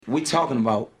We talking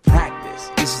about practice.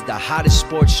 This is the hottest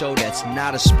sports show that's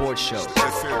not a sports show.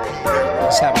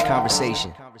 Let's have a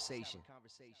conversation.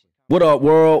 What up,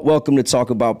 world? Welcome to Talk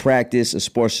About Practice, a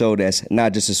sports show that's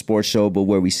not just a sports show, but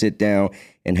where we sit down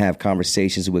and have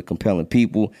conversations with compelling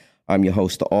people. I'm your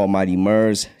host, the Almighty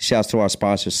Murs. Shouts to our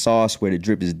sponsor, Sauce, where the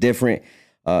drip is different.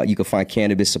 You can find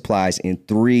cannabis supplies in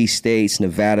 3 states,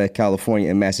 Nevada,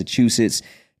 California, and Massachusetts.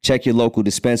 Check your local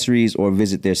dispensaries or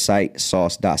visit their site,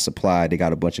 sauce.supply. They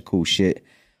got a bunch of cool shit.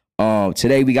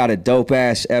 Today we got a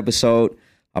dope-ass episode.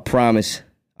 I promise.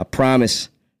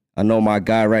 I know my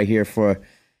guy right here for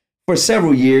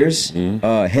several years.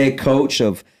 Head coach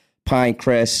of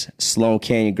Pinecrest Sloan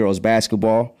Canyon Girls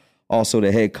Basketball. Also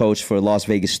the head coach for Las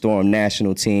Vegas Storm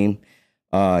national team.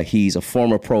 He's a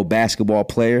former pro basketball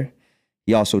player.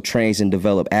 He also trains and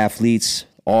develops athletes,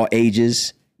 all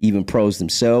ages, even pros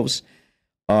themselves.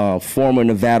 Former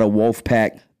Nevada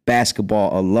Wolfpack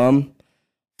basketball alum,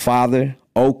 father,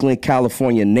 Oakland,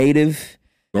 California native.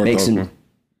 North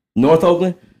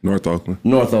Oakland, my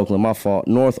fault.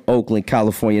 North Oakland,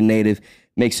 California native.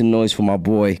 Make some noise for my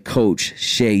boy, Coach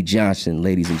Shay Johnson,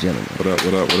 ladies and gentlemen. What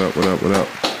up?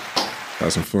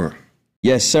 Had some fun.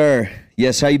 Yes, sir.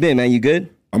 Yes, how you been, man? You good?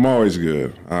 I'm always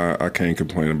good. I can't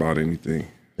complain about anything.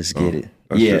 Let's get it.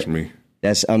 That's just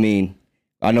me.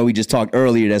 I know we just talked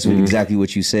earlier. That's exactly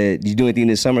what you said. Did you do anything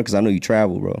this summer? Because I know you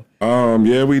travel, bro.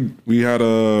 Yeah, we had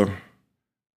a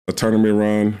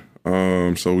tournament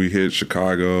run. So we hit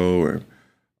Chicago and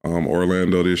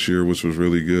Orlando this year, which was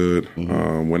really good.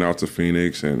 Went out to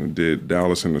Phoenix and did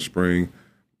Dallas in the spring.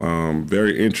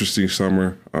 Very interesting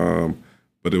summer,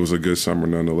 but it was a good summer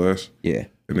nonetheless. Yeah.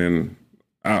 And then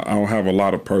I don't have a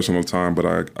lot of personal time,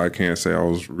 but I can say I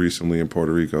was recently in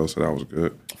Puerto Rico, so that was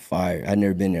good. Fire. I'd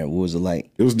never been there. What was it like?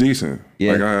 It was decent.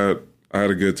 Yeah. Like I had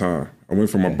a good time. I went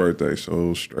for my birthday, so it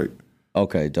was straight.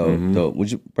 Okay, dope, dope.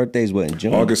 Your birthday's what, in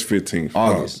June? August 15th.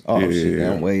 August. Shit,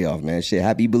 I'm way off, man. Shit,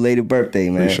 happy belated birthday,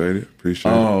 man. Appreciate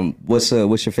it. What's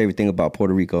your favorite thing about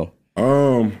Puerto Rico?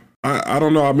 I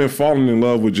don't know. I've been falling in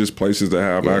love with just places that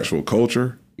have actual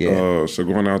culture. Yeah. So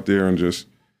going out there and just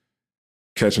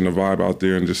catching the vibe out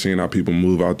there and just seeing how people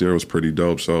move out there was pretty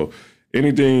dope. So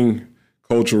anything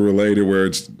culture related where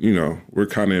it's, we're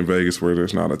kind of in Vegas where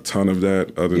there's not a ton of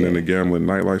that other than the gambling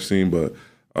nightlife scene, but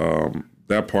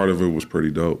that part of it was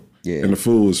pretty dope. Yeah. And the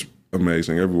food was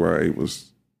amazing. Everywhere I ate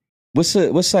was.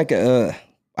 What's like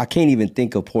I can't even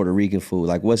think of Puerto Rican food.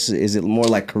 Like is it more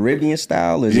like Caribbean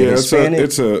style? Is it Hispanic?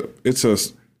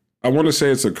 It's I want to say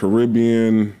it's a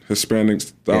Caribbean Hispanic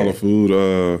style of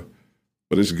food.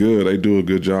 But it's good. They do a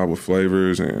good job with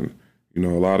flavors and, a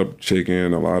lot of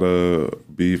chicken, a lot of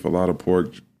beef, a lot of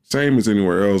pork. Same as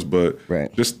anywhere else, but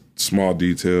just small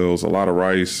details, a lot of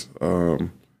rice.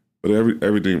 But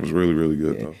everything was really, really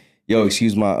good, though. Yo,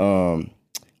 excuse my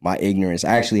ignorance.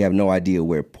 I actually have no idea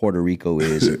where Puerto Rico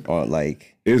is on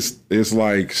It's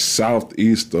like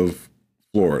southeast of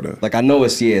Florida. Like I know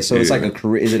it's so it's like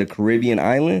is it a Caribbean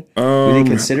island? Do they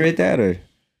consider it that or?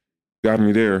 Got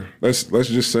me there. Let's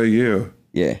just say yeah.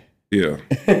 Yeah. Yeah.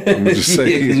 I'm gonna just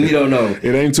say because we don't know.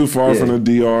 It ain't too far from the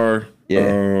DR.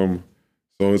 Yeah.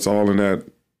 So it's all in that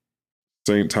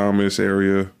St. Thomas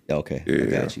area. Okay. Yeah.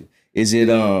 I got you. Is it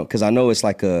because I know it's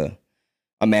like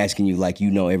I'm asking you like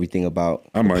everything about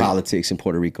politics in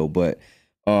Puerto Rico, but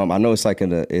I know it's like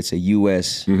it's a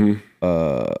US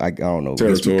I don't know.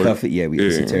 Territory.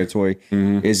 It's a territory.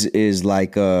 Is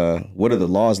like what are the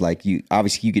laws like? You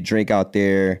could drink out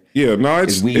there. Yeah, no,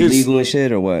 is weed legal and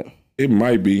shit or what? It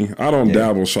might be. I don't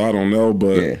dabble, so I don't know,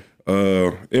 but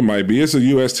it might be. It's a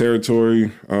US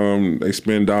territory. They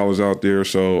spend dollars out there,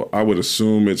 so I would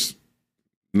assume it's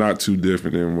not too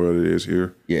different than what it is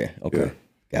here. Yeah, okay.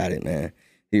 Yeah. Got it, man.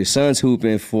 Your son's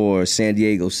hooping for San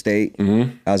Diego State.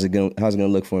 How's it gonna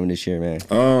look for him this year,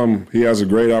 man? He has a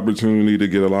great opportunity to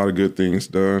get a lot of good things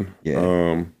done.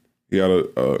 Yeah. He had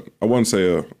I wouldn't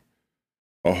say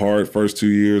a hard first 2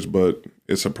 years, but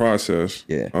it's a process.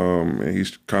 Yeah. And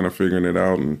he's kind of figuring it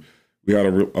out. And we had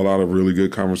a lot of really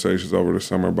good conversations over the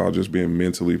summer about just being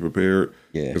mentally prepared.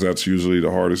 Yeah. Because that's usually the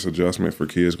hardest adjustment for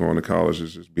kids going to college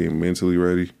is just being mentally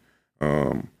ready.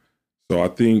 So I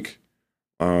think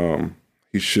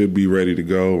he should be ready to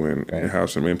go and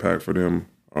have some impact for them.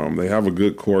 They have a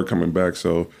good core coming back,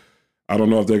 so I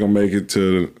don't know if they're going to make it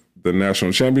to the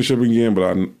national championship again,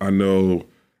 but I know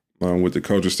with the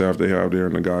coaching staff they have there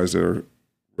and the guys that are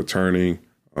returning,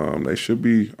 they should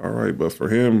be all right. But for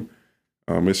him,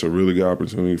 it's a really good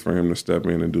opportunity for him to step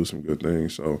in and do some good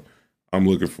things. So I'm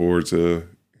looking forward to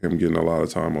him getting a lot of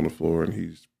time on the floor, and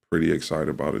he's pretty excited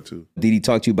about it too. Did he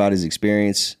talk to you about his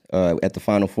experience at the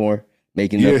Final Four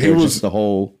making up there just the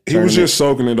whole tournament? He was just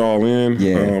soaking it all in.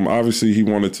 Yeah. Obviously, he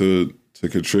wanted to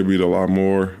contribute a lot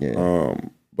more. Yeah.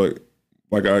 But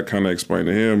like I kind of explained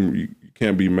to him, you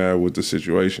can't be mad with the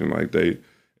situation. Like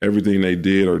everything they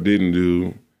did or didn't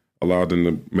do allowed them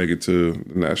to make it to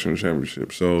the national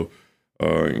championship. So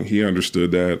he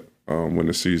understood that when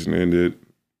the season ended.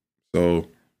 So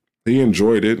he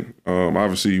enjoyed it.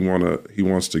 Obviously, he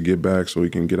wants to get back so he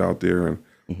can get out there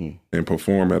and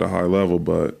perform at a high level.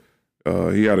 But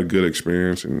he had a good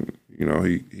experience, and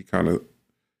he kind of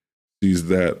sees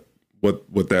that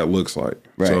what that looks like.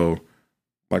 Right. So,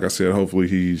 like I said, hopefully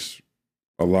he's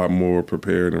a lot more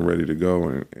prepared and ready to go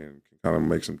and can kind of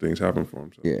make some things happen for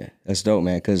him. So. Yeah, that's dope,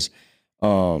 man. Because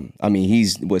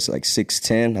he's like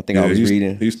 6'10". I think I was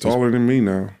reading. He's taller than me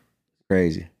now.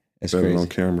 Crazy. That's crazy. On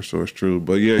camera, so it's true.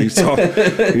 But yeah, he's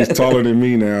taller than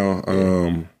me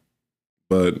now.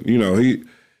 But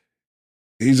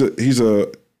he's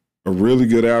a really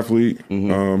good athlete.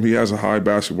 Mm-hmm. He has a high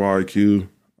basketball IQ.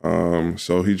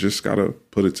 So he just got to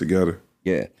put it together.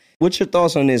 Yeah. What's your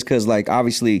thoughts on this? Because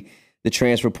obviously the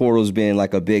transfer portal has been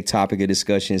a big topic of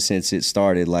discussion since it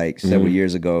started several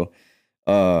years ago.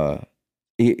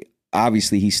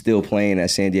 Obviously he's still playing at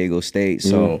San Diego State.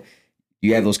 So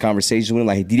you have those conversations with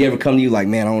him? Did he ever come to you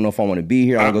man, I don't know if I want to be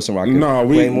here. I want to go somewhere I can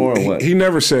play more or what? He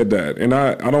never said that. And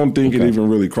I don't think it even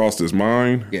really crossed his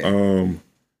mind. Yeah.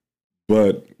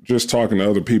 But just talking to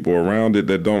other people around it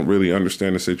that don't really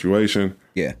understand the situation.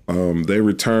 Yeah. They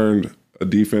returned a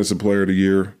defensive player of the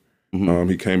year. Mm-hmm.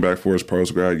 He came back for his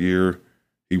post-grad year.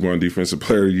 He won defensive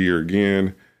player of the year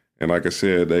again. And like I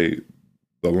said, the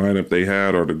lineup they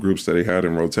had or the groups that they had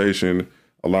in rotation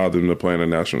allowed them to play in a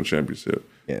national championship.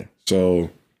 Yeah. So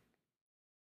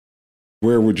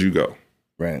where would you go?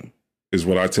 Right. Is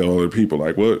what I tell other people.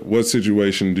 What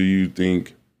situation do you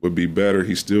think would be better?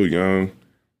 He's still young.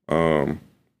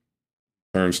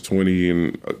 Turns 20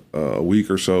 in a week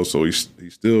or so he's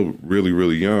still really,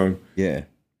 really young. Yeah.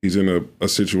 He's in a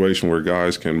situation where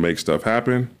guys can make stuff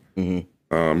happen.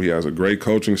 Mm-hmm. He has a great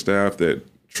coaching staff that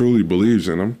truly believes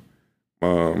in him.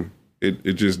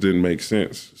 It just didn't make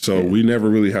sense. So we never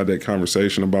really had that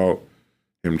conversation about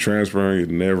him transferring. It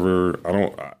never.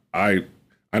 I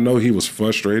know he was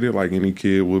frustrated, like any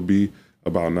kid would be,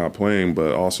 about not playing,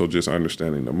 but also just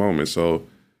understanding the moment. So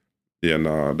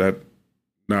that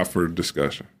not for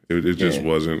discussion. It just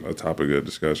wasn't a topic of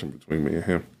discussion between me and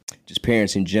him. Just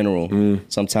parents in general.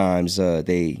 Sometimes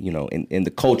they, in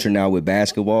the culture now with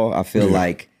basketball, I feel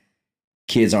like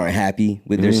kids aren't happy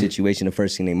with their situation. The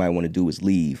first thing they might want to do is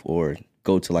leave or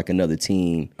go to another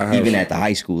team, even at the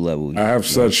high school level. I have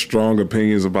such strong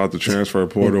opinions about the transfer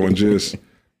portal and just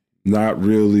not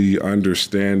really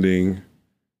understanding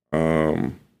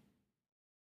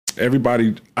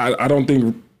everybody. I don't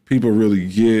think people really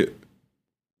get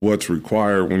what's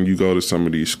required when you go to some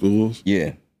of these schools.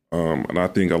 Yeah. And I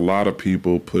think a lot of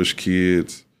people push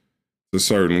kids to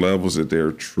certain levels that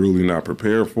they're truly not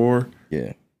prepared for.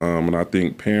 Yeah. And I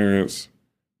think parents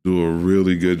do a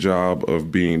really good job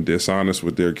of being dishonest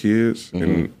with their kids.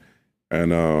 Mm-hmm.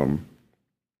 And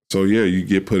so you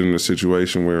get put in a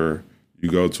situation where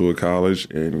you go to a college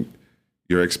and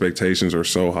your expectations are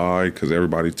so high because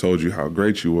everybody told you how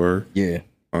great you were. Yeah.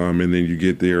 And then you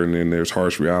get there and then there's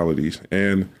harsh realities.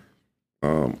 And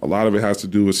a lot of it has to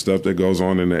do with stuff that goes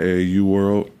on in the AAU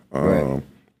world. Right.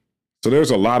 So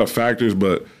there's a lot of factors,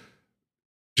 but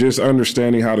just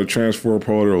understanding how the transfer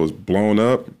portal is blown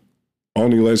up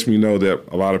only lets me know that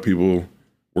a lot of people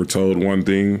were told one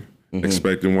thing,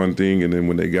 expecting one thing, and then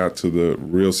when they got to the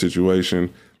real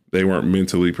situation, they weren't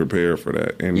mentally prepared for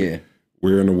that. And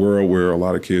we're in a world where a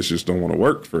lot of kids just don't want to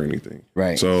work for anything.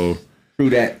 Right. So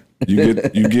through that.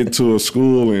 you get to a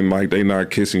school and they not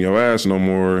kissing your ass no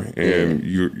more, and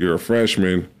you're a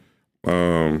freshman,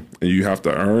 and you have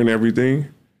to earn everything.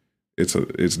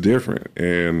 It's different,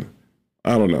 and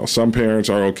I don't know. Some parents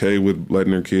are okay with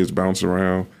letting their kids bounce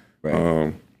around.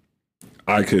 Right.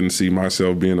 I couldn't see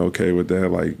myself being okay with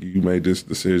that. You made this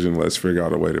decision, let's figure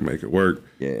out a way to make it work.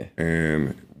 Yeah.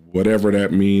 And whatever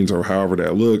that means or however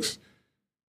that looks,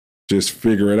 just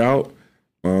figure it out.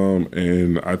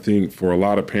 And I think for a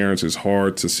lot of parents, it's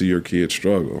hard to see your kids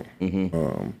struggle.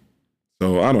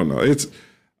 So I don't know. It's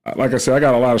like I said, I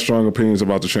got a lot of strong opinions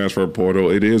about the transfer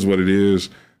portal. It is what it is,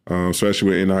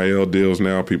 especially with NIL deals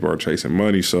now. People are chasing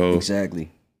money. So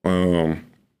exactly.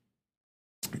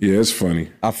 It's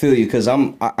funny. I feel you because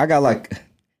I got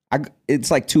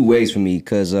it's two ways for me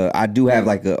because I do have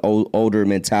an older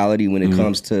mentality when it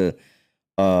comes to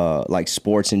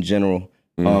sports in general,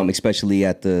 especially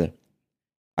at the,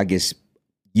 I guess,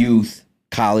 youth,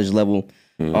 college level.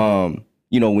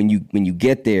 when you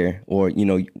get there, or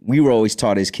we were always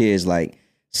taught as kids like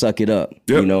suck it up,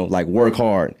 like work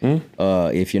hard.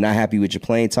 If you're not happy with your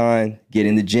playing time, get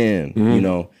in the gym.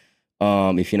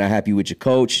 If you're not happy with your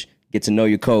coach, get to know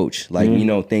your coach, like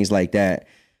things like that.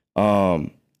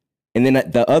 And then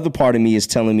the other part of me is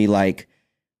telling me like,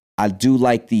 I do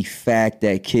like the fact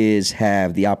that kids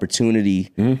have the opportunity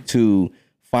to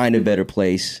find a better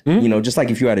place, just like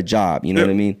if you're at a job, you know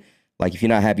what I mean? Like if you're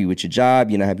not happy with your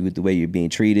job, you're not happy with the way you're being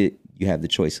treated, you have the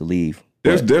choice to leave.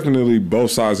 There's definitely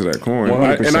both sides of that coin.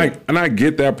 I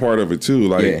get that part of it too.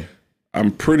 Like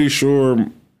I'm pretty sure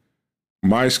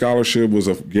my scholarship was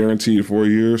a guaranteed 4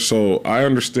 years. So I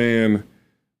understand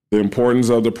the importance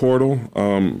of the portal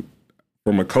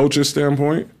from a coach's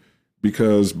standpoint.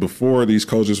 Because before, these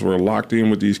coaches were locked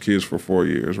in with these kids for 4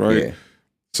 years, right? Yeah.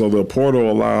 So the portal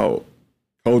allowed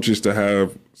coaches to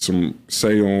have some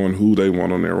say on who they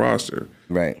want on their roster.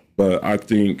 Right. But I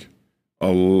think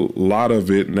a lot of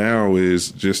it now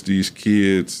is just these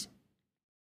kids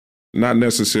not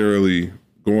necessarily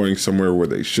going somewhere where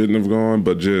they shouldn't have gone,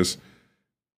 but just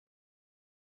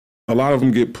a lot of them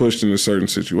get pushed into certain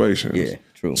situations. Yeah,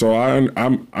 true. So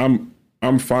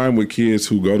I'm fine with kids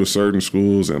who go to certain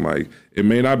schools and like it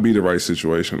may not be the right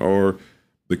situation, or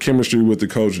the chemistry with the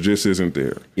coach just isn't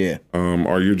there. Yeah.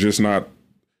 Or you're just not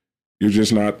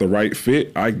the right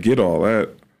fit. I get all that.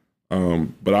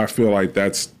 But I feel like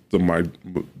that's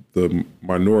the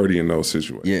minority in those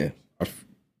situations. Yeah.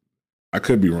 I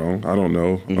could be wrong. I don't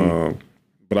know.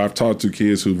 But I've talked to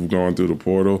kids who've gone through the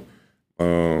portal.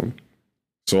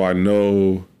 So I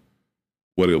know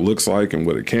what it looks like and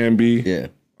what it can be. Yeah.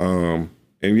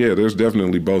 And yeah, there's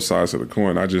definitely both sides of the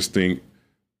coin. I just think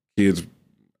kids,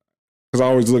 because I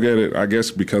always look at it, I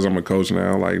guess because I'm a coach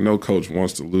now, like no coach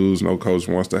wants to lose. No coach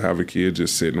wants to have a kid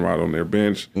just sitting right on their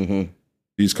bench.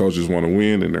 These coaches want to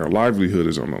win and their livelihood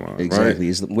is on the line. Exactly. Right?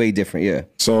 It's way different. Yeah.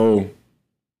 So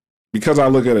because I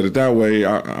look at it that way,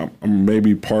 I'm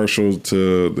maybe partial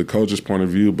to the coach's point of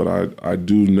view, but I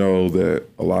do know that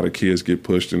a lot of kids get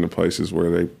pushed into places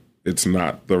where it's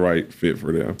not the right fit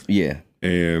for them. Yeah.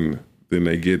 And then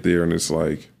they get there and it's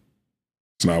like,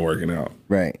 it's not working out.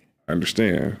 Right. I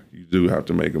understand. You do have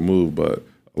to make a move, but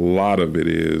a lot of it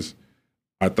is,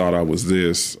 I thought I was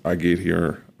this, I get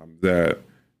here, I'm that.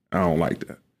 I don't like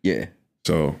that. Yeah.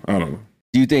 So, I don't know.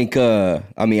 Do you think,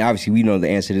 obviously we know the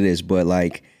answer to this, but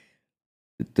like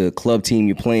the club team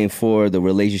you're playing for, the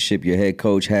relationship your head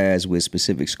coach has with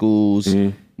specific schools,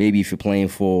 maybe if you're playing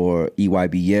for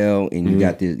EYBL and you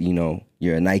got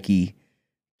you're a Nike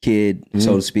kid,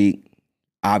 so to speak.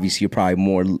 Obviously, you're probably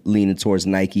more leaning towards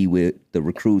Nike with the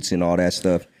recruits and all that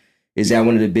stuff. Is that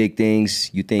one of the big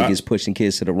things you think is pushing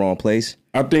kids to the wrong place?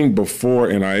 I think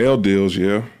before NIL deals,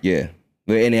 yeah. Yeah.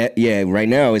 And right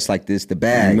now it's like this, the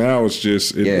bag. Now it's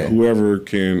just whoever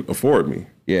can afford me.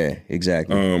 Yeah,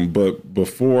 exactly. But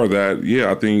before that,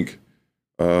 I think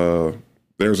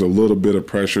there's a little bit of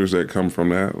pressures that come from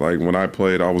that. Like when I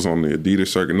played, I was on the Adidas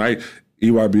circuit.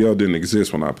 EYBL didn't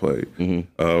exist when I played.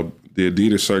 The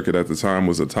Adidas circuit at the time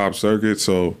was a top circuit.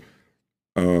 So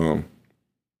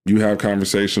you have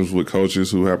conversations with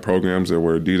coaches who have programs that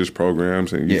were Adidas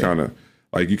programs, and you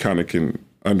kind of can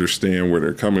understand where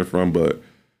they're coming from. But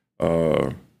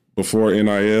before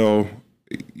NIL,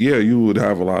 you would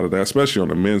have a lot of that, especially on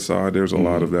the men's side. There's a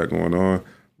lot of that going on,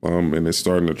 and it's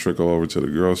starting to trickle over to the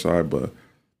girls' side. But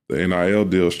the NIL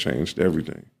deals changed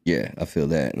everything. Yeah, I feel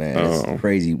that, man. It's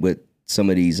crazy what some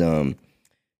of these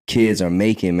kids are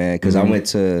making, man. Because I went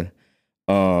to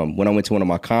when I went to one of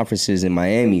my conferences in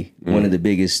Miami, one of the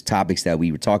biggest topics that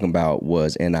we were talking about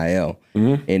was NIL,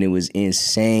 and it was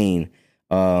insane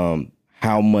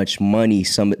how much money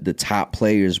some of the top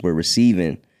players were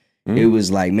receiving. It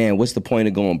was like, man, what's the point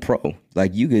of going pro?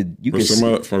 Like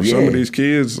some of these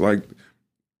kids, like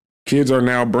kids are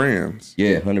now brands.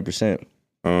 Yeah,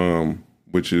 100%.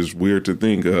 Which is weird to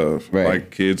think of. Right.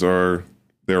 Like kids are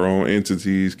their own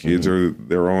entities, kids are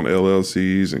their own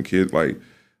LLCs, and kids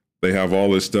they have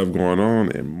all this stuff going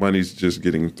on, and money's just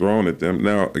getting thrown at them.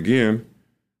 Now, again,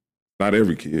 not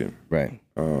every kid, right?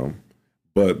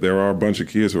 But there are a bunch of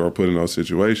kids who are put in those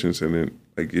situations, and then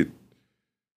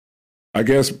I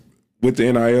guess with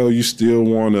the NIL, you still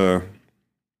want to,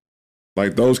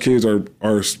 like, those kids are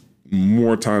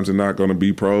more times than not going to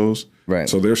be pros, right?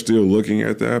 So they're still looking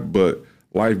at that, but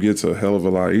life gets a hell of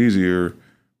a lot easier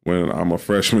when I'm a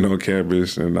freshman on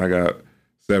campus and I got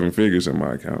 7 figures in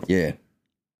my account. Yeah.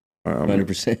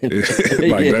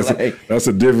 100%. That's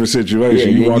a different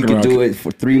situation. Yeah, you can do it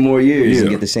for 3 more years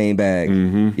and get the same bag.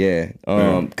 Yeah.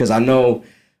 Because I know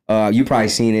you probably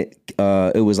seen it.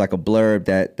 It was like a blurb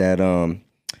that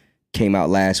came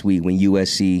out last week when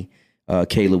USC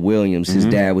Caleb Williams, his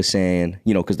dad was saying,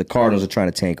 you know, because the Cardinals are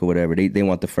trying to tank or whatever. They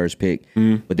want the first pick,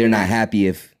 but they're not happy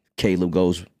if Caleb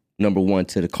goes number 1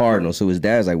 to the Cardinals. So his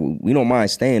dad's like, well, we don't mind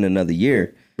staying another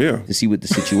year to see what the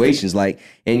situation's like.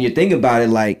 And you think about it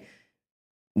like,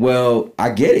 well, I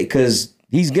get it because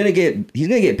he's gonna get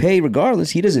paid regardless.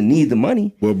 He doesn't need the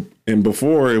money. Well, and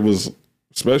before it was,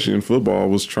 especially in football,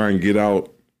 was try and get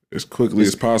out as quickly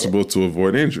as possible to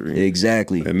avoid injury.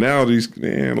 Exactly. And now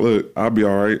look, I'll be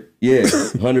all right. Yeah,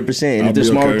 100%. And if they're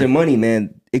smart with their money,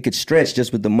 man, it could stretch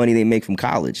just with the money they make from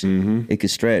college. It could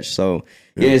stretch. So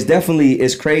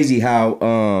it's crazy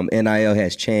how NIL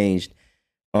has changed.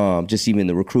 Just even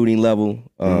the recruiting level,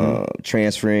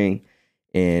 transferring,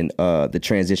 and the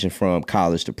transition from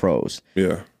college to pros.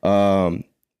 Yeah.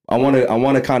 I want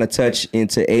to kind of touch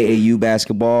into AAU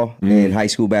basketball and high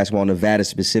school basketball in Nevada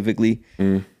specifically.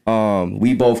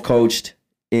 We both coached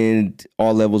in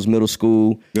all levels, middle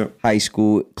school, high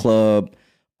school, club.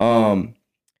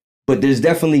 But there's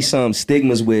definitely some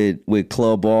stigmas with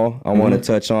club ball I want to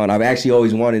touch on. I've actually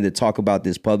always wanted to talk about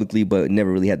this publicly, but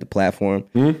never really had the platform.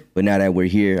 But now that we're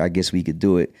here, I guess we could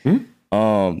do it.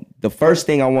 The first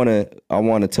thing I want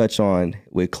to touch on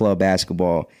with club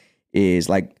basketball is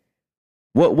like,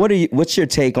 what's your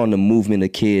take on the movement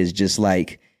of kids? Just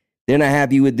like they're not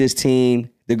happy with this team,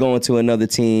 they're going to another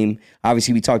team.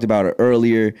 Obviously, we talked about it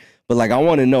earlier, but like I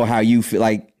want to know how you feel.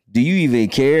 Like, do you even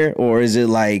care, or is it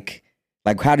like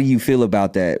how do you feel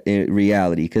about that in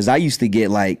reality? Because I used to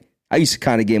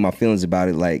kind of get my feelings about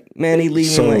it. Like, man, he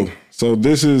leaving. So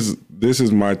this is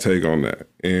my take on that,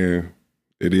 and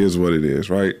it is what it is,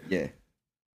 right? Yeah.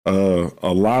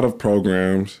 A lot of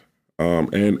programs,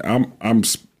 and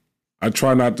I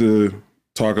try not to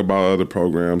talk about other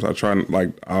programs. I try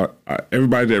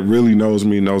everybody that really knows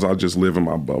me knows I just live in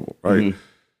my bubble, right?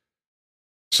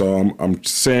 So I'm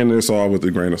saying this all with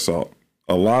a grain of salt.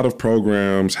 A lot of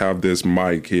programs have this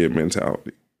my kid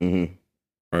mentality,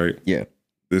 right? Yeah.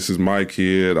 This is my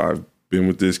kid. I've been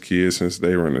with this kid since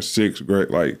they were in the 6th grade.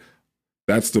 Like,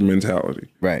 that's the mentality.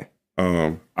 Right.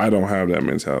 I don't have that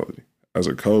mentality. As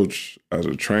a coach, as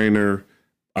a trainer,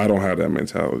 I don't have that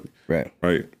mentality. Right.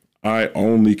 Right. I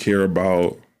only care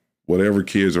about whatever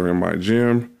kids are in my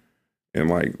gym, and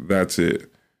like that's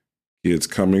it. Kids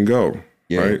come and go.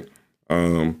 Yeah.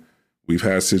 Right. We've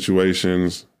had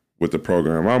situations with the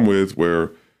program I'm with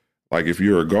where, like, if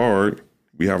you're a guard,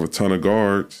 we have a ton of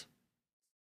guards.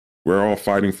 We're all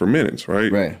fighting for minutes,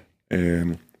 right? Right.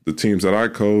 And the teams that I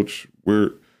coach,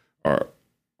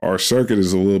 our circuit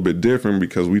is a little bit different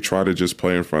because we try to just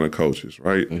play in front of coaches,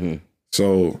 right?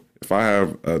 So if I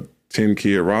have a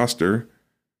 10-kid roster,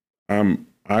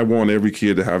 I want every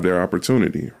kid to have their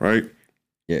opportunity, right?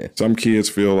 Yeah. Some kids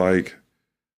feel like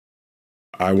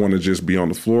I want to just be on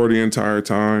the floor the entire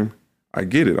time. I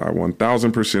get it. I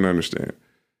 1,000% understand.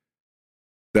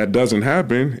 That doesn't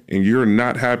happen, and you're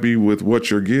not happy with what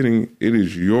you're getting. It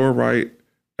is your right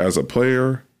as a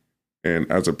player and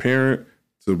as a parent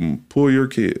to pull your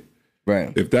kid.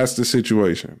 Right. If that's the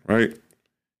situation, right?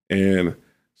 And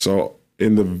so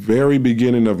in the very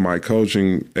beginning of my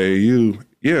coaching AAU,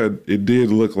 yeah, it did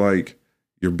look like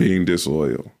you're being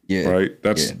disloyal. Yeah. Right?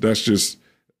 That's just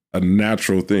a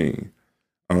natural thing.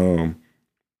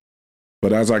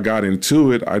 But as I got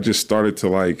into it, I just started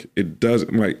to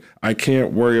I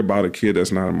can't worry about a kid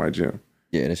that's not in my gym.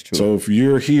 Yeah, that's true. So if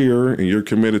you're here and you're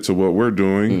committed to what we're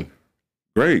doing,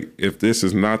 great. If this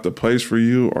is not the place for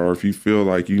you, or if you feel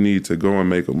like you need to go and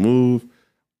make a move,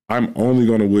 I'm only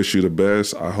going to wish you the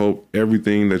best. I hope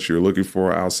everything that you're looking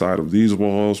for outside of these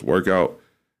walls work out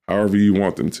however you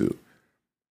want them to.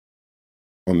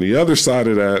 On the other side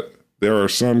of that, there are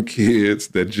some kids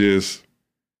that just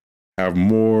have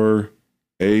more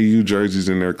AAU jerseys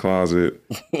in their closet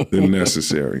than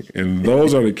necessary. And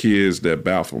those are the kids that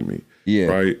baffle me. Yeah.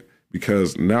 Right?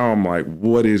 Because now I'm like,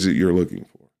 what is it you're looking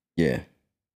for? Yeah.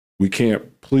 We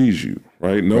can't please you,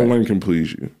 right? No one can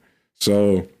please you.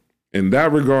 So in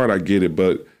that regard, I get it.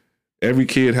 But every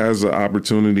kid has the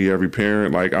opportunity, every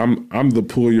parent. Like, I'm the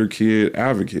pull your kid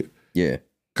advocate. Yeah.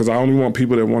 Because I only want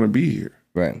people that want to be here.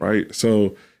 Right. Right.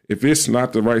 So if it's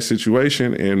not the right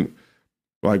situation, and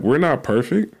like, we're not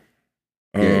perfect.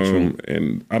 True.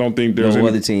 And I don't think there's no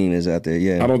other team is out there.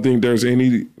 Yeah. I don't think there's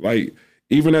any, like,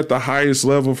 even at the highest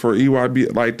level for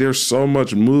EYB, like, there's so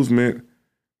much movement.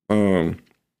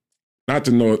 Not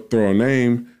to throw a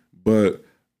name, but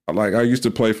like, I used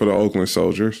to play for the Oakland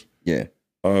Soldiers. Yeah.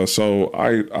 So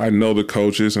I know the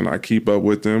coaches and I keep up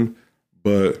with them,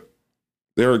 but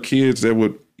there are kids that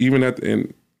would, even at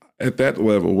that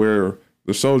level where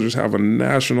the Soldiers have a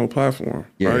national platform,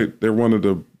 right? They're one of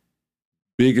the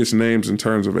biggest names in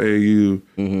terms of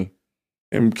AAU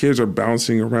and kids are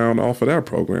bouncing around off of that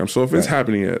program. So if it's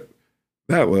happening at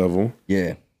that level,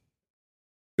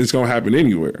 it's going to happen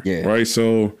anywhere, right?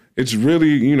 So it's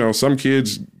really, some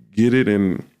kids get it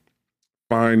and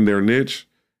find their niche.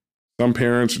 Some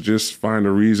parents just find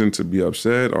a reason to be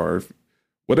upset, or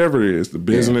whatever it is, the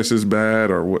business is bad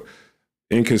or what,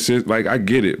 inconsistent. Like, I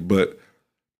get it, but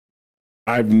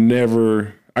I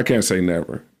can't say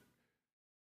never.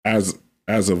 As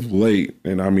of late,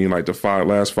 and I mean like the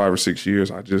last 5 or 6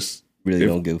 years, I just really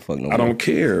don't give a fuck no more. I don't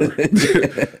care.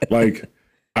 Like,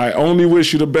 I only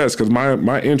wish you the best, because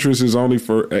my interest is only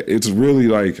it's really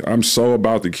like, I'm so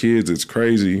about the kids, it's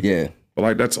crazy. Yeah. But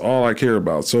like, that's all I care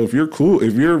about. So if you're cool,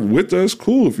 if you're with us,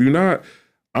 cool. If you're not,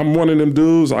 I'm one of them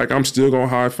dudes, like, I'm still gonna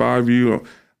high five you.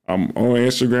 I'm on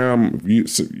Instagram.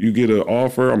 If you get an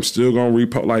offer, I'm still gonna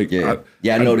repost. Like,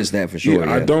 I noticed that for sure.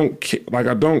 I don't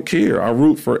care. I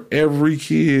root for every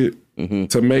kid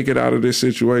to make it out of this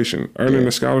situation. Earning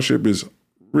a scholarship is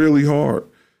really hard.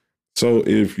 So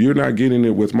if you're not getting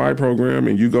it with my program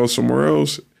and you go somewhere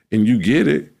else and you get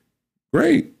it,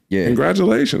 great. Yeah.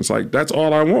 Congratulations. Like, that's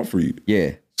all I want for you.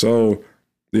 Yeah. So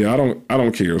I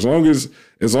don't care. As long as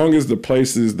the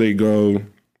places they go,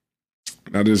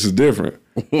 now this is different.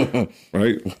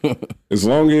 Right? As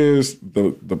long as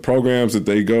the programs that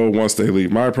they go once they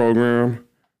leave my program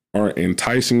are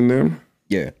enticing them,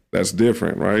 that's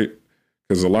different, right?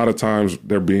 Because a lot of times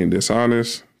they're being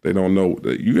dishonest. They don't know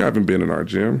that you haven't been in our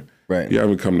gym. Right. You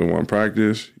haven't come to one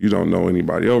practice. You don't know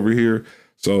anybody over here.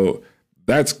 So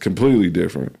that's completely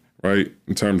different, right?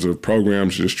 In terms of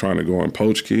programs just trying to go and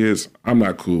poach kids, I'm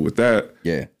not cool with that.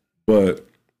 Yeah. But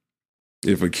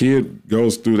if a kid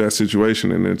goes through that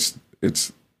situation and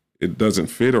it doesn't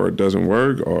fit or it doesn't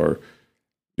work, or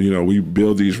we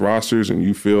build these rosters and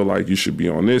you feel like you should be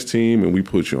on this team and we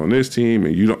put you on this team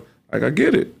and you don't, like, I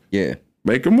get it. Yeah.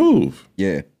 Make a move.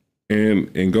 Yeah.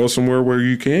 And go somewhere where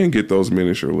you can get those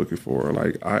minutes you're looking for.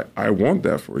 Like, I want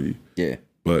that for you. Yeah.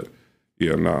 But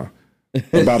nah.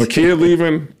 About a kid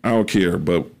leaving, I don't care.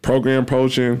 But program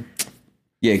poaching,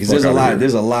 because there's a lot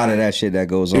of that shit that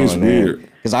goes on. It's weird.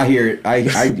 Because I hear it.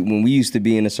 I when we used to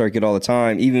be in the circuit all the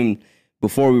time, even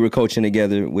before we were coaching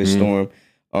together with Storm,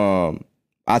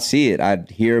 I'd see it.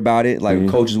 I'd hear about it. Like,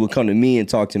 coaches would come to me and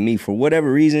talk to me. For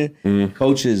whatever reason,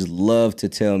 coaches love to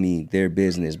tell me their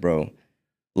business, bro.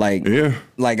 Like,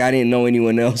 like I didn't know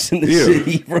anyone else in the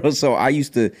city, bro. So I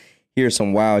used to hear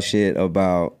some wild shit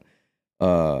about,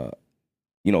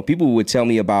 people would tell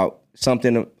me about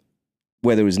something,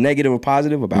 whether it was negative or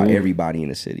positive, about everybody in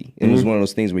the city. And it was one of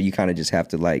those things where you kind of just have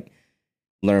to, like,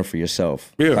 learn for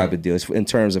yourself type of deal in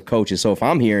terms of coaches. So if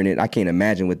I'm hearing it, I can't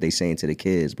imagine what they saying to the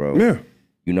kids, bro. Yeah.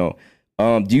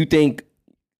 Do you think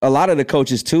a lot of the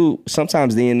coaches too,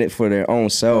 sometimes they in it for their own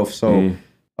self. So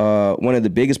one of the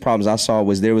biggest problems I saw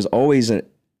was there was always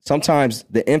sometimes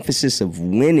the emphasis of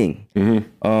winning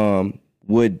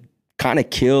would kind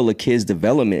of kill a kid's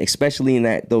development, especially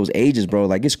in those ages, bro.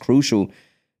 Like, it's crucial.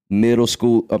 Middle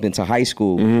school up into high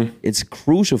school, it's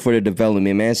crucial for their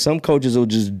development, man. Some coaches will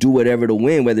just do whatever to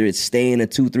win, whether it's stay in a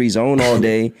 2-3 zone all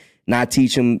day, not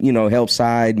teach them, help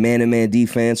side, man-to-man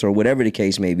defense, or whatever the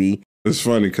case may be. It's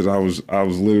funny because I was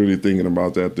literally thinking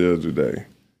about that the other day.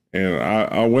 And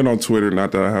I went on Twitter,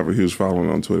 not that I have a huge following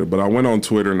on Twitter, but I went on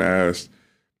Twitter and asked,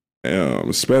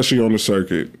 especially on the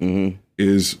circuit,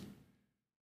 is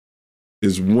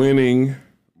winning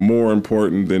more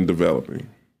important than developing?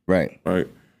 Right. Right.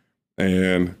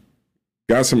 And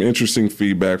got some interesting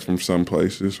feedback from some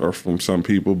places or from some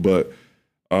people, but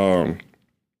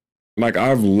like,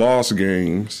 I've lost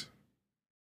games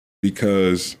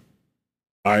because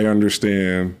I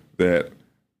understand that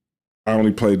I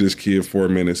only played this kid 4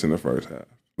 minutes in the first half.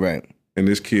 Right. And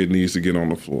this kid needs to get on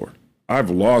the floor. I've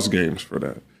lost games for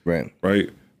that. Right. Right.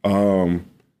 And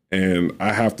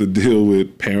I have to deal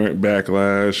with parent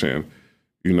backlash and,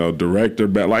 director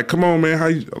back. Like, come on, man. How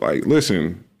you, like,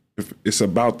 listen, it's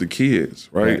about the kids,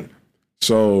 right?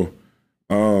 So,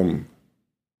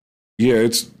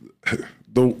 it's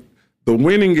the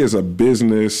winning is a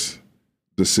business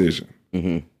decision,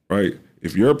 right?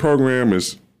 If your program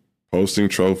is posting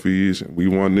trophies and we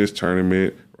won this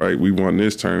tournament, right? We won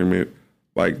this tournament,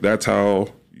 like, that's how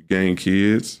you gain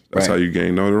kids. That's how you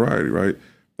gain notoriety, right?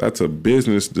 That's a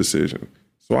business decision.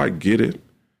 So I get it.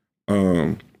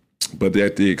 But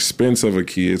at the expense of a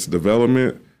kid's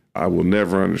development, I will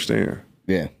never understand.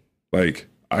 Yeah. Like,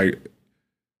 I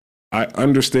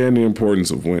understand the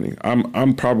importance of winning.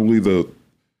 I'm probably the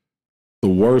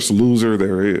worst loser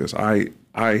there is. I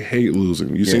hate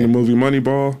losing. You seen the movie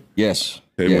Moneyball? Yes.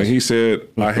 Okay, when he said,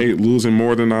 I hate losing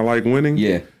more than I like winning,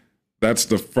 yeah, that's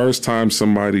the first time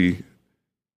somebody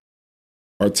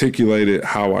articulated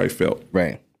how I felt.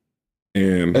 Right.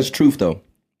 And that's truth, though.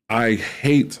 I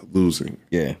hate losing.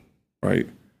 Yeah. Right.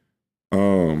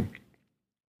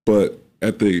 But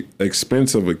at the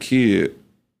expense of a kid,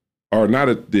 or not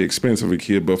at the expense of a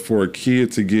kid, but for a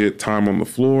kid to get time on the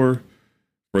floor,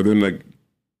 for them to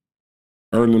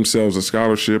earn themselves a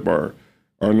scholarship or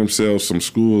earn themselves some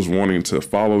schools wanting to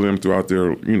follow them throughout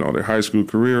their, their high school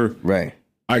career. Right.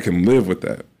 I can live with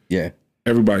that. Yeah.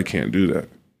 Everybody can't do that.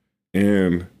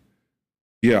 And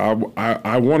yeah,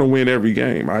 I want to win every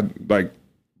game. But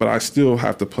I still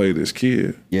have to play this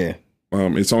kid. Yeah.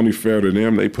 It's only fair to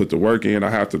them. They put the work in.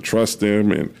 I have to trust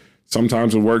them. And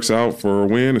sometimes it works out for a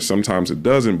win and sometimes it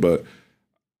doesn't. But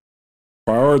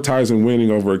prioritizing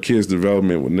winning over a kid's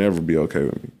development would never be okay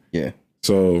with me. Yeah.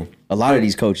 So a lot of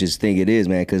these coaches think it is,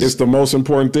 man, because it's the most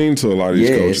important thing to a lot of these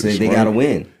coaches. They got to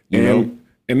win. You know?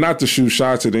 And not to shoot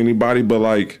shots at anybody, but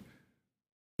like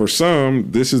for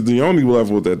some, this is the only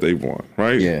level that they want,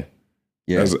 right? Yeah.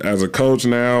 Yeah. As a coach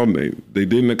now, they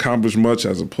didn't accomplish much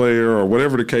as a player or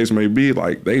whatever the case may be.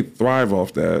 Like they thrive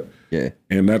off that. Yeah.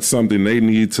 And that's something they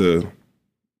need to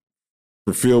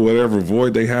fulfill whatever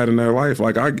void they had in their life.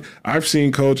 Like I've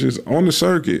seen coaches on the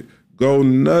circuit go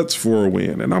nuts for a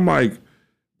win. And I'm like,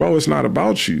 bro, it's not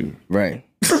about you. Right.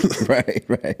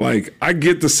 Right. Like I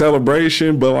get the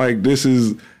celebration, but like this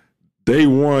is day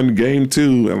one, game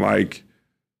 2, and like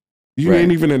you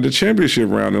ain't even in the championship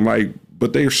round. And like,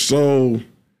 but they're so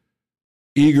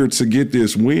eager to get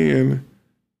this win.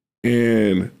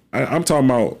 And I'm talking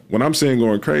about, when I'm saying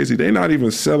going crazy, they're not even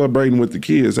celebrating with the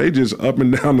kids. They just up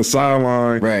and down the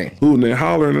sideline, right, hooting and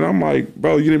hollering. And I'm like,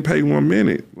 bro, you didn't play 1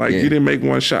 minute. Like you didn't make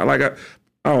one shot. Like I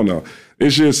don't know.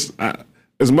 It's just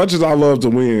as much as I love to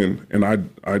win, and I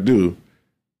do,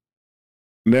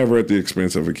 never at the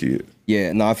expense of a kid.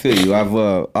 Yeah, no, I feel you.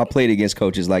 I played against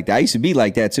coaches like that. I used to be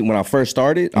like that too. When I first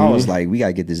started, I was like, we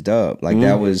gotta get this dub. Like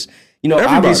that was, Everybody.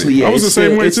 Obviously, yeah, I was the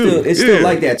same way too. It's still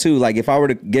like that too. Like if I were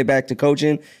to get back to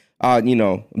coaching,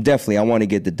 definitely I want to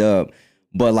get the dub.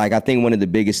 But like I think one of the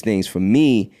biggest things for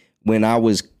me when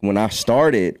I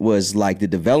started was like the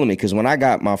development. Because when I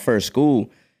got my first school,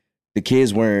 the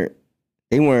kids weren't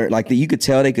like you could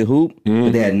tell they could hoop,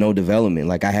 but they had no development.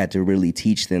 Like I had to really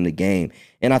teach them the game.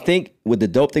 And I think what the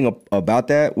dope thing about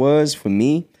that was for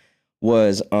me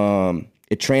was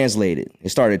it translated. It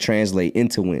started to translate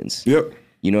into wins. Yep.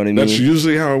 You know what I mean? That's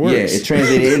usually how it works. Yeah, it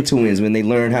translated into wins when they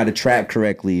learn how to trap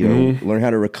correctly, or learn how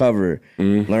to recover,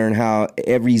 learn how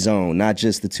every zone, not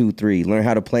just the 2-3, learn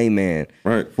how to play man,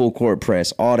 right, full court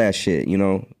press, all that shit.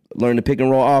 Learn the pick and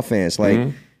roll offense.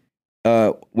 Like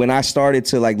when I started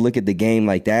to like look at the game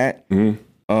like that,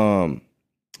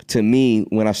 to me,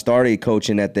 when I started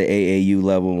coaching at the AAU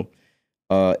level,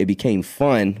 it became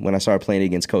fun when I started playing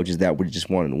against coaches that were just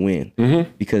wanting to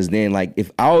win. Because then, like, if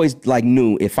I always like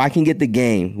knew if I can get the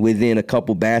game within a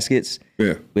couple baskets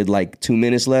with like 2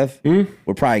 minutes left,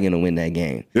 we're probably gonna win that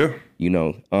game. Yeah,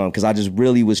 because I just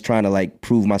really was trying to like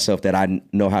prove myself that I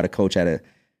know how to coach at a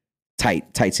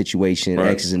tight situation,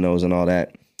 X's and O's and all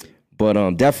that. But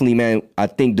definitely, man, I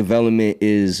think development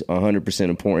is 100%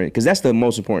 important because that's the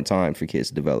most important time for kids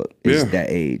to develop is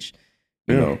that age.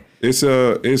 You know? It's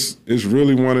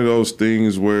really one of those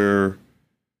things where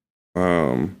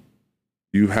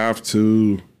you have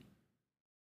to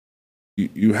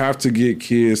get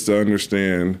kids to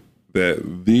understand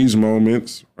that these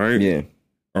moments, right,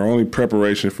 are only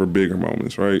preparation for bigger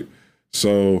moments, right?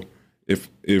 So if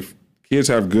kids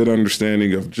have good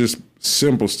understanding of just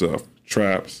simple stuff,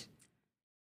 traps,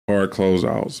 hard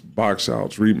closeouts, box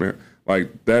outs, rebound,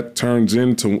 like that turns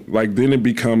into like then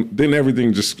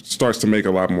everything just starts to make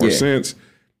a lot more sense.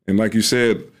 And like you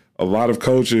said, a lot of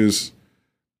coaches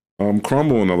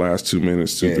crumble in the last 2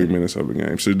 minutes, 3 minutes of the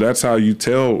game. So that's how you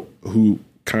tell who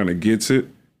kind of gets it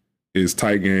is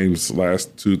tight games,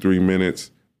 last 2-3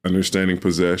 minutes, understanding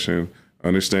possession,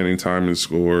 understanding time and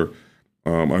score,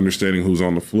 understanding who's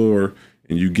on the floor.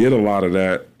 And you get a lot of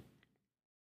that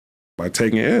by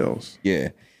taking L's. Yeah.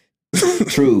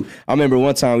 True. I remember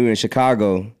one time we were in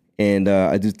Chicago, and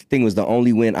I think it was the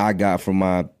only win I got from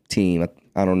my team.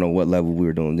 I don't know what level we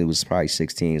were doing. It was probably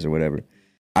 16s or whatever.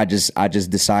 I just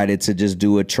decided to just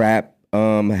do a trap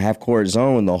half court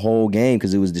zone the whole game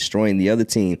because it was destroying the other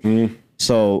team.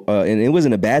 So and it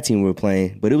wasn't a bad team we were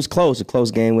playing, but it was a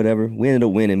close game, whatever. We ended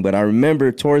up winning. But I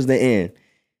remember towards the end,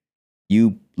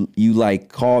 you like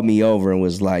called me over and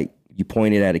was like, you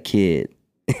pointed at a kid.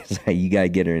 It's like, you got to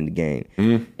get her in the game.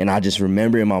 And I just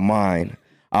remember in my mind,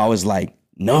 I was like,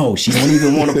 no, she don't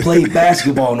even want to play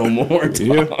basketball no more.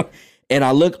 And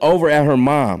I look over at her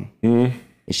mom, and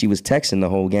she was texting the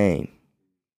whole game.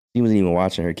 She wasn't even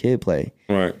watching her kid play.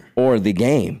 Right. Or the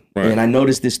game. Right. And I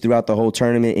noticed this throughout the whole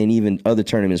tournament and even other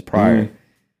tournaments prior. Mm-hmm.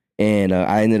 And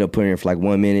I ended up putting her for like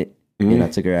 1 minute, and I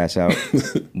took her ass out.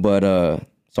 But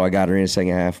so I got her in the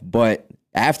second half. But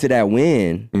after that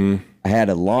win, I had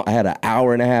an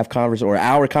hour and a half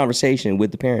hour conversation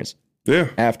with the parents. Yeah.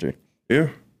 After. Yeah.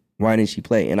 Why didn't she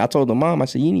play? And I told the mom, I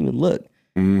said, you didn't even look.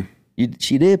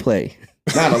 She did play.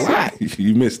 Not a lot.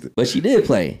 You missed it. But she did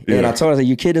play. Yeah. And I told her, I said,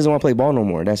 your kid doesn't want to play ball no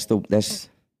more. That's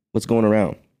what's going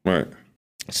around. Right.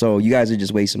 So you guys are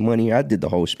just wasting money. I did the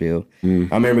whole spiel. I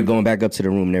remember going back up to the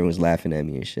room and everyone was laughing at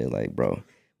me and shit. Like, bro,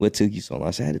 what took you so long?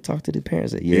 I said, I had to talk to the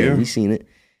parents. Like, yeah, we seen it.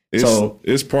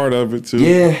 It's part of it too.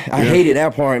 Yeah, I hated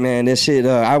that part, man. That shit,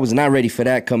 I was not ready for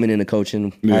that coming into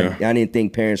coaching. Yeah. I didn't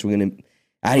think parents were going to,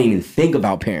 I didn't even think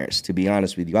about parents, to be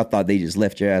honest with you. I thought they just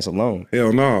left your ass alone.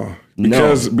 Hell no.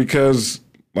 Because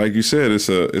like you said, it's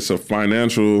a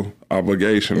financial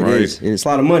obligation, right? It's a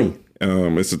lot of money.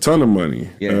 It's a ton of money,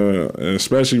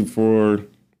 especially for,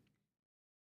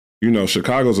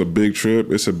 Chicago's a big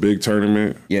trip. It's a big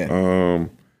tournament. Yeah.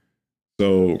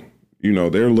 So,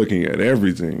 they're looking at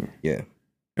everything. Yeah.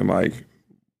 And like,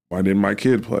 why didn't my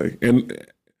kid play? And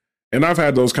I've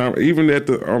had those even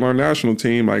on our national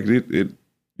team, like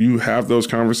you have those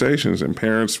conversations, and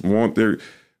parents want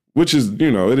which is,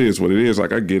 it is what it is.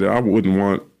 Like, I get it. I wouldn't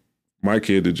want my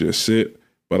kid to just sit,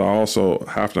 but I also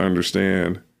have to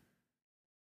understand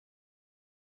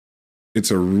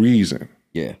it's a reason.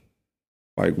 Yeah.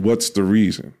 Like, what's the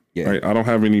reason? Yeah. Right? I don't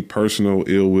have any personal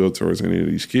ill will towards any of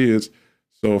these kids.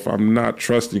 So if I'm not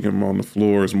trusting them on the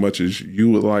floor as much as you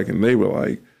would like and they would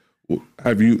like,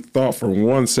 have you thought for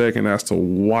 1 second as to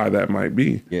why that might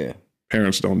be? Yeah.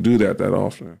 Parents don't do that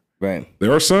often. Right.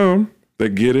 There are some that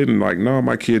get it and like, no,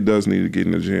 my kid does need to get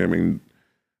in the gym.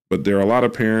 But there are a lot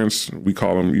of parents, we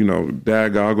call them, dad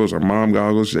goggles or mom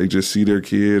goggles. They just see their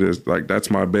kid as like, that's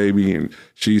my baby, and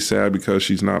she's sad because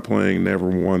she's not playing, never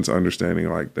once understanding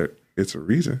like that it's a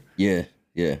reason. Yeah,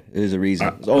 it is a reason.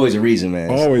 It's always a reason, man.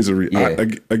 Always a reason. Yeah.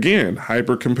 Again,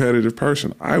 hyper-competitive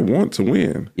person. I want to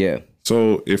win. Yeah.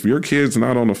 So if your kid's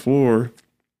not on the floor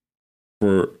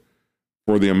for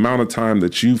the amount of time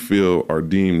that you feel are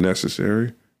deemed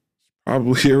necessary,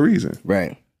 probably a reason.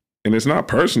 Right. And it's not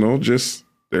personal, just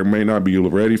there may not be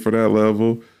ready for that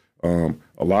level. A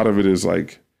lot of it is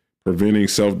like preventing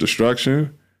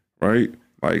self-destruction, right?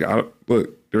 Like,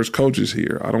 look, there's coaches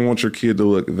here. I don't want your kid to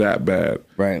look that bad.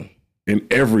 Right. In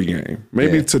every game.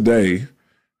 Maybe today,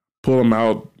 pull them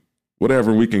out,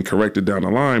 whatever, we can correct it down the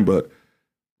line. But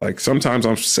like, sometimes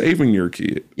I'm saving your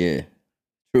kid. Yeah.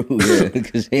 True, yeah,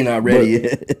 because they're not ready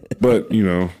yet. But,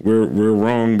 we're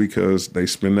wrong because they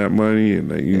spend that money and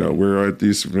they, we're at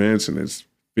these events and it's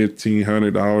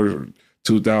 $1,500 or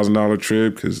 $2,000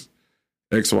 trip because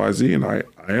XYZ, and I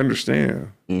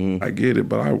understand. I get it,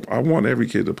 but I want every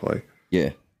kid to play. Yeah,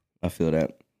 I feel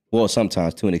that. Well,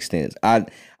 sometimes to an extent. I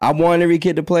want every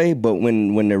kid to play, but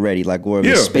when they're ready, like, or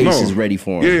the space is ready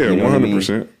for them. Yeah, you know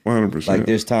 100%. 100%. Like,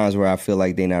 there's times where I feel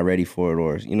like they're not ready for it,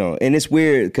 or, and it's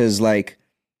weird because, like,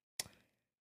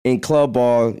 in club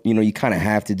ball, you kind of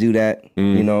have to do that,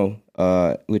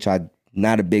 which I'm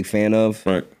not a big fan of.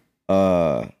 Right.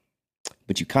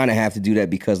 But you kind of have to do that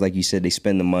because, like you said, they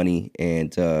spend the money,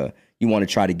 and you want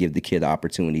to try to give the kid the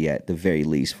opportunity at the very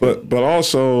least. But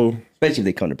also, especially if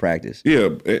they come to practice. Yeah,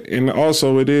 and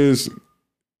also it is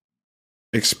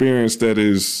experience that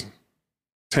is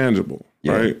tangible,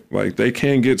 right? Like, they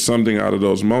can get something out of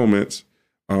those moments,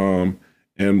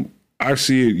 and I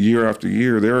see it year after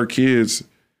year. There are kids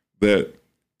that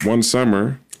one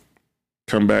summer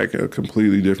come back a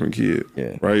completely different kid,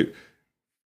 right?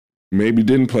 Maybe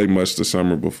didn't play much the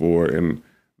summer before, and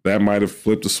that might have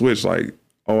flipped the switch. Like,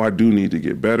 oh, I do need to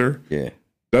get better. Yeah,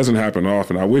 doesn't happen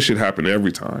often. I wish it happened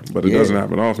every time, but it doesn't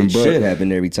happen often. It should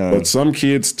happen every time. But some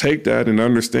kids take that and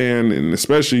understand, and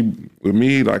especially with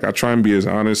me, like, I try and be as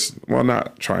honest. Well,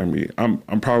 not try and be.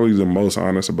 I'm probably the most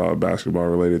honest about basketball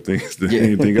related things than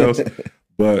anything else.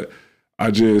 But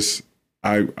I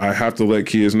have to let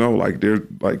kids know, like, they're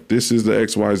like, this is the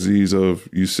XYZs of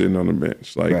you sitting on the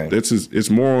bench. Like, it's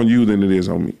more on you than it is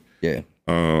on me. Yeah.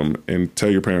 And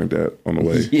tell your parent that on the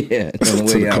way. On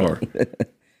the way out. Car.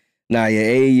 Nah,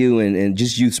 AAU and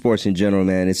just youth sports in general,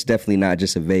 man. It's definitely not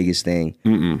just a Vegas thing.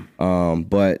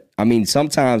 But I mean,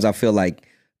 sometimes I feel like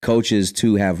coaches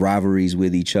too have rivalries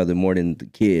with each other more than the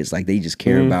kids. Like, they just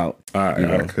care about.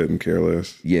 I couldn't care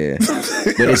less. Yeah,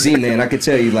 but it seemed, man, I could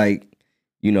tell you, like,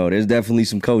 there's definitely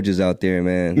some coaches out there,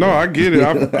 man. No, I get it.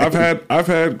 I've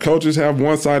had coaches have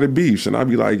one-sided beefs, and I'd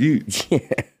be like, you,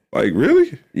 like,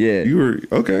 really? Yeah, you were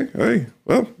okay. Hey,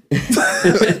 well,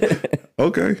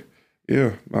 okay.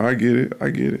 Yeah, no, I get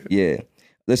it. Yeah.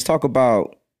 Let's talk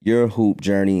about your hoop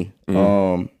journey.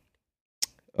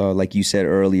 Like you said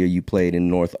earlier, you played in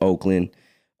North Oakland.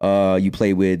 You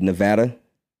played with Nevada,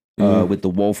 with the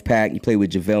Wolf Pack. You played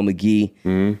with JaVale McGee.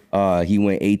 He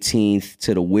went 18th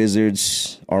to the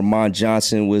Wizards. Armand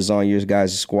Johnson was on your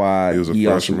guys' squad. He was a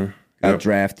freshman. Got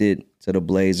drafted to the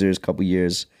Blazers a couple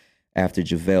years after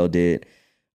JaVale did.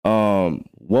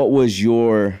 What was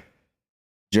your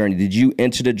journey? Did you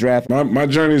enter the draft? My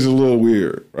journey is a little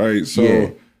weird, right?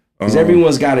 So, because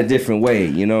everyone's got a different way,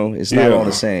 you know? It's not all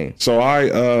the same. So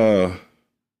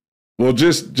well,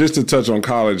 just to touch on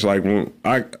college, like we'll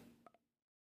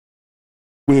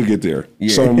get there.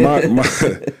 Yeah. So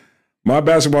my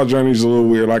basketball journey is a little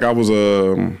weird. Like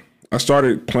I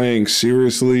started playing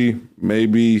seriously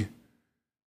maybe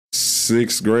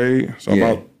 6th grade, so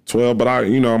about 12. But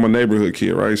I'm a neighborhood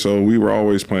kid, right? So we were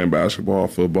always playing basketball,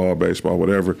 football, baseball,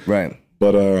 whatever. Right.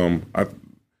 But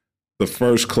the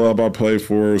first club I played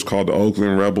for was called the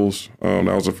Oakland Rebels. That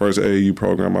was the first AAU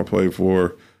program I played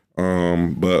for.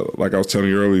 But like I was telling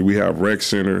you earlier, we have rec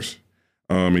centers,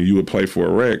 and you would play for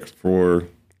a rec for,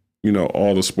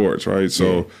 all the sports, right?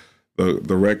 So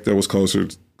the rec that was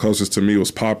closest to me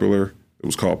was Popular. It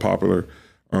was called Popular.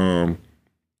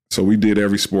 So we did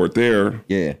every sport there.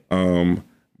 Yeah.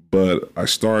 But I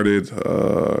started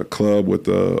a club with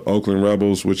the Oakland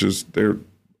Rebels, they're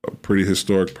a pretty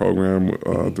historic program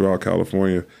throughout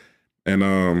California,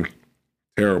 and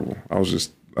terrible. I was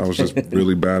just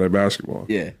really bad at basketball.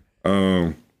 Yeah.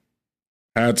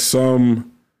 Had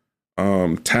some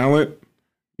talent.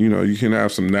 You can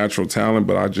have some natural talent,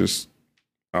 but I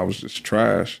was just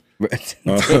trash.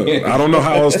 I don't know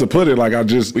how else to put it. Like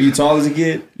Were you tall as a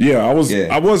kid? Yeah, I was. Yeah.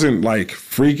 I wasn't like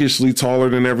freakishly taller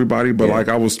than everybody, but like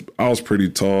I was pretty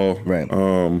tall. Right.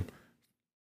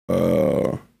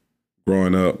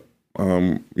 Growing up,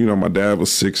 my dad was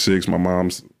 6'6". My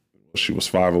mom's, she was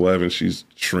 5'11". She's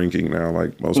shrinking now,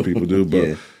 like most people do.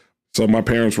 But so my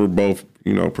parents were both,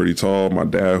 pretty tall. My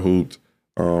dad hooped,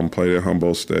 played at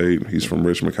Humboldt State. He's from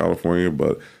Richmond, California.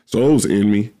 But so it was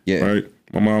in me, right?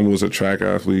 My mom was a track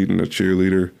athlete and a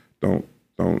cheerleader. Don't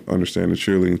understand the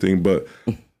cheerleading thing, but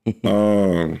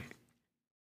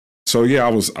so yeah, I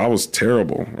was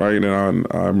terrible, right? And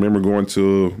I remember going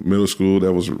to middle school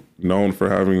that was known for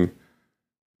having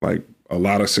like a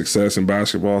lot of success in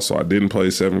basketball. So I didn't play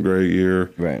 7th grade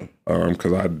year, right?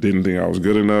 Because I didn't think I was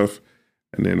good enough.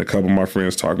 And then a couple of my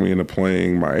friends talked me into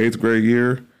playing my 8th grade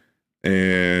year,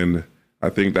 and I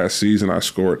think that season I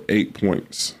scored 8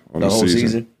 points on the whole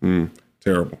season.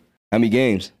 Terrible. How many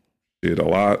games? Did a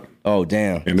lot. Oh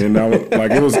damn! And then that was like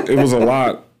it was a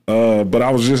lot. But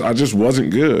I just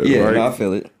wasn't good. Yeah, right? No, I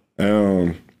feel it.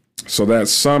 So that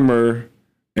summer,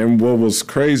 and what was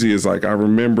crazy is like I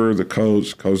remember the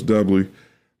Coach W.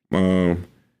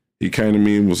 He came to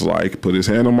me and was like, put his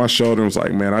hand on my shoulder and was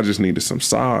like, "Man, I just needed some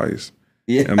size."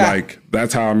 Yeah. And like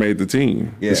that's how I made the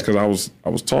team. Yeah. It's because I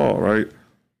was tall, right?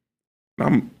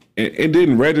 It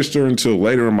didn't register until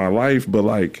later in my life, but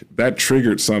like that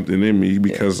triggered something in me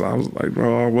because I was like,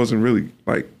 bro, I wasn't really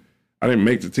like, I didn't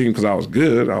make the team because I was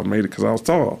good. I made it because I was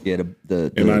tall. Yeah,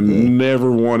 I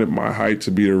never wanted my height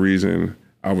to be the reason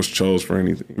I was chose for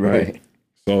anything. Right.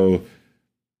 So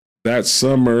that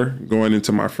summer, going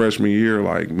into my freshman year,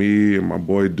 like me and my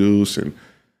boy Deuce and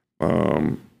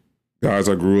guys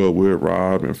I grew up with,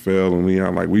 Rob and Phil and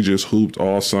Leon, like we just hooped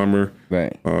all summer.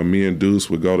 Right. Me and Deuce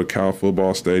would go to Cal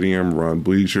Football Stadium, run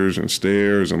bleachers and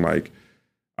stairs, and like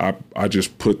I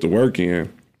just put the work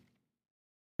in.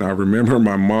 And I remember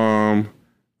my mom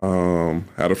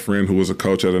had a friend who was a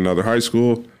coach at another high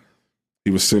school.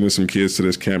 He was sending some kids to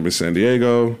this camp in San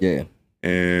Diego. Yeah.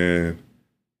 And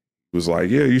was like,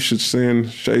 yeah, you should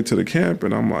send Shay to the camp.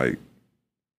 And I'm like,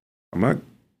 I'm not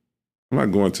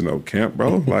going to no camp,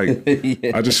 bro. Like,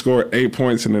 I just scored 8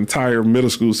 points in the entire middle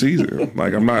school season.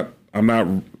 Like, I'm not,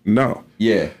 no.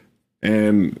 Yeah.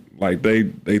 And like they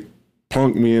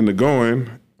punked me into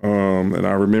going. And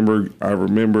I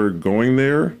remember going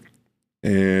there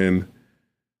and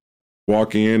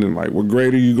walk in and like, what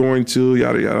grade are you going to?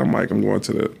 Yada yada. I'm like, I'm going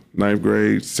to the 9th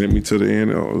grade. Sent me to the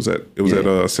end. It was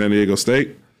at San Diego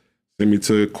State. Sent me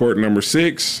to court number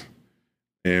 6.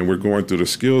 And we're going through the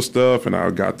skill stuff, and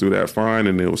I got through that fine,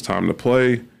 and it was time to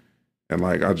play. And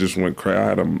like I just went crazy. I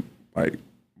had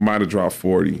might have dropped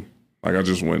 40. Like I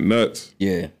just went nuts.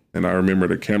 Yeah. And I remember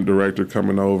the camp director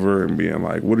coming over and being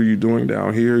like, "What are you doing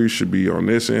down here? You should be on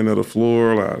this end of the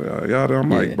floor." Yada. I'm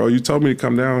like, "Bro, you told me to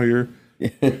come down here."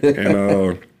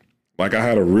 And like I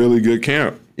had a really good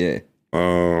camp. Yeah.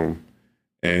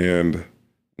 And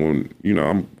when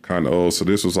I'm kind of old, so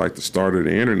this was like the start of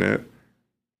the internet.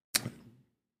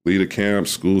 lead a camp,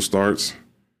 school starts,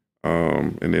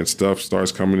 and then stuff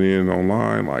starts coming in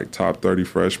online, like top 30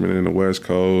 freshmen in the West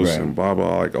Coast and blah,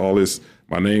 blah, like all this.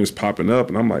 My name's popping up,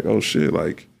 and I'm like, oh, shit,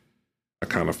 like I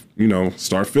kind of,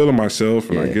 start feeling myself,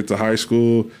 and I get to high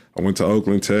school. I went to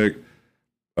Oakland Tech,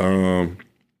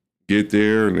 get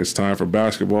there, and it's time for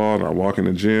basketball, and I walk in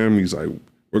the gym. He's like,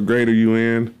 what grade are you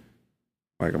in?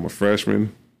 Like, I'm a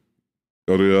freshman.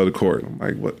 Go to the other court. I'm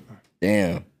like, what?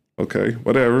 Damn. Okay,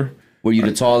 whatever. Were you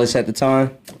the tallest at the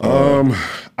time?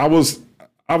 I was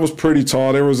pretty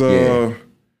tall. There was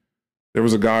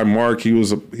a guy, Mark. He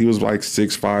was like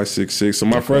 6'5", 6'6". So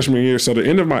my freshman year, so the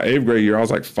end of my 8th grade year, I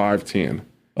was like 5'10".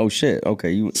 Oh shit.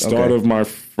 Okay. Start of my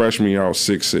freshman year, I was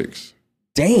 6'6".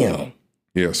 Damn.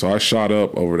 Yeah, so I shot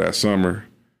up over that summer,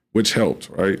 which helped,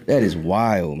 right? That is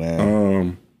wild,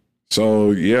 man.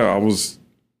 So yeah, I was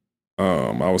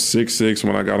 6'6"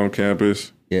 when I got on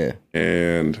campus. Yeah.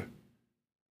 And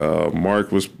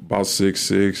Mark was about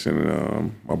 6'6",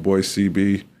 and my boy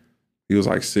CB, he was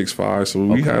like 6'5". So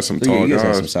we had some tall guys.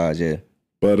 Had some size, yeah.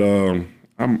 But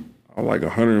I'm like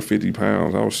 150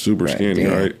 pounds. I was super skinny,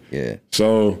 right? Yeah.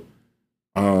 So,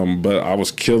 but I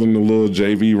was killing the little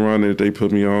JV run that they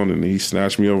put me on, and he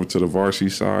snatched me over to the varsity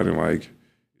side, and like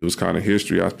it was kind of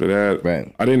history after that.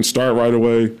 Right. I didn't start right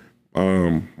away.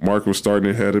 Mark was starting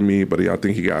ahead of me, but I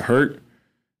think he got hurt.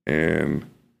 And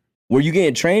were you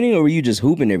getting training, or were you just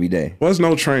hooping every day? Was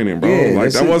no training, bro. Yeah,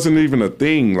 like that wasn't even a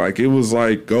thing. Like it was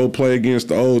like go play against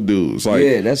the old dudes.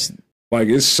 Like that's like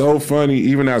it's so funny.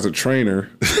 Even as a trainer,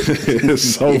 it's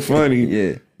so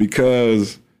funny.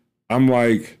 Because I'm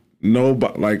like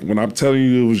nobody. Like when I'm telling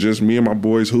you, it was just me and my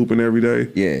boys hooping every day.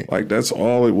 Yeah, like that's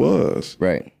all it was.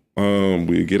 Right.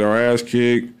 We get our ass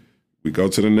kicked. We go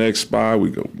to the next spot. We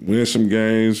go win some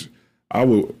games. I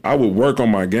would work on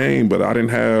my game, but I didn't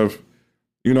have.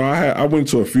 I went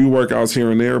to a few workouts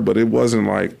here and there, but it wasn't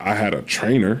like I had a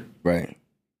trainer. Right.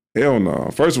 Hell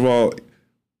no. First of all,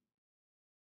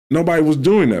 nobody was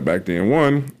doing that back then.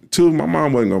 1, 2, my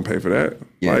mom wasn't gonna pay for that.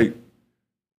 Yeah. Like,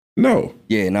 no.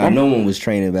 Yeah, no one was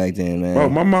training back then, man. Bro,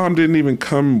 my mom didn't even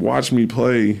come watch me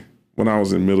play when I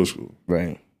was in middle school.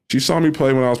 Right. She saw me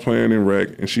play when I was playing in rec,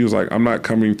 and she was like, I'm not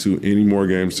coming to any more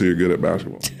games till you're good at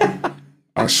basketball.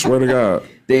 I swear to God.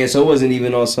 Damn, so it wasn't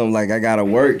even on some like I gotta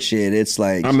work shit. It's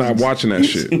like I'm not watching that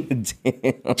shit.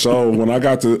 Damn. So when I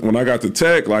got to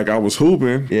Tech, like I was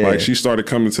hooping. Yeah. Like she started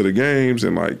coming to the games,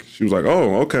 and like she was like,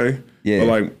 "Oh, okay." Yeah. But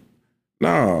like,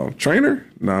 nah, trainer,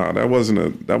 nah, that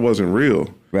wasn't real.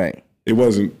 Right. It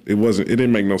wasn't. It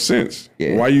didn't make no sense.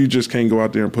 Yeah. Why you just can't go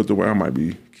out there and put the work? I might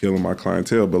be killing my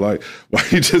clientele, but like, why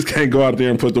you just can't go out there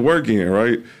and put the work in,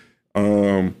 right?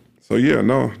 So yeah,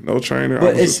 no trainer.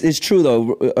 But it's true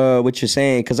though, what you're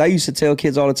saying, because I used to tell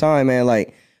kids all the time, man,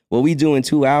 like, well, we doing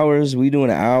 2 hours, we doing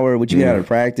an hour. What you get out of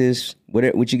practice? What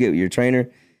you get with your trainer?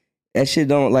 That shit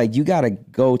don't like. You gotta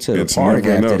go to the park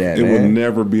after enough. that. It man. would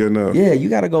never be enough. Yeah, you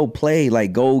gotta go play.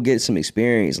 Like, go get some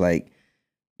experience. Like,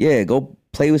 yeah, go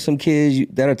play with some kids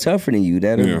that are tougher than you,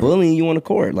 that are bullying you on the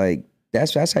court. Like,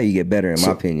 that's how you get better, in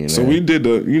my opinion. So man. we did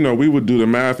we would do the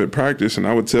math at practice, and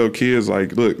I would tell kids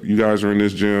like, look, you guys are in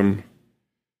this gym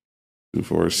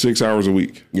for 6 hours a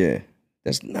week. Yeah,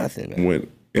 that's nothing. Man.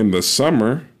 When in the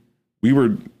summer, we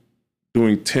were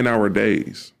doing 10-hour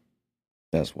days.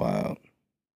 That's wild.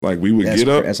 Like we would get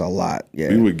up. That's a lot. Yeah,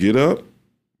 we would get up.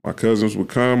 My cousins would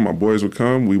come. My boys would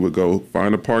come. We would go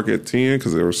find a park at 10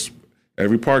 because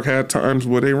every park had times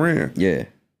where they ran. Yeah.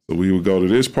 So we would go to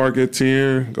this park at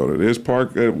 10, go to this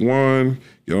park at 1,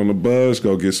 get on the bus,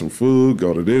 go get some food,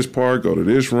 go to this park, go to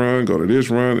this run,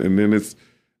 and then it's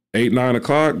 8, 9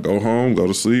 o'clock, go home, go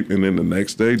to sleep, and then the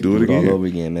next day do it again. All over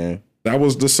again, man. That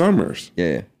was the summers.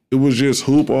 Yeah. It was just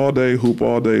hoop all day, hoop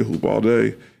all day, hoop all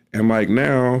day. And like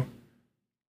now,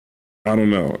 I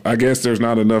don't know. I guess there's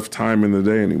not enough time in the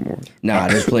day anymore. Nah,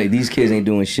 these kids ain't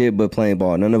doing shit but playing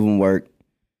ball. None of them work.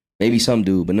 Maybe some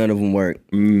do, but none of them work.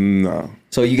 No.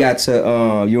 So you got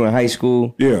to, you were in high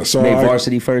school? Yeah. So made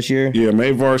varsity first year? Yeah,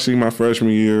 made varsity my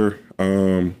freshman year.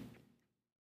 And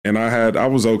I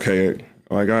was okay.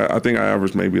 Like, I think I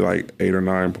averaged maybe like 8 or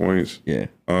 9 points. Yeah.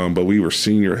 But we were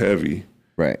senior heavy.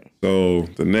 Right. So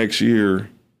the next year,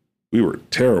 we were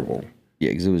terrible. Yeah,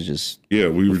 because it was just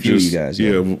we were just you guys.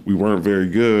 We weren't very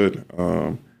good.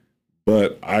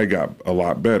 But I got a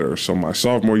lot better. So my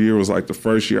sophomore year was like the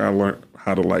first year I learned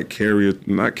how to like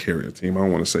not carry a team. I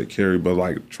don't want to say carry, but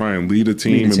like try and lead a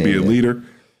team and be a leader.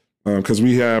 Because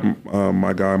we had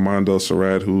my guy Mondo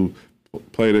Surratt, who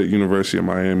played at University of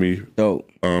Miami. Dope.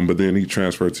 But then he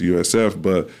transferred to USF.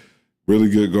 But really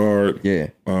good guard. Yeah.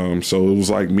 So it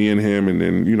was like me and him, and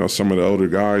then some of the older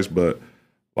guys. But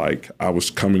like I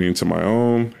was coming into my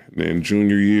own, And then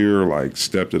junior year, like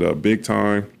stepped it up big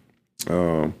time.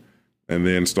 And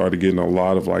then started getting a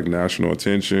lot of like national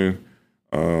attention.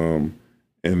 And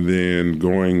then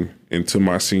going into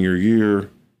my senior year,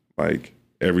 like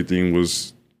everything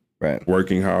was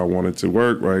working how I wanted to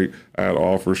work, right? I had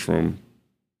offers from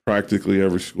practically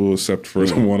every school except for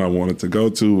the one I wanted to go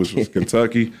to, which was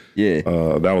Kentucky.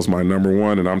 That was my number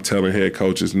one. And I'm telling head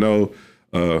coaches, no.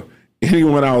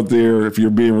 Anyone out there, if you're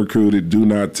being recruited, do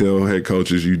not tell head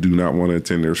coaches you do not want to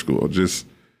attend their school. Just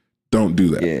don't do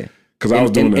that. Yeah. Because I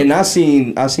was doing that. And I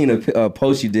seen a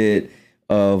post you did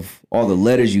of all the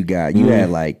letters you got. You had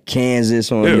like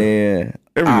Kansas on there,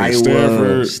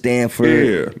 Iowa,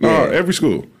 Stanford. Every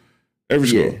school.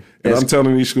 And I'm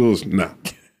telling these schools, no.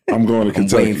 I'm going to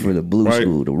Kentucky. I'm waiting for the blue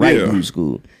school, the blue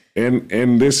school.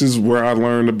 And this is where I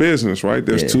learned the business, right?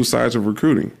 There's two sides of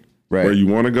recruiting. Right. Where you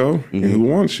want to go and who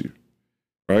wants you,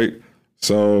 right?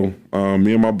 So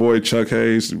me and my boy Chuck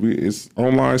Hayes, it's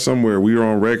online somewhere. We were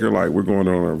on record, like we're going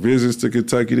on our visits to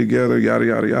Kentucky together, yada,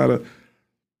 yada, yada.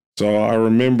 So I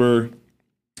remember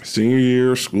senior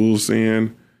year, school's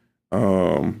in,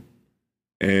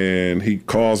 and he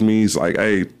calls me. He's like,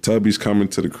 hey, Tubby's coming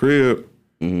to the crib.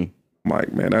 I'm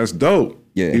like, man, that's dope.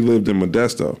 Yeah. He lived in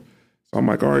Modesto. So I'm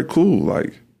like, all right, cool.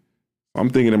 Like, I'm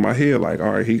thinking in my head, like,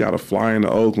 all right, he got to fly into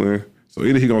Oakland. So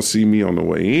either he going to see me on the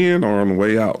way in or on the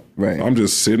way out. Right. So I'm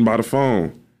just sitting by the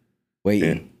phone.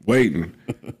 Waiting. And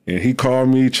he called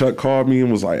me, Chuck called me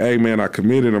and was like, hey, man, I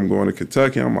committed. I'm going to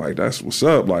Kentucky. I'm like, that's what's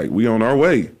up. Like, we on our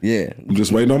way. Yeah. I'm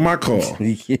just waiting on my call.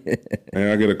 And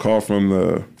I get a call from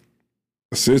the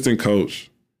assistant coach.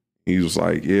 He was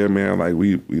like, yeah, man, like,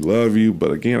 we love you.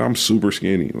 But again, I'm super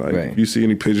skinny. Like, if you see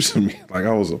any pictures of me, like,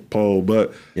 I was a pole,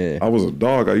 but I was a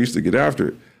dog. I used to get after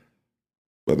it.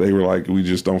 But they were like, we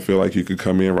just don't feel like you could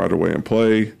come in right away and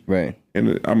play. Right.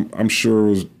 And I'm sure it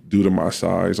was due to my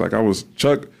size. Like, I was,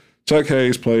 Chuck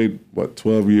Hayes played,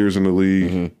 12 years in the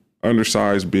league,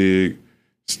 undersized, big,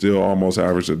 still almost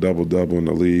averaged a double-double in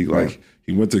the league. Like,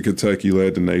 he went to Kentucky,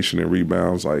 led the nation in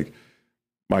rebounds. Like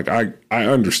I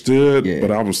understood,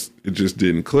 but it just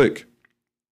didn't click.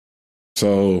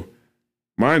 So,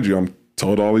 mind you, I'm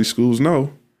told all these schools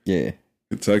no. Yeah.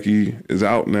 Kentucky is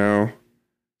out now.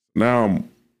 Now I'm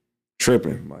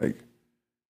tripping. Like,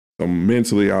 so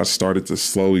mentally I started to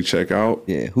slowly check out.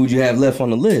 Yeah. Who'd you have left on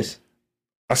the list?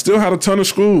 I still had a ton of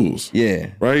schools. Yeah.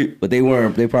 Right? But they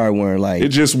probably weren't like. It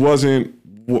just wasn't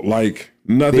like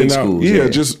nothing big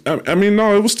out. Schools, I mean,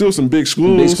 no, it was still some big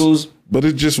schools. Big schools? But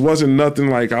it just wasn't nothing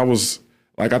like I was,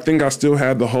 like, I think I still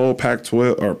had the whole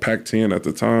Pac-12 or Pac-10 at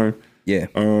the time. Yeah.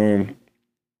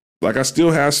 Like, I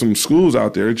still had some schools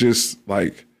out there. It just,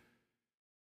 like,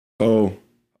 so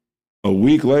a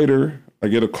week later, I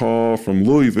get a call from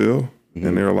Louisville,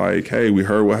 and they're like, hey, we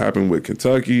heard what happened with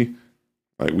Kentucky.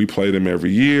 Like, we play them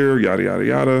every year, yada, yada,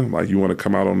 yada. Like, you want to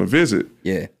come out on a visit?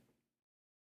 Yeah.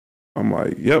 I'm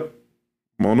like, yep,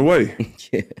 I'm on the way.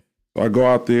 Yeah. So I go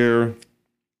out there.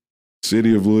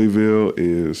 City of Louisville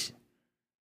is...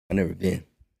 I've never been.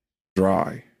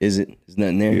 Dry. Is it? There's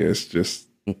nothing there? Yeah, it's just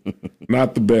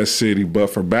not the best city,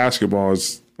 but for basketball,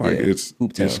 it's like it's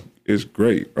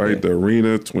great, right? Yeah. The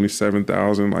arena,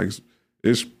 27,000, like,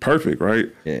 it's perfect, right?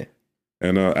 Yeah.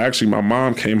 And actually, my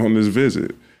mom came on this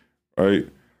visit, right?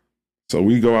 So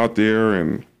we go out there,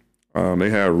 and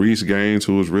they had Reese Gaines,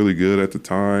 who was really good at the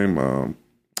time.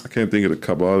 I can't think of a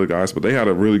couple other guys, but they had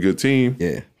a really good team.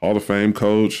 Yeah. Hall of Fame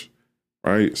coach.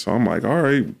 Right. So I'm like, all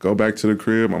right, go back to the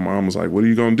crib. My mom was like, what are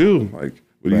you going to do? Like,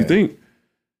 what do you think?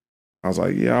 I was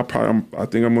like, yeah, I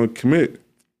think I'm going to commit.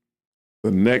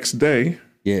 The next day.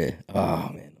 Yeah.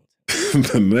 Oh, man.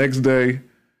 The next day,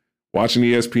 watching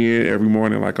ESPN every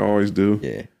morning like I always do.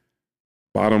 Yeah.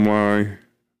 Bottom line,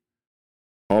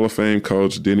 Hall of Fame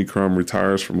coach Denny Crum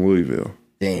retires from Louisville.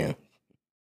 Damn.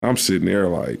 I'm sitting there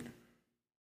like,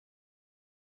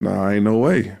 nah, ain't no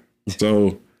way.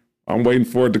 So I'm waiting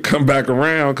for it to come back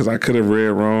around because I could have read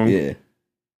wrong. Yeah.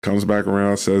 Comes back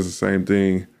around, says the same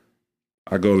thing.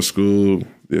 I go to school.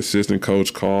 The assistant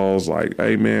coach calls like,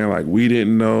 hey, man, like, we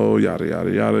didn't know, yada,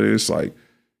 yada, yada. It's like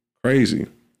crazy.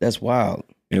 That's wild.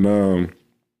 And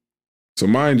so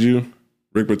mind you,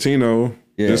 Rick Pitino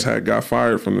just got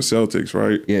fired from the Celtics,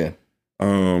 right? Yeah.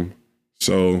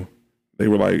 So they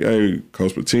were like, hey,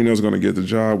 Coach Pitino's going to get the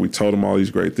job. We told him all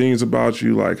these great things about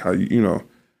you, like how you know.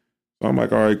 So I'm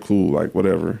like, all right, cool, like,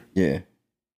 whatever. Yeah.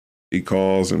 He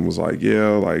calls and was like, yeah,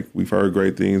 like, we've heard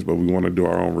great things, but we want to do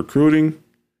our own recruiting.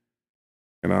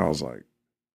 And I was like,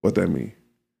 what that mean?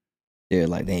 Yeah,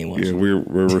 like, they ain't want you. Yeah,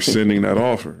 we're rescinding that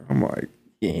offer. I'm like.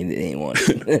 Yeah, they ain't want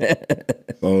you.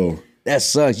 So. That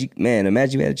sucks. Man,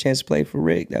 imagine you had a chance to play for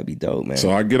Rick. That'd be dope, man.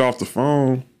 So I get off the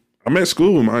phone. I'm at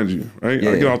school, mind you, right?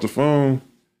 Yeah. I get off the phone.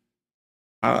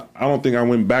 I don't think I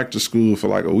went back to school for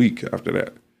like a week after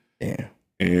that. Yeah.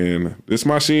 And it's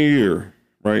my senior year,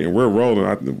 right? And we're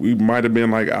rolling. We might have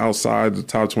been like outside the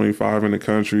top 25 in the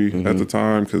country at the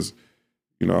time because,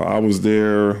 you know, I was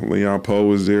there. Leon Poe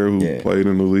was there who played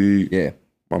in the league. Yeah.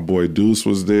 My boy Deuce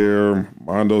was there.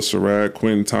 Mondo Surratt,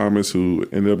 Quentin Thomas, who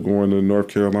ended up going to North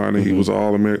Carolina. He was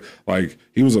All-American. Like,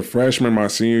 he was a freshman my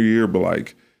senior year, but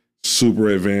like super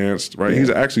advanced, right?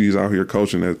 Yeah. He's out here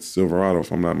coaching at Silverado,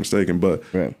 if I'm not mistaken, but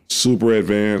super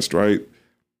advanced, right?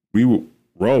 We were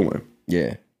rolling.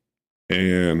 Yeah.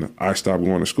 And I stopped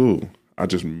going to school. I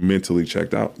just mentally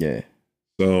checked out. Yeah.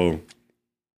 So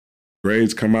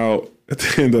grades come out at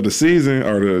the end of the season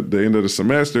or the end of the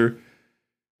semester,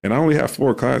 and I only have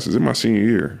 4 classes in my senior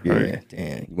year. Yeah, right?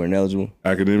 damn. You weren't eligible?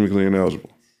 Academically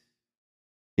ineligible.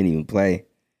 Didn't even play.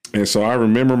 And so I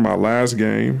remember my last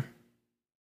game.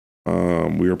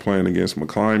 We were playing against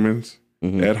McClymonds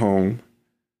at home.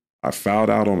 I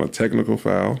fouled out on a technical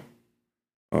foul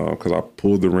because I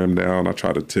pulled the rim down. I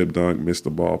tried to tip dunk, missed the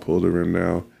ball, pulled the rim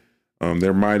down.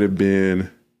 There might have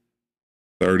been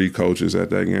 30 coaches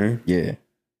at that game. Yeah.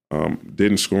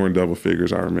 Didn't score in double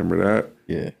figures. I remember that.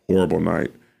 Yeah. Horrible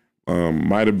night.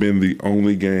 Might have been the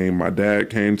only game my dad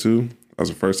came to. That was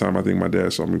the first time I think my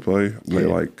dad saw me play. I played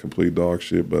like complete dog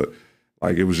shit, but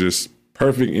like it was just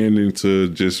perfect ending to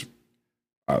just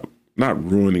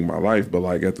not ruining my life, but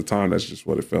like at the time, that's just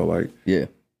what it felt like. Yeah.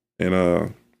 And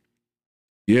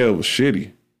it was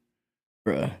shitty.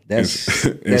 Bruh, that's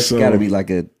so, gotta be like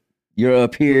you're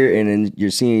up here and then your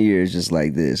senior year is just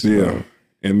like this. Yeah. Bro.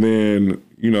 And then,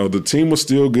 you know, the team was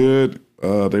still good.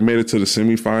 They made it to the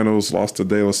semifinals, lost to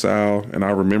De La Salle, and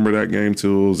I remember that game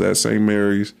too. It was at St.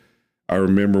 Mary's. I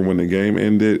remember when the game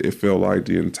ended, it felt like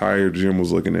the entire gym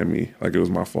was looking at me like it was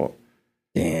my fault.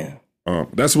 Damn.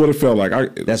 That's what it felt like.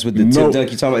 That's what the tip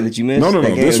dunk you talking about that you missed? No.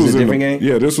 This was a different game?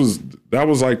 Yeah, that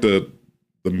was like the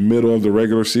middle of the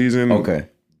regular season. Okay.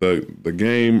 The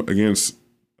game against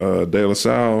De La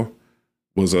Salle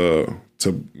was to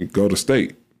go to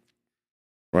state.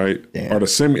 Right? Damn. Or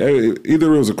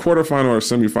either it was a quarterfinal or a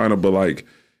semifinal, but like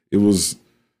it was,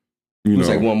 it was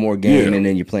like one more game and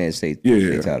then you're playing state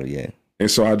title,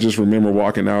 And so I just remember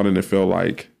walking out and it felt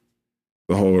like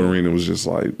the whole arena was just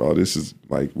like, oh, this is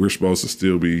like, we're supposed to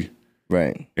still be.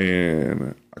 Right.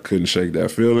 And I couldn't shake that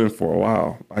feeling for a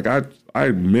while. Like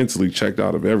I mentally checked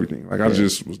out of everything. Like I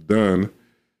just was done.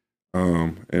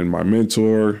 And my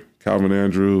mentor, Calvin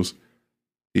Andrews,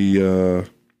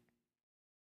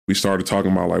 we started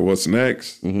talking about like, what's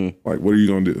next? Like, what are you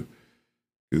going to do?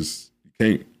 Because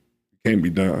you can't be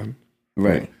done.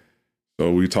 Right.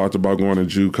 So we talked about going to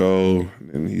JUCO,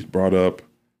 and he brought up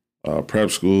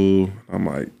prep school. I'm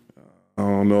like, I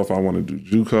don't know if I want to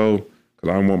do JUCO because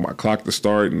I want my clock to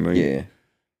start. And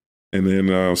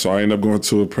then so I ended up going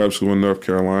to a prep school in North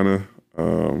Carolina.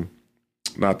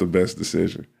 Not the best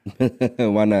decision.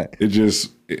 Why not?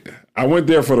 I went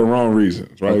there for the wrong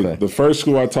reasons, right? Okay. The first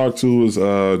school I talked to was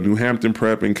New Hampton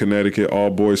Prep in Connecticut, all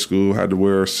boys school. Had to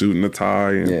wear a suit and a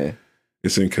tie, and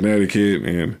it's in Connecticut,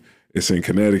 and it's in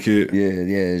Connecticut.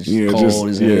 It's cold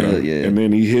as hell. Yeah. And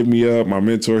then he hit me up. My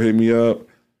mentor hit me up,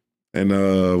 and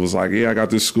was like, "Yeah, I got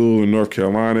this school in North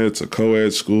Carolina. It's a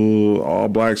co-ed school, all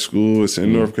black school. It's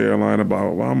in North Carolina." Blah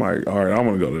blah blah. I'm like, "All right, I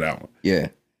want to go to that one." Yeah.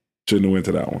 Shouldn't have went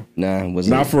to that one. Nah,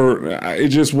 it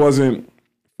just wasn't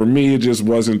for me. It just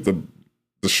wasn't the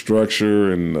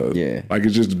structure and like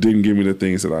it just didn't give me the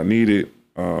things that I needed.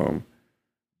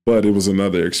 But it was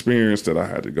another experience that I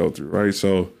had to go through, right?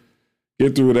 So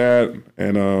get through that,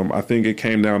 and I think it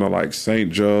came down to like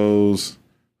St. Joe's,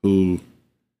 who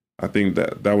I think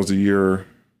that was the year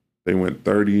they went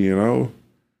 30-0.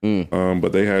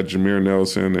 But they had Jameer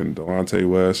Nelson and Delonte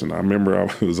West, and I remember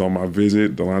I was on my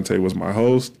visit. Delonte was my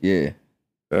host. Yeah,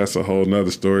 that's a whole nother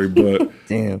story, but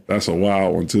damn, that's a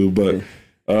wild one too. But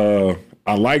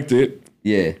I liked it.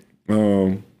 Yeah.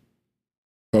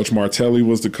 Coach Martelli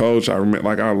was the coach. I remember,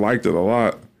 like, I liked it a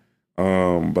lot.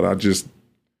 But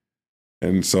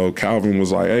and so Calvin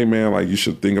was like, "Hey man, like you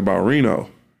should think about Reno."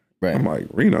 Right. I'm like,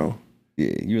 "Reno?"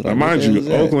 Yeah, you were like, mind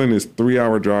you, Oakland is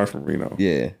 3-hour drive from Reno.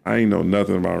 Yeah. I ain't know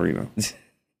nothing about Reno.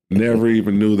 Never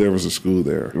even knew there was a school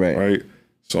there. Right.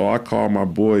 So I called my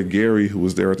boy Gary, who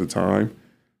was there at the time,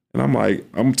 and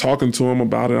I'm talking to him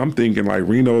about it. I'm thinking like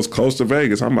Reno is close to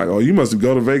Vegas. I'm like, "Oh, you must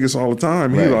go to Vegas all the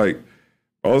time." He like,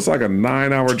 "Oh, it's like a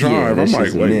 9-hour drive." I'm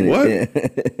like, "Wait,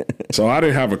 what?" So I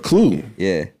didn't have a clue.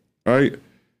 Yeah. Right.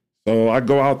 So I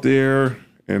go out there,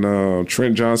 and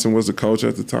Trent Johnson was the coach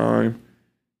at the time.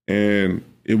 And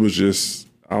it was just,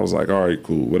 I was like, all right,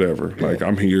 cool, whatever. Yeah. Like,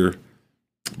 I'm here.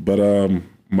 But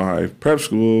my prep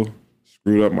school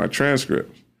screwed up my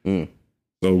transcripts. So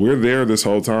we're there this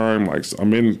whole time. Like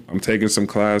I'm taking some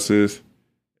classes,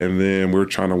 and then we're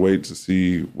trying to wait to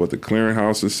see what the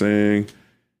clearinghouse is saying.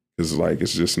 Because like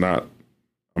it's just not.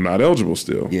 I'm not eligible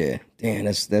still. Yeah, damn,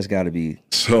 that's got to be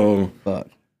fuck.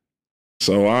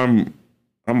 So I'm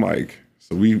like,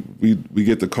 so we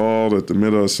get the call at the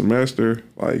middle of the semester.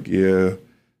 Like, yeah,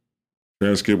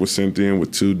 transcript was sent in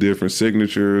with 2 different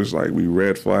signatures. Like, we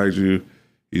red flagged you.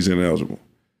 He's ineligible.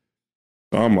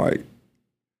 So I'm like,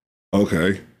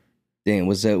 okay. Damn,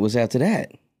 what's after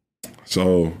that?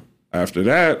 So after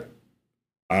that,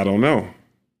 I don't know.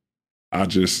 I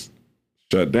just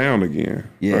shut down again.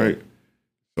 Yeah. Right.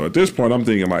 So at this point, I'm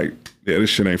thinking like, yeah, this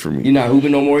shit ain't for me. You're not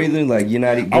hooping no more either? Like, you're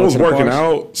not I was working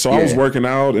out. So I was working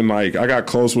out, and like I got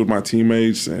close with my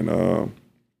teammates, and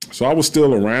so I was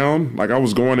still around. Like I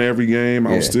was going to every game.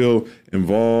 I was still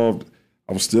involved.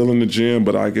 I was still in the gym,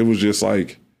 but like it was just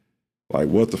like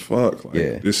what the fuck?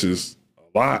 Like this is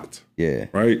a lot. Yeah.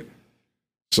 Right?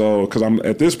 So because I'm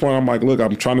at this point, I'm like, look,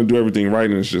 I'm trying to do everything right,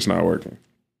 and it's just not working.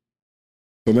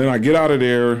 So then I get out of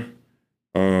there,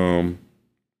 and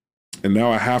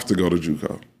now I have to go to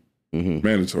JUCO.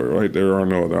 Mandatory, right? There are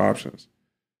no other options.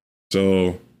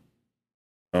 So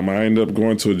I ended up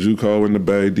going to a JUCO in the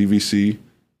Bay, DVC.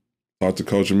 Talked to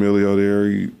Coach Emilio there.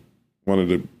 He, one of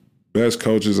the best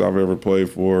coaches I've ever played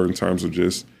for in terms of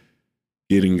just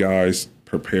getting guys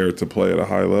prepared to play at a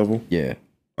high level. Yeah.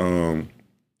 And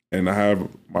I have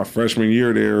my freshman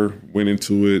year there, went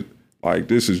into it like,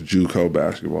 this is JUCO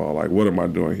basketball. Like, what am I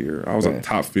doing here? I was a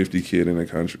top 50 kid in the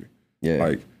country. Yeah.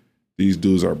 Like, these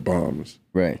dudes are bums.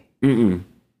 Right.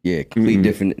 Yeah, complete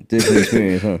different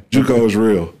experience, huh? JUCO is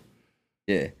real.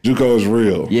 Yeah. JUCO is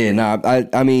real. Yeah,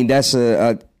 I mean, that's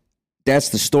the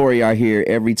story I hear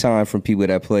every time from people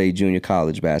that play junior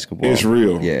college basketball. It's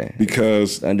real. Yeah.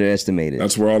 Because it's underestimated.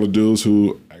 That's where all the dudes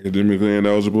who academically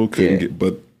ineligible couldn't get,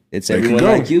 but it's everyone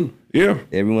like you. Yeah.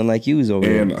 Everyone like you is over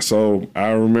there. And so I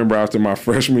remember after my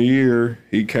freshman year,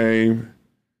 he came.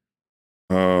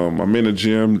 I'm in the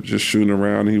gym just shooting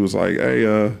around. He was like,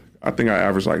 hey, I think I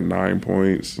averaged like 9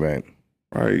 points. Right.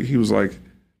 He was like,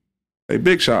 hey,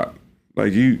 big shot.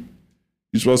 Like you're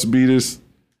supposed to be this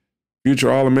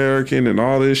future All-American and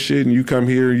all this shit, and you come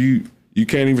here, you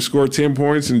can't even score 10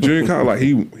 points in junior college. Like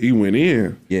he went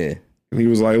in. Yeah. And he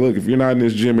was like, look, if you're not in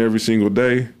this gym every single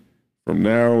day, from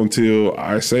now until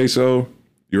I say so,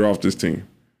 you're off this team.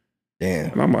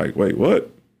 Damn. And I'm like, wait, what?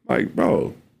 Like,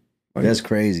 bro. Like, that's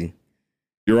crazy.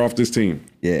 You're off this team.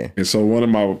 Yeah. And so one of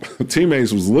my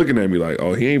teammates was looking at me like,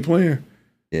 oh, he ain't playing?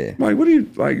 Yeah. I'm like, what do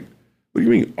you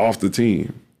mean off the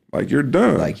team? Like, you're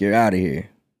done. Like, you're out of here.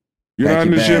 You're not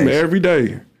in the gym every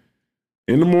day.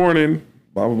 In the morning,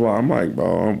 blah, blah, blah. I'm like,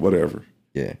 bro, whatever.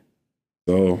 Yeah.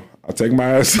 So I take my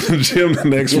ass to the gym the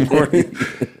next morning.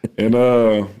 And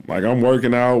like I'm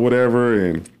working out, whatever,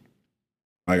 and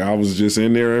like I was just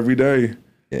in there every day.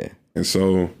 Yeah. And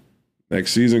so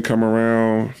next season come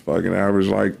around, fucking average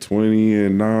like 20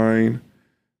 and 9.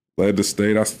 Led the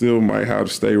state. I still might have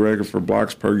the state record for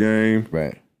blocks per game.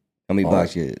 Right. How many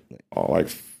blocks you hit? Like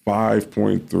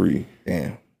 5.3.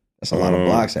 Damn. That's a lot of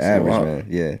blocks to average, man.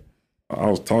 Yeah. I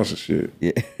was tossing shit.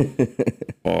 Yeah.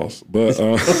 False. But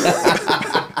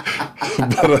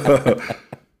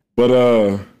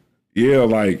yeah,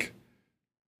 like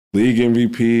league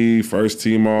MVP, first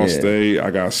team All-State. I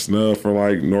got snubbed for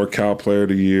like NorCal Player of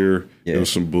the Year. Yeah. It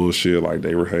was some bullshit. Like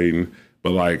they were hating,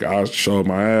 but like I showed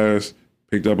my ass,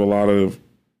 picked up a lot of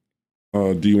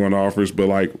D1 offers, but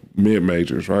like mid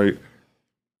majors, right?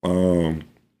 Went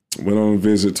on a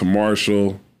visit to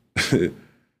Marshall.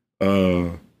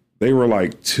 They were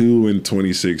like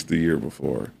 2-26 the year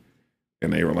before.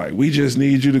 And they were like, we just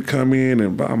need you to come in.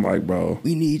 And I'm like, bro.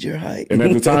 We need your height. And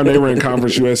at the time, they were in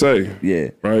Conference USA. Yeah.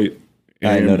 Right?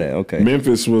 And I know that. Okay.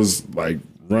 Memphis was like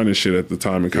running shit at the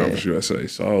time in Conference USA.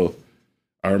 So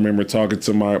I remember talking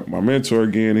to my mentor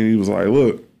again, and he was like,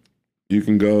 look, you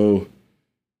can go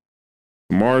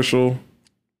to Marshall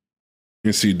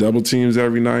and see double teams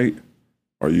every night,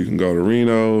 or you can go to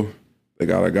Reno. They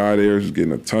got a guy there who's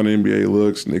getting a ton of NBA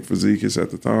looks, Nick Fazikis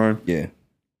at the time. Yeah.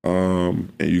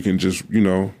 And you can just, get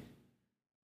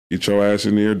your ass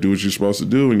in there, do what you're supposed to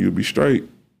do, and you'll be straight.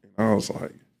 And I was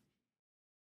like,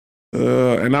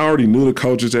 and I already knew the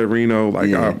coaches at Reno.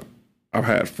 Like, I've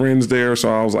had friends there,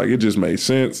 so I was like, it just made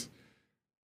sense.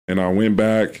 And I went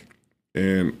back,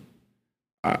 and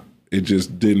it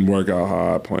just didn't work out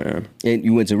how I planned. And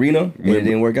you went to Reno, and it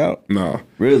didn't work out? No.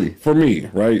 Really? For me,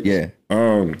 right? Yeah.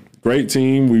 Great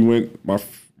team. We went,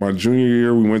 my junior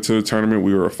year, we went to the tournament.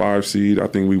 We were a 5 seed. I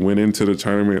think we went into the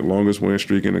tournament, longest win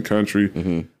streak in the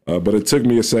country. But it took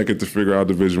me a second to figure out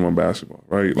Division I basketball,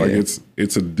 right? Like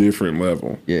it's a different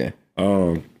level. Yeah.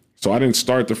 So I didn't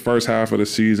start the first half of the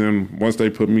season. Once they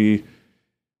put me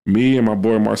and my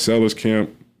boy Marcellus Kemp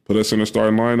put us in the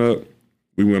starting lineup,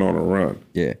 we went on a run.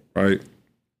 Yeah. Right.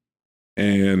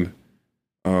 And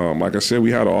like I said, we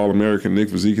had an All-American. Nick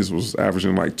Vizikis was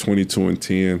averaging like 22 and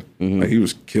 10. Like he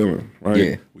was killing, right?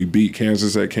 Yeah. We beat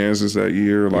Kansas that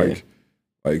year. Like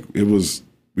it was,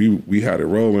 we had it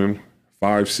rolling.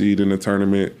 5 seed in the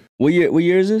tournament. What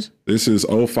year is this? This is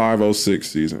 05-06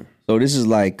 season. So this is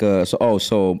like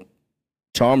so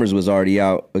Chalmers was already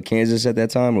out of Kansas at that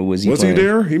time, or was he? Was he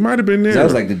there? He might have been there. That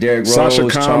was like the Derrick Rose. Sasha Khan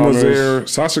Chalmers. was there.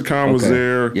 Sasha Khan was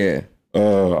there. Yeah.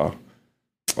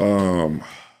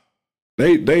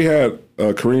 They had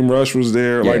Kareem Rush was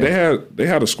there. Yeah. Like they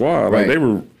had a squad. Like they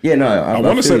were. Yeah, no. I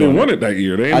want to say they won it that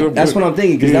year. They ended up that's what I'm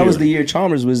thinking, because that was the year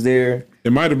Chalmers was there.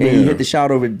 It might have been. And he hit the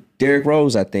shot over Derrick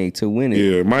Rose, I think, to win it.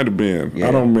 Yeah, it might have been. Yeah.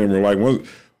 I don't remember. Like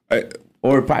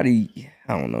or probably,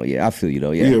 I don't know. Yeah, I feel you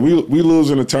though. Yeah. Yeah, we lose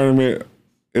in the tournament.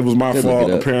 It was my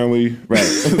fault, apparently.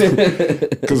 Right.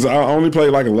 Because I only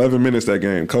played like 11 minutes that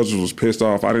game. Coaches was pissed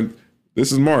off.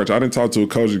 This is March. I didn't talk to a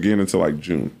coach again until like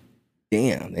June.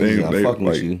 Damn. They not fucking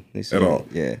with you. They said, at all.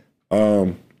 Yeah.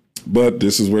 But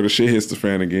this is where the shit hits the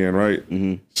fan again, right?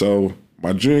 So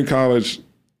my junior college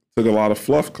took a lot of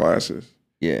fluff classes.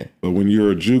 Yeah. But when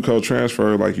you're a JUCO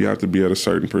transfer, like you have to be at a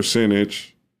certain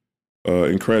percentage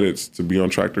in credits to be on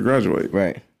track to graduate.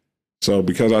 Right. So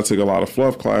because I took a lot of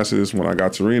fluff classes, when I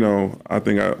got to Reno, I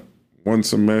think one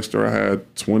semester I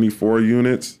had 24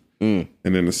 units. And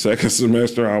then the second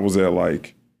semester I was at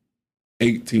like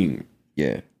 18.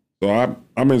 Yeah. So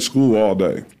I'm in school all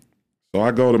day. So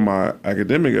I go to my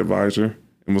academic advisor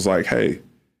and was like, hey,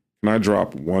 can I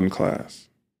drop one class?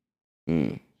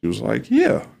 She was like,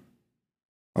 yeah.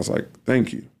 I was like,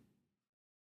 thank you.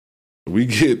 We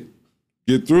get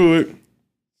through it.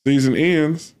 Season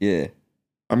ends. Yeah.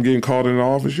 I'm getting called in the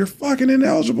office. You're fucking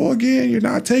ineligible again. You're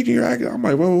not taking your academic. I'm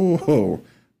like, whoa.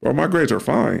 Bro, my grades are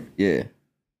fine. Yeah.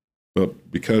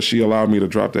 But because she allowed me to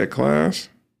drop that class,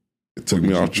 it took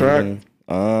me off track.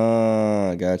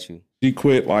 I got you. She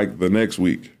quit like the next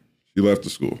week. She left the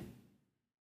school.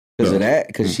 Because of that?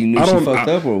 Because she knew she fucked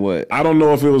up or what? I don't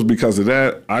know if it was because of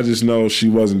that. I just know she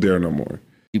wasn't there no more.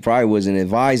 She probably wasn't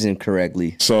advising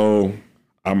correctly. So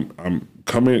I'm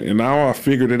coming, and now I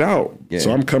figured it out. Yeah.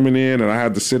 So I'm coming in, and I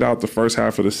had to sit out the first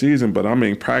half of the season, but I'm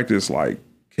in practice like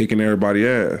kicking everybody's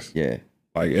ass. Yeah.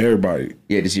 Like everybody.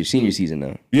 Yeah, this is your senior season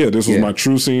now. Yeah, this was my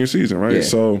true senior season, right? Yeah.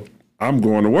 So I'm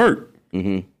going to work.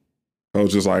 I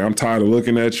was just like, I'm tired of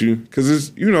looking at you. Because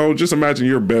it's, just imagine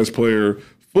your best player,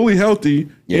 fully healthy,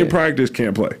 in practice,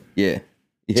 can't play. Yeah.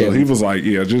 So he was like,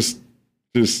 yeah, just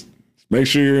make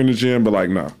sure you're in the gym, but like,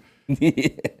 nah.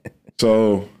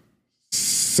 So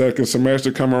second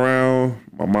semester come around,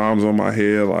 my mom's on my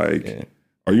head like,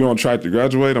 are you on track to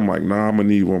graduate? I'm like, nah, I'm going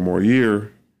to need one more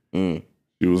year. She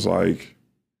was like,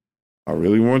 I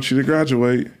really want you to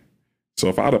graduate. So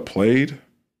if I'd have played,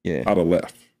 I'd have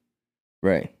left.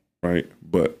 Right.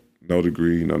 But no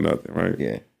degree, no nothing, right?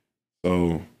 Yeah.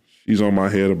 So she's on my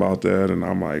head about that, and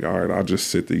I'm like, all right, I'll just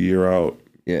sit the year out.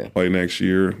 Yeah. Play next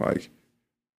year. Like,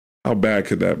 how bad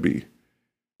could that be?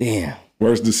 Damn.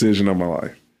 Worst decision of my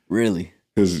life. Really?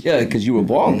 Because you were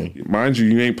balling. Mind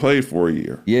you ain't played for a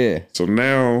year. Yeah. So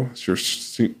now it's my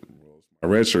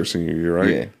redshirt senior year, right?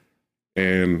 Yeah.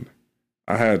 And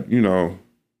I had, I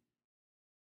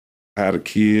had a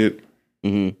kid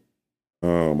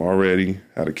already,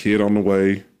 had a kid on the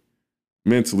way,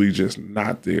 mentally just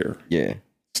not there. Yeah.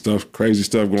 Crazy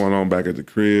stuff going on back at the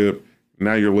crib.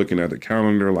 Now you're looking at the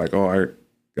calendar like, oh, I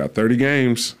got 30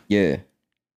 games. Yeah.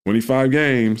 25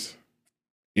 games,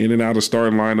 in and out of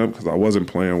starting lineup because I wasn't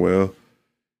playing well.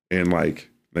 And like,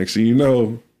 next thing you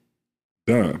know,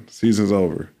 done. Season's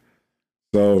over.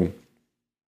 So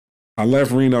I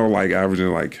left Reno like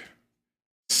averaging like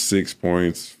 6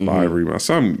 points, 5 rebounds,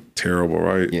 something terrible,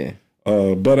 right? Yeah.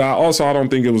 But I don't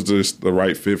think it was just the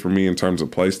right fit for me in terms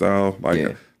of play style.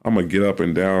 Like, I'm a get up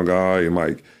and down guy. And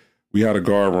like, we had a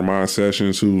guard, Ramon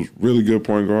Sessions, who's really good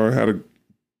point guard, had a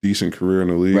decent career in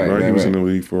the league, right? He was in the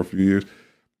league for a few years.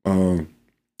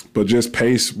 But just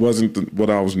pace wasn't what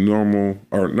I was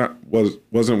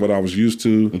wasn't what I was used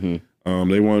to.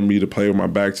 They wanted me to play with my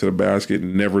back to the basket.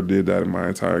 Never did that in my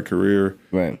entire career.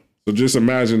 Right. So just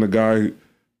imagine a guy who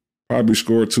probably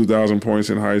scored 2,000 points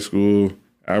in high school,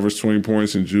 averaged 20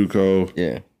 points in JUCO.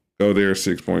 Yeah. Go there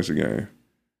 6 points a game.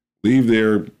 Leave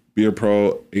there, be a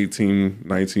pro, 18,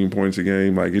 19 points a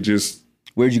game. Like it just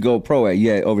Where'd you go pro at? You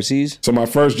had overseas? So my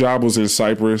first job was in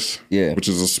Cyprus, yeah, which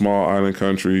is a small island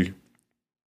country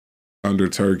under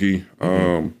Turkey.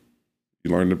 You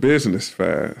learn the business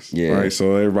fast, right?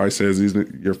 So everybody says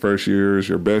your first year is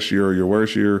your best year or your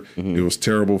worst year. It was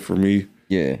terrible for me.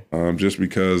 Yeah. Just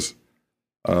because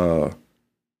what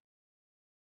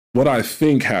I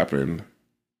think happened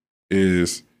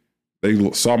is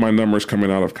they saw my numbers coming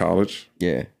out of college.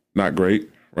 Yeah. Not great,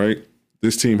 right?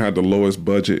 This team had the lowest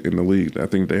budget in the league. I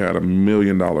think they had $1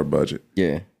 million budget.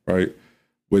 Yeah. Right?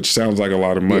 Which sounds like a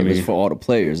lot of money. Yeah, for all the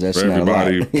players. That's for not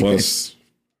everybody, a lot. plus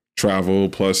travel,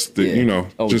 plus the, you know.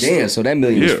 Oh, just, damn. So that $1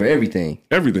 million is for everything.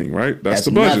 Everything, right? That's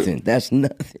the budget. Nothing. That's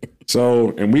nothing.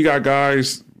 So, and we got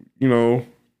guys, you know,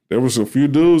 there was a few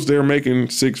dudes there making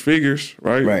 6 figures,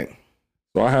 right? Right.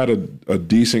 So I had a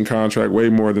decent contract, way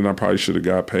more than I probably should have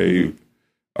got paid.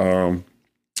 And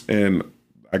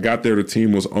I got there, the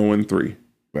team was 0-3.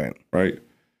 Right. Right.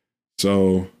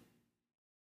 So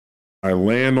I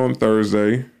land on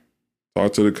Thursday,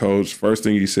 talk to the coach. First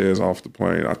thing he says off the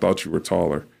plane, I thought you were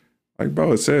taller. Like,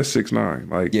 bro, it says 6'9".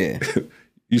 Like, yeah.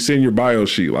 You see in your bio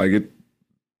sheet, like it,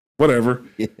 whatever.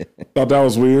 Yeah. Thought that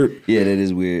was weird. Yeah, that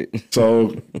is weird.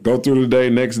 So go through the day,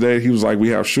 next day, he was like, we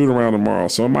have shoot around tomorrow.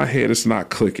 So in my head, it's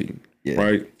not clicking. Yeah.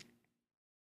 Right.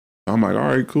 I'm like,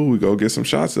 all right, cool. We go get some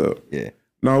shots up. Yeah.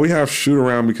 No, we have shoot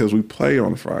around because we play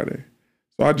on Friday.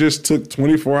 So I just took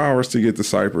 24 hours to get to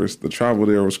Cyprus. The travel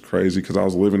there was crazy because I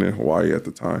was living in Hawaii at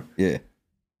the time. Yeah.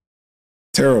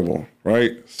 Terrible,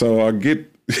 right? So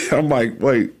I'm like,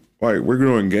 wait, we're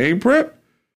doing game prep?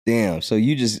 Damn. So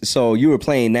you were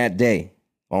playing that day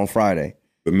on Friday.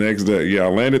 The next day. Yeah, I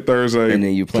landed Thursday. And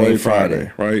then you played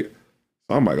Friday. Right?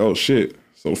 So I'm like, oh shit.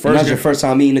 So that's your first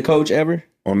time meeting the coach ever?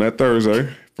 On that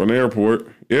Thursday from the airport.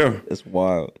 Yeah. That's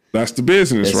wild. That's the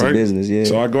business, That's right? The business, yeah.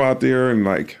 So I go out there and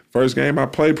like first game I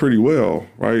played pretty well,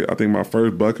 right? I think my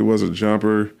first bucket was a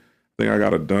jumper. I think I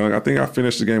got a dunk. I think I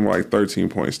finished the game with like 13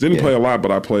 points. Didn't play a lot,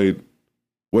 but I played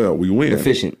well. We win.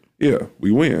 Efficient. Yeah,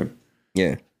 we win.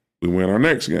 Yeah. We win our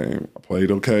next game. I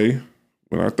played okay.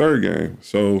 Win our third game.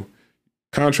 So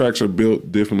contracts are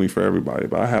built differently for everybody,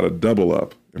 but I had a double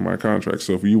up in my contract.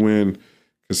 So if you win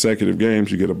consecutive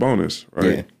games, you get a bonus,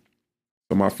 right? Yeah.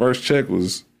 So my first check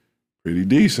was pretty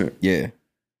decent. Yeah.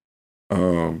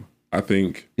 I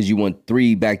think because you won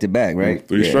 3 back-to-back, right?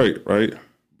 3 straight, right?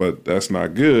 But that's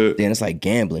not good. Then it's like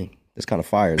gambling. That's kind of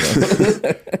fire,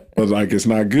 though. But like it's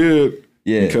not good.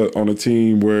 Yeah. Because on a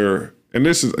team where, and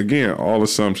this is again all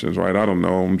assumptions, right? I don't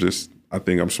know. I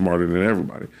think I'm smarter than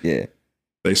everybody. Yeah.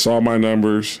 They saw my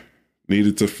numbers,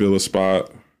 needed to fill a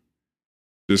spot.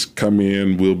 Just come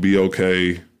in, we'll be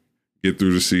okay. Get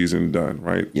through the season, done,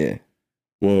 right? Yeah.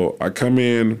 Well, I come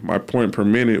in, my point per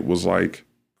minute was like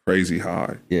crazy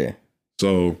high. Yeah.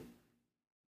 So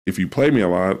if you play me a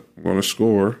lot, I'm going to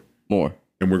score more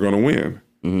and we're going to win.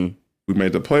 Mm-hmm. We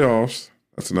made the playoffs.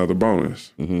 That's another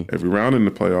bonus. Mm-hmm. Every round in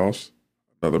the playoffs,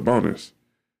 another bonus.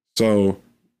 So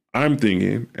I'm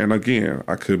thinking, and again,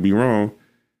 I could be wrong.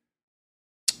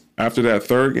 After that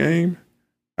third game,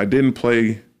 I didn't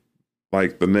play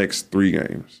like the next 3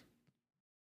 games.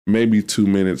 Maybe 2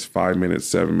 minutes, 5 minutes,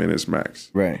 7 minutes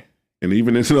max. Right. And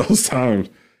even in those times,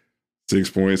 6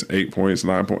 points, 8 points,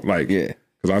 9 points. Like, yeah.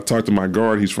 Because I talked to my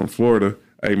guard, he's from Florida.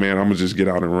 Hey, man, I'm going to just get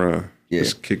out and run. Yeah.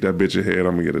 Just kick that bitch ahead.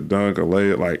 I'm going to get a dunk, a lay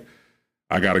it. Like,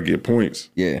 I got to get points.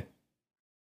 Yeah.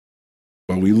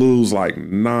 But we lose like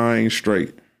 9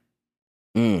 straight.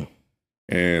 Mm.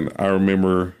 And I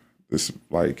remember this,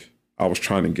 like, I was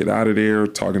trying to get out of there,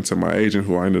 talking to my agent,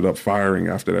 who I ended up firing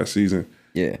after that season.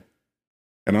 Yeah.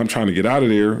 And I'm trying to get out of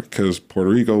there because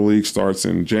Puerto Rico League starts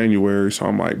in January. So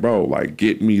I'm like, bro, like,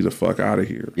 get me the fuck out of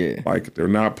here. Yeah. Like, they're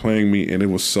not playing me. And it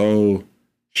was so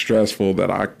stressful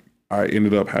that I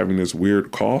ended up having this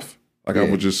weird cough. Like, I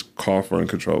would just cough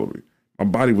uncontrollably. My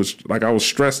body was, like, I was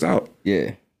stressed out.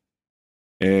 Yeah.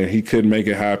 And he couldn't make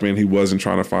it happen. He wasn't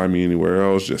trying to find me anywhere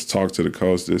else. Just talk to the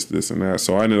coach, this, and that.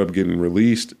 So I ended up getting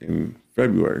released in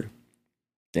February.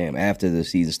 Damn, after the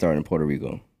season started in Puerto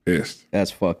Rico. Pissed.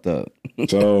 That's fucked up.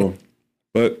 So,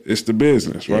 but it's the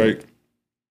business, right?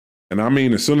 And I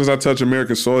mean, as soon as I touch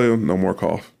American soil, no more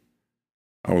cough.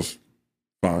 I was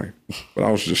fine. But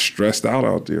I was just stressed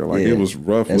out there. Like, it was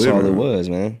rough That's living. all it was,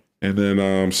 man. And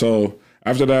then, so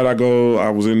after that, I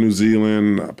was in New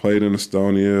Zealand. I played in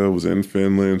Estonia, was in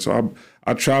Finland. So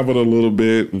I traveled a little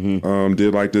bit,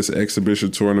 did like this exhibition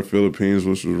tour in the Philippines,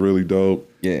 which was really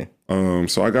dope. Yeah.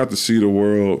 So I got to see the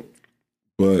world,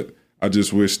 but I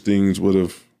just wish things would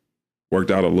have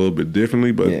worked out a little bit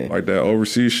differently. But like that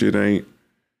overseas shit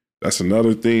that's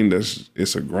another thing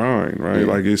it's a grind, right?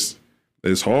 Like it's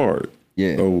hard.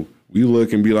 Yeah. So we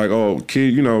look and be like, oh,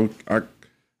 kid, you know,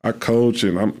 I coach,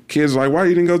 and kids like, why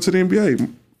you didn't go to the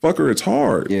NBA? Fucker, it's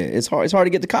hard. Yeah, it's hard. It's hard to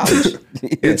get to college.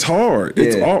 It's hard.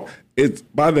 It's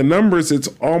by the numbers, it's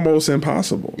almost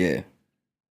impossible. Yeah.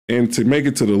 And to make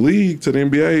it to the league, to the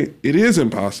NBA, it is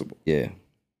impossible. Yeah.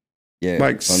 Yeah.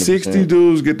 Like 100%. 60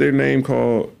 dudes get their name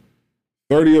called.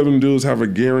 30 of them dudes have a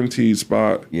guaranteed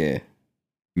spot. Yeah.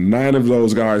 9 of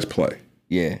those guys play.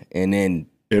 Yeah. And then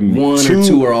one or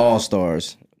two are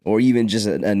all-stars. Or even just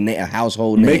a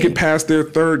household name. Make it past their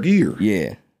 3rd year.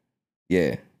 Yeah.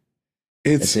 Yeah.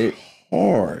 It's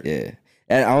hard. Yeah.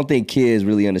 And I don't think kids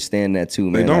really understand that too,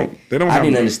 man. They don't. I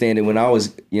didn't understand it when I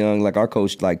was young. Like our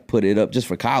coach, like put it up just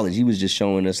for college. He was just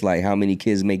showing us like how many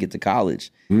kids make it to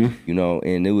college. Mm-hmm. You know,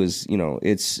 and it was, you know,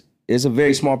 it's a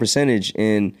very small percentage.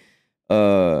 And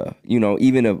you know,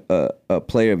 even a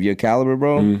player of your caliber,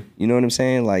 bro. Mm-hmm. You know what I'm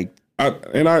saying? Like,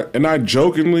 I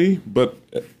jokingly, but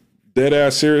dead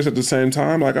ass serious at the same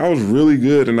time. Like I was really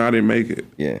good and I didn't make it.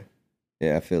 Yeah,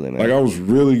 I feel it, man. Like I was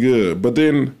really good, but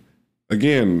then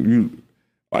again,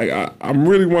 I'm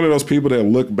really one of those people that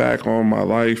look back on my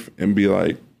life and be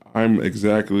like, I'm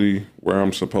exactly where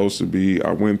I'm supposed to be.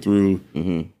 I went through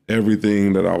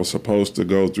everything that I was supposed to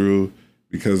go through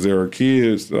because there are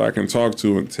kids that I can talk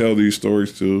to and tell these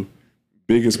stories to.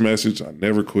 Biggest message, I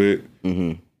never quit,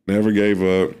 never gave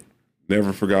up,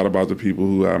 never forgot about the people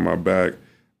who had my back.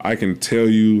 I can tell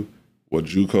you what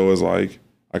JUCO is like.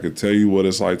 I could tell you what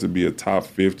it's like to be a top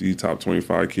 50, top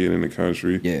 25 kid in the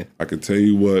country. Yeah. I could tell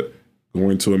you what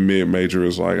going to a mid-major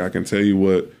is like. I can tell you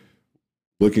what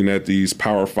looking at these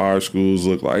Power 5 schools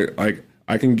look like. Like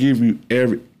I can give you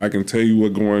I can tell you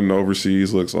what going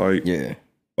overseas looks like. Yeah.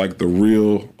 Like the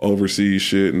real overseas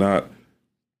shit, not,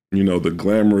 you know, the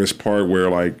glamorous part where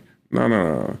like,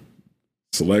 no.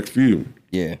 Select few.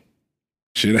 Yeah.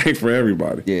 Shit ain't for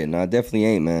everybody. Yeah, no, definitely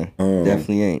ain't, man.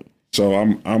 Definitely ain't. So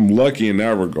I'm lucky in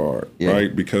that regard,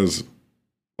 right? Because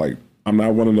like I'm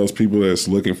not one of those people that's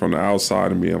looking from the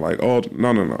outside and being like, oh,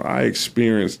 no. I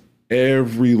experienced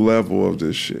every level of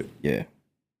this shit. Yeah.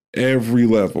 Every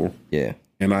level. Yeah.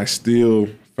 And I still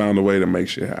found a way to make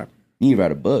shit happen. You need to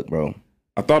write a book, bro.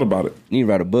 I thought about it. You need to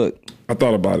write a book. I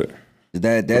thought about it.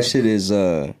 That shit is,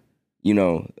 you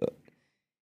know,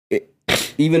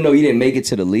 even though you didn't make it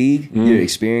to the league, your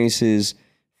experiences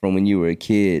from when you were a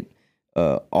kid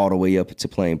all the way up to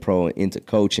playing pro and into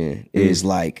coaching is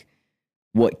like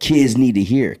what kids need to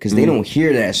hear because they don't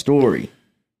hear that story.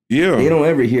 Yeah. They don't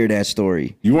ever hear that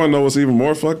story. You want to know what's even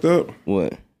more fucked up?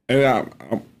 What? And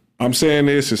I'm saying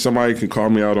this and somebody can call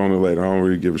me out on it later. I don't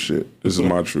really give a shit. This is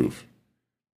my truth.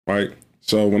 Right?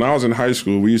 So when I was in high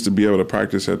school, we used to be able to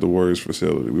practice at the Warriors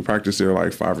facility. We practiced there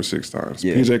like 5 or 6 times.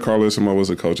 Yeah. PJ Carlissimo was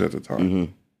a coach at the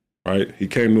time. Right? He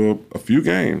came to a few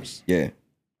games. Yeah.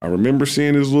 I remember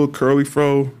seeing his little curly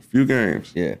fro a few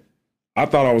games. Yeah. I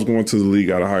thought I was going to the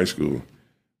league out of high school.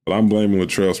 But I'm blaming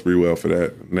Latrell Sprewell for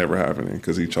that never happening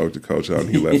because he choked the coach out and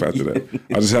he left after that.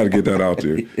 I just had to get that out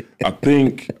there. I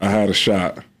think I had a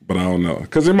shot, but I don't know.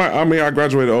 Because I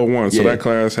graduated 01, so that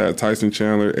class had Tyson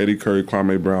Chandler, Eddie Curry,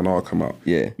 Kwame Brown all come out.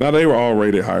 Yeah. Now, they were all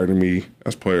rated higher than me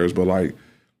as players, but like,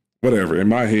 whatever. In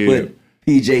my head. But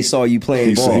PJ saw you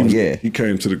playing ball. He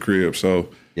came to the crib, so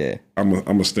yeah,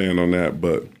 I'm a stand on that.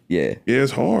 But yeah,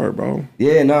 it's hard, bro.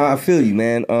 Yeah, no, I feel you,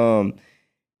 man.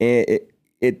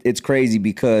 It's crazy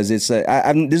because it's this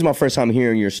is my first time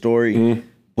hearing your story,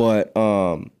 but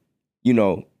you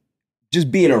know,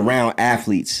 just being around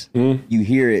athletes, you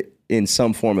hear it in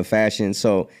some form of fashion.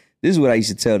 So this is what I used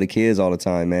to tell the kids all the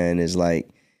time, man. Is like,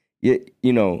 you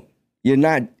know, you're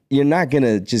not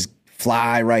gonna just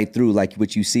fly right through like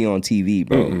what you see on TV,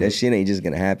 bro. That shit ain't just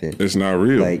gonna happen. It's not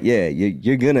real. Like, yeah,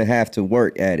 you're gonna have to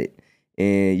work at it,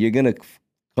 and you're gonna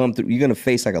come through. You're gonna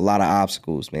face like a lot of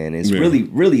obstacles, man. It's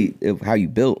really how you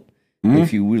built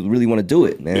if you really want to do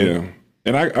it, man. Yeah,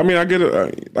 and I get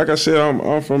it. Like I said,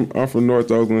 I'm from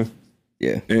North Oakland.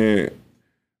 Yeah, and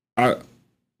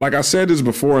I said this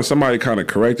before, and somebody kind of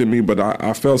corrected me, but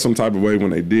I felt some type of way when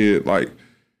they did. Like,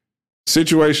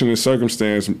 situation and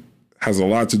circumstance has a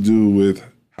lot to do with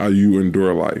how you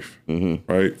endure life,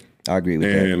 right? I agree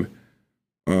with that.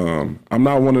 And I'm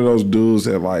not one of those dudes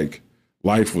that like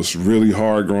life was really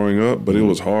hard growing up, but it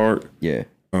was hard. Yeah.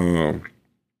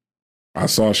 I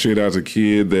saw shit as a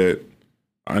kid that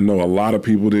I know a lot of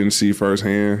people didn't see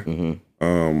firsthand.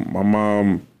 My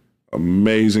mom,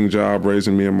 amazing job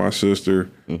raising me and my sister.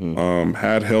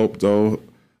 Had help though,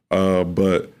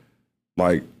 but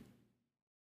like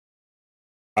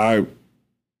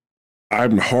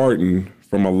I'm hardened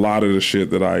from a lot of the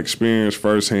shit that I experienced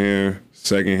firsthand,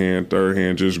 secondhand,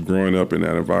 thirdhand, just growing up in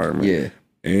that environment. Yeah.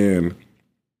 And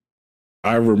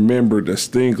I remember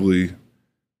distinctly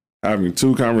having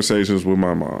 2 conversations with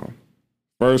my mom.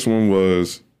 First one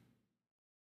was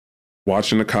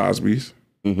watching the Cosbys,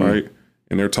 right?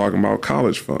 And they're talking about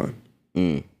college fund.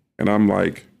 And I'm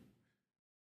like,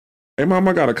 hey, Mom,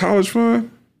 I got a college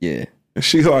fund? Yeah. And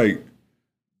she like,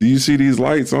 do you see these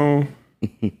lights on?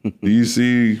 Do you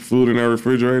see food in that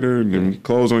refrigerator and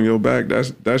clothes on your back?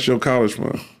 That's your college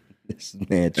fund.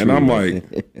 Man, true, and I'm man.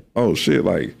 like, oh, shit,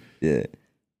 like, yeah.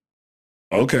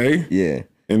 Okay. Yeah.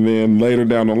 And then later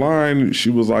down the line, she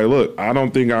was like, look, I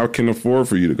don't think I can afford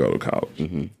for you to go to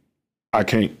college. I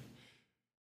can't.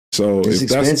 So it's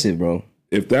expensive, bro.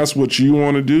 If that's what you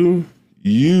want to do,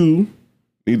 you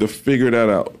need to figure that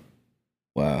out.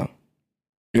 Wow.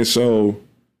 And so,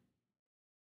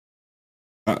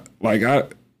 I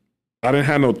didn't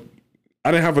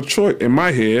have a choice in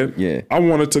my head. Yeah. I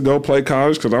wanted to go play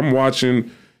college because I'm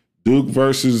watching Duke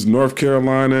versus North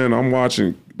Carolina, and I'm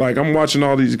watching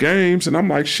all these games, and I'm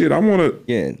like, shit, I want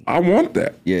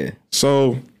that. Yeah.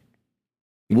 So,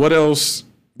 what else?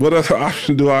 What other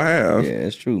option do I have? Yeah,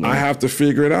 it's true, man. I have to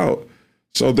figure it out.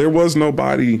 So there was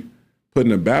nobody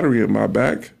putting a battery in my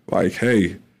back. Like,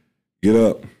 hey, get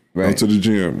up, go to the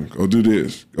gym, go do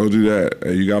this, go do that.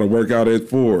 Hey, you got to work out at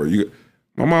 4.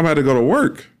 My mom had to go to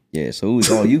work. Yeah, so it was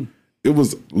all you. It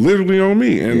was literally on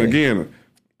me. And again,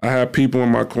 I had people in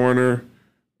my corner,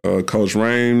 Coach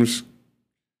Rames,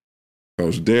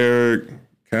 Coach Derek,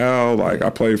 Cal. Like, I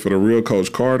played for the real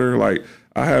Coach Carter. Like,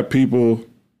 I had people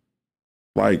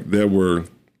like that were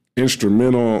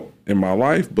instrumental in my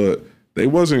life, but they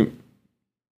wasn't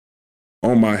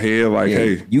on my head like,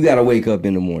 hey. You got to wake up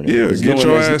in the morning. Yeah, get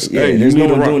your ass. Hey, there's no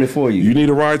one doing it for you. You need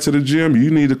to ride to the gym. You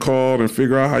need to call and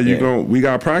figure out how you going. We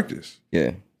got practice.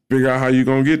 Yeah. Figure out how you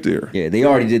going to get there. Yeah, they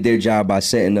already did their job by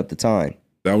setting up the time.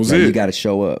 That was it. You got to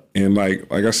show up. And like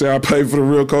I said, I played for the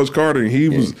real Coach Carter, and he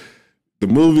was the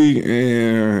movie,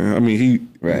 and I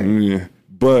mean,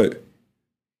 but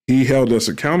he held us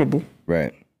accountable.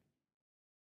 Right.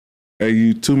 Hey,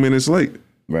 you 2 minutes late.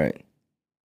 Right.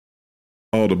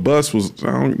 Oh, the bus was,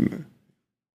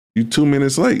 you 2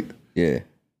 minutes late. Yeah.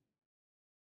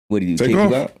 What did you take kick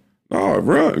off? You out? No,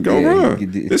 run. Go run.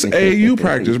 It's AAU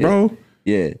practice, bro.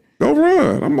 Yeah. Go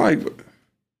run. I'm like,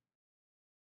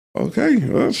 okay,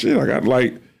 well, shit, I got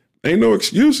ain't no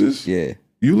excuses. Yeah.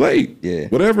 You late. Yeah.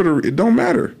 Whatever, it don't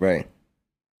matter. Right.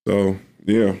 So,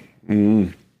 yeah.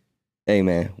 Hey,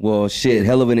 man. Well, shit,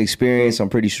 hell of an experience. I'm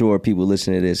pretty sure people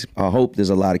listening to this. I hope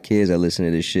there's a lot of kids that listen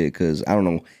to this shit because I don't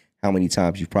know how many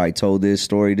times you've probably told this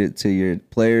story to your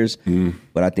players,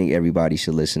 but I think everybody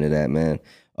should listen to that, man.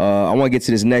 I want to get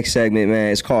to this next segment,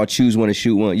 man. It's called Choose One and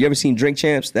Shoot One. You ever seen Drink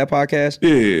Champs, that podcast?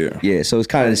 Yeah. Yeah, so it's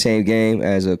kind of the same game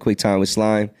as a Quick Time with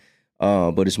Slime,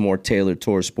 but it's more tailored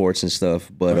towards sports and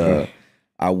stuff. But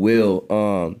I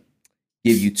will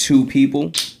give you 2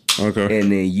 people,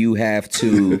 and then you have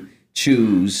to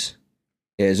choose.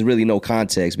 There's really no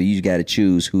context, but you just got to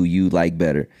choose who you like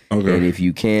better. Okay. And if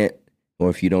you can't, or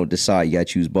if you don't decide, you got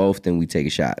to choose both, then we take a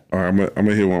shot. All right, I'm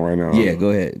gonna hit one right now. Yeah, go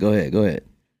ahead.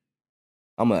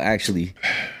 I'm going to actually,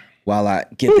 while I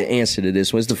get the answer to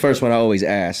this one, it's the first one I always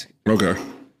ask. Okay.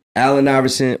 Allen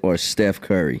Iverson or Steph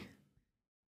Curry?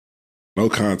 No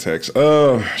context.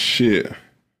 Shit.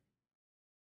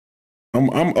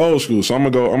 I'm old school, so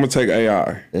I'm gonna take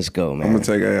AI. Let's go, man. I'm gonna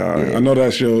take AI. Yeah. I know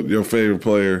that's your favorite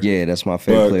player. Yeah, that's my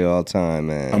favorite player all time,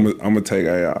 man. I'm gonna take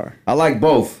AI. I like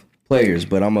both players,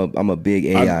 but I'm a big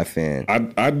AI fan.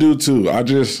 I do too.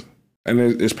 And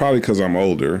it's probably because I'm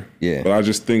older. Yeah. But I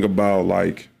just think about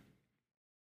like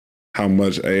how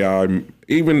much AI.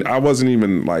 Even I wasn't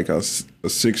even like a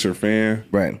Sixer fan.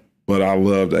 Right. But I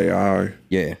loved AI.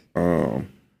 Yeah.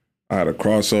 I had a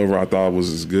crossover I thought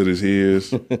was as good as his.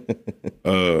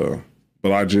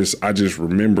 But I just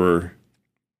remember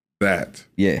that.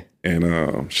 Yeah. And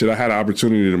I had an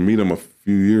opportunity to meet him a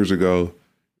few years ago.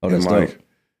 Oh, that's and dope.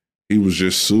 He was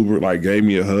just super, gave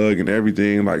me a hug and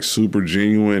everything, super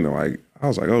genuine. And I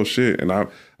was like, oh shit. And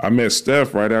I met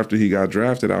Steph right after he got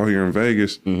drafted out here in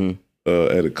Vegas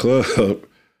at a club.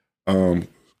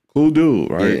 Cool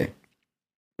dude, right? Yeah.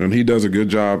 And he does a good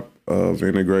job of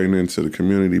integrating into the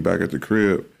community back at the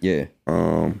crib. Yeah.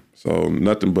 So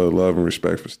nothing but love and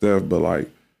respect for Steph. But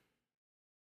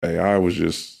AI was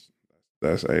just,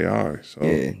 that's AI. So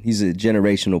yeah, he's a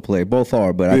generational player. Both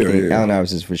are, but I think Allen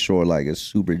Iverson is for sure a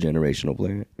super generational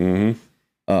player.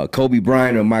 Mm-hmm. Kobe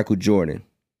Bryant or Michael Jordan?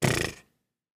 Can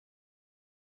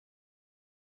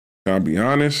I be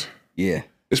honest? Yeah.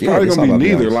 It's probably gonna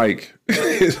be neither.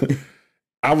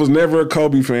 I was never a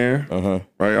Kobe fan.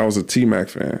 Right? I was a T-Mac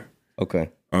fan. Okay.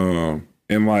 And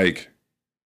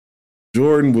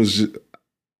Jordan was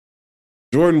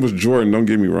Jordan. Don't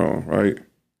get me wrong, right?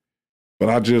 but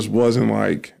I just wasn't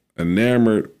like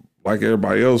enamored like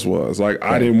everybody else was. Like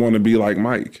I didn't want to be like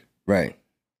Mike. Right.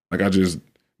 Like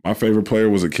my favorite player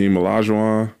was Akeem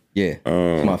Olajuwon. Yeah.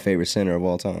 He's my favorite center of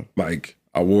all time. Like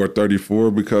I wore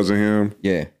 34 because of him.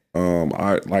 Yeah.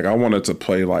 I wanted to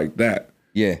play like that.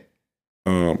 Yeah.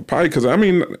 Probably because I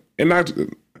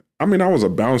was a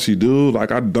bouncy dude.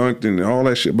 Like I dunked and all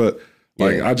that shit, but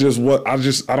like I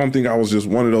don't think I was just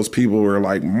one of those people where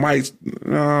like Mike's.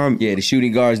 The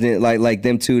shooting guards didn't like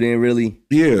them two didn't really.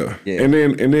 Yeah. And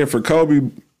then for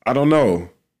Kobe, I don't know.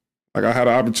 Like I had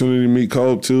an opportunity to meet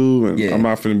Kobe too, and I'm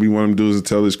not finna be one of them dudes to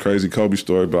tell this crazy Kobe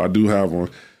story, but I do have one.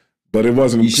 But it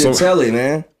wasn't. You should tell it,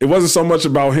 man. It wasn't so much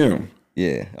about him.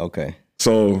 Yeah. Okay.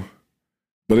 So,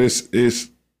 but it's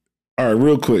all right.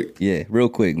 Real quick. Yeah. Real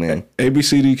quick, man.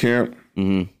 ABCD camp.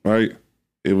 Mm-hmm. Right.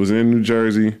 It was in New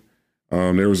Jersey.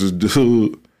 There was this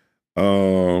dude.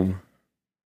 Kobe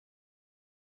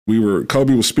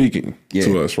was speaking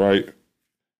to us, right?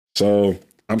 So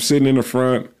I'm sitting in the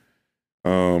front.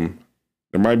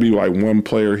 There might be like one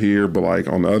player here, but like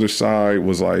on the other side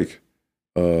was like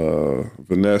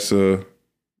Vanessa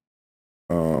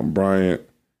Bryant,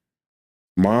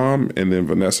 mom, and then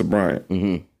Vanessa Bryant.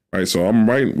 Mm-hmm. Right. So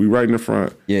we right in the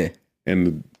front. Yeah.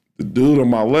 And the dude on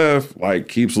my left like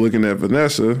keeps looking at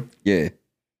Vanessa. Yeah.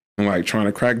 And like trying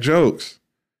to crack jokes.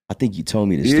 I think you told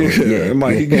me this story. Yeah. And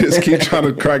like he just keeps trying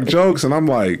to crack jokes. And I'm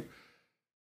like,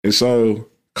 and so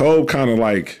Cole kind of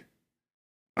like,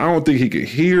 I don't think he could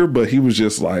hear, but he was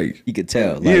just like, he could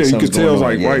tell. Like, you could tell.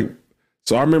 Like, right.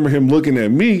 So I remember him looking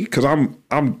at me because I'm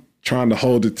trying to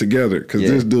hold it together because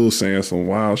this dude's saying some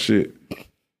wild shit,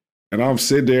 and I'm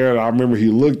sitting there and I remember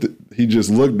he just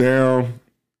looked down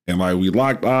and like we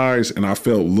locked eyes and I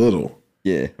felt little.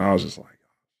 Yeah. And I was just like,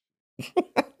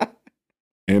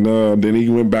 and then he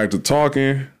went back to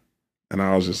talking, and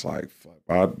I was just like,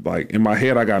 fuck. Like in my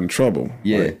head I got in trouble.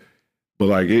 Yeah. Like, but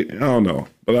like I don't know.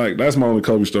 But like that's my only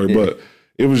Kobe story. Yeah. But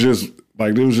it was just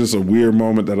a weird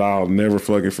moment that I'll never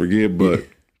fucking forget. But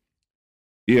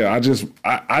I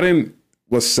didn't.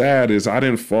 What's sad is I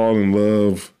didn't fall in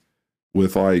love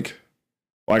with like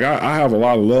I have a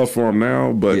lot of love for him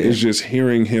now, but it's just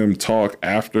hearing him talk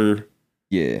after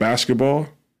basketball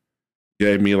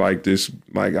gave me like this.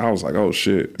 Like I was like, oh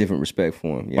shit, different respect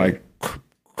for him. Yeah. Like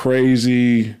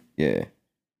crazy. Yeah.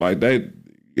 Like that.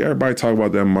 Everybody talk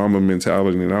about that mama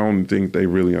mentality, and I don't think they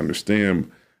really understand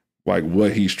like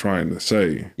what he's trying to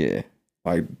say. Yeah.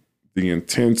 Like the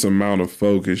intense amount of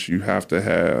focus you have to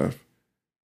have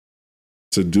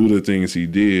to do the things he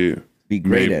did. Be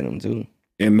great at them too.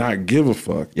 And not give a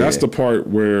fuck. Yeah. That's the part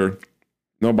where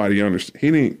nobody understands. He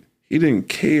didn't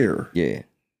care. Yeah.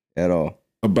 At all.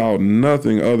 About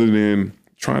nothing other than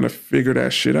trying to figure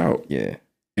that shit out. Yeah.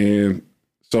 And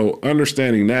so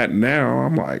understanding that now,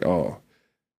 I'm like, oh,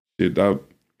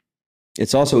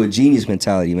 it's also a genius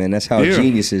mentality, man. That's how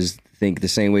geniuses think the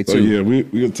same way too. So yeah, we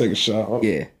gonna take a shot.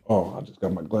 Yeah. Oh, I just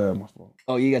got my glass. My phone.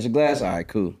 Oh, you got your glass? All right,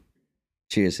 cool.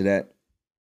 Cheers to that.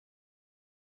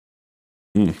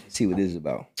 Let's see what this is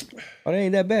about. Oh, that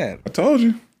ain't that bad. I told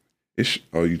you.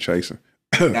 You chasing?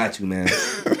 Got you, man.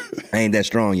 I ain't that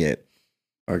strong yet.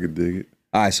 I could dig it.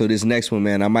 All right, so this next one,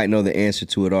 man, I might know the answer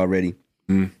to it already.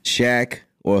 Shaq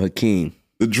or Hakeem?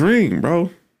 The dream, bro.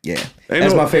 Yeah,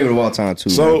 that's my favorite of all time too.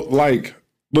 So, man. like,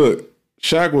 look,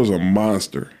 Shaq was a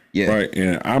monster, right?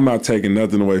 And I'm not taking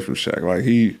nothing away from Shaq. Like,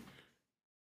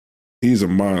 he's a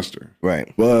monster,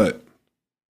 right? But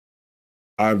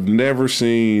I've never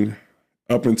seen,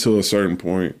 up until a certain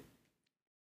point,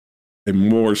 a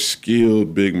more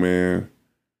skilled big man.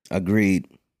 Agreed.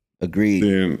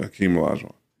 Than Hakeem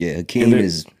Olajuwon. Yeah, Hakeem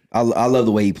is. I love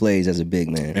the way he plays as a big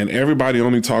man. And everybody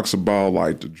only talks about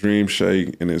like the dream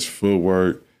shake and his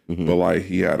footwork. But like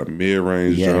he had a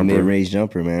mid-range jumper. He had a mid-range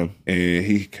jumper, man. And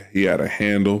he had a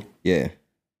handle. Yeah.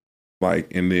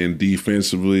 Like, and then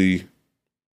defensively,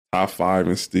 top 5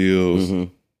 in steals,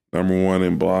 number 1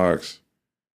 in blocks,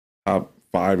 top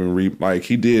 5 in like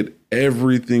he did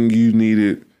everything you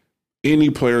needed any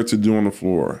player to do on the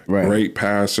floor. Right. Great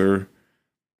passer.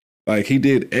 Like he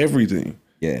did everything.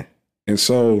 Yeah. And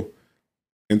so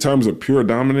in terms of pure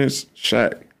dominance,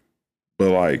 Shaq. But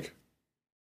like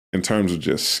in terms of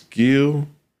just skill,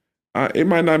 it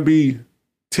might not be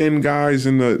 10 guys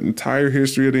in the entire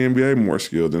history of the NBA more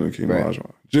skilled than Hakeem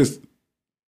Olajuwon.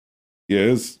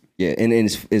 And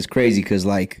it's crazy because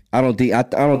like I don't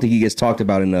think he gets talked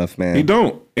about enough, man. He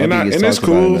don't, and it's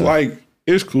cool. Like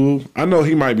it's cool. I know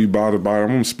he might be bothered by it. I'm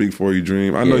gonna speak for you,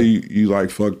 Dream. I know you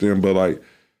like fuck them, but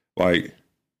like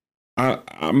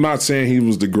I'm not saying he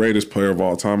was the greatest player of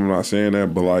all time. I'm not saying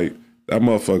that, but like that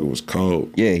motherfucker was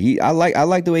cold. Yeah, I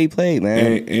like the way he played,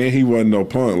 man. And he wasn't no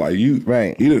punk. Like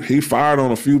right. He fired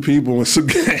on a few people in some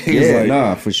games. Yeah, like,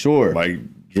 nah, for sure. Like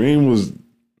Dream was,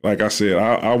 like I said,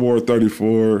 I wore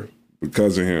 34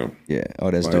 because of him. Yeah.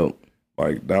 Oh, that's dope.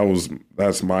 Like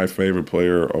that's my favorite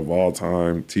player of all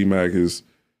time. T-Mac is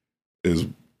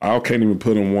I can't even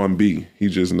put him 1B.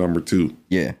 He's just number 2.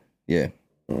 Yeah, yeah.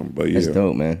 But yeah, that's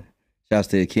dope, man. Shouts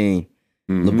to the king.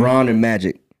 LeBron and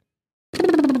Magic.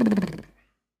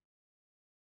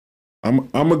 I'm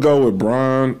gonna go with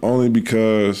Bron only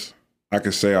because I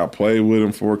could say I played with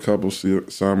him for a couple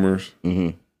summers.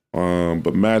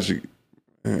 But Magic,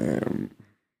 man,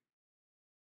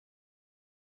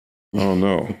 I don't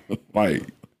know. Like,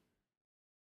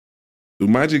 do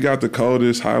Magic got the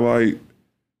coldest highlight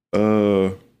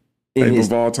tape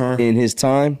of all time? In his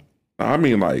time? I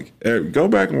mean, like, go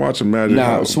back and watch a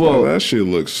Magic. Swole. That shit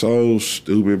looks so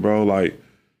stupid, bro. Like,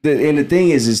 and the thing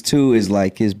is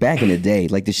like his back in the day,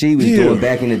 like the shit he was doing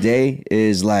back in the day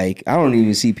is like I don't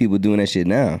even see people doing that shit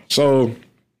now. So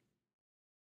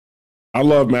I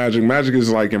love Magic. Magic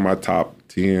is like in my top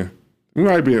 10. He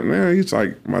might be, man, he's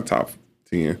like my top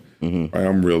 10. Right,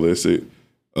 I'm realistic.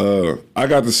 I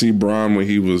got to see Bron when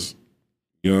he was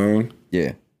young.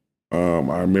 Yeah. I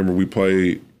remember we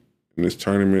played in this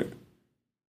tournament,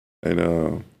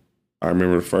 and I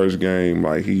remember the first game,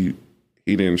 like he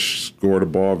didn't score the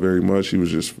ball very much. He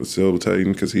was just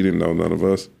facilitating because he didn't know none of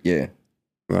us. Yeah.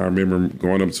 And I remember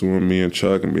going up to him, me and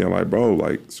Chuck, and being like, bro,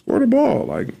 like, score the ball.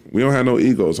 Like, we don't have no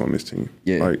egos on this team.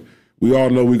 Yeah. Like, we all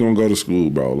know we gonna go to school,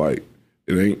 bro. Like,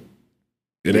 it ain't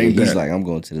he's that. He's like, I'm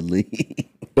going to the league.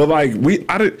 But like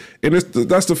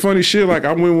that's the funny shit. Like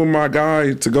I went with my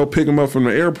guy to go pick him up from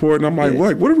the airport, and I'm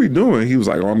like, what are we doing? He was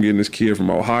like, oh, I'm getting this kid from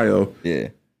Ohio. Yeah.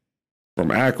 From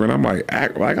Akron. I'm like, I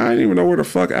didn't even know where the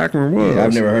fuck Akron was. Yeah,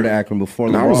 I've never heard of Akron before.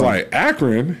 And I was like,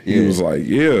 Akron? Yeah. He was like,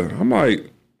 yeah. I'm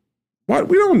like, what?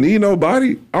 We don't need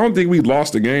nobody. I don't think we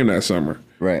lost the game that summer.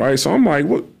 Right. So I'm like,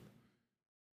 what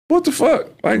the fuck?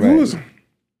 Like, who was?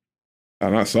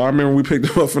 And so I remember we picked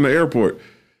him up from the airport,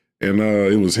 and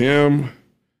it was him.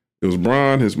 It was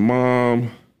Bron, his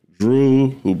mom, Drew,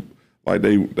 who like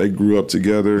they grew up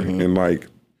together, and like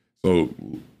so,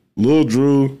 Lil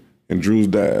Drew and Drew's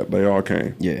dad, they all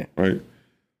came. Yeah. Right.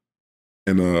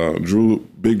 And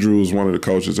Big Drew was one of the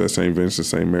coaches at St. Vincent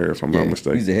St. Mary, if I'm not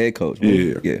mistaken. He's the head coach.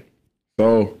 Man. Yeah.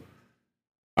 So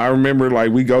I remember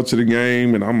like we go to the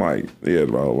game, and I'm like, yeah,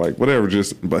 bro, like whatever,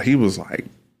 but he was like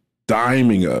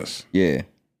diming us. Yeah.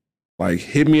 Like,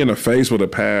 hit me in the face with a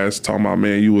pass, talking about,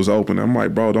 man, you was open. I'm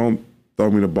like, bro, don't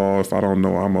throw me the ball if I don't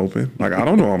know I'm open. Like, I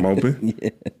don't know I'm open.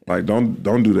 Like, don't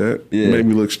do that. Yeah. You made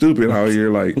me look stupid out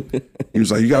here. Like, he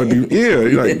was like, you gotta be,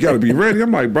 you gotta be ready.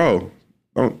 I'm like, bro,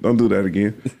 don't do that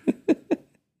again.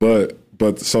 But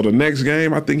so the next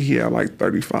game, I think he had like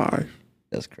 35.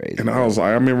 That's crazy. And I was like,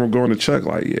 I remember going to Chuck,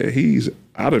 like, yeah, he's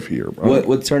out of here, bro.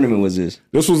 What tournament was this?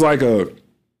 This was like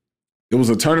it was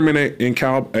a tournament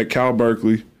at Cal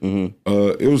Berkeley.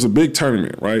 It was a big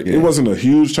tournament, right? Yeah. It wasn't a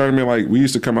huge tournament. Like we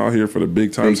used to come out here for the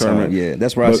big time tournament. Yeah,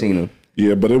 that's where I seen him.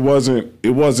 Yeah, but it wasn't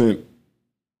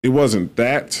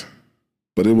that,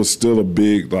 but it was still a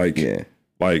big like. Yeah.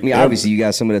 Like, I mean, obviously you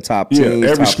got some of the top teams.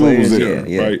 Every top school players. was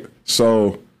there, right?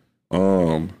 So,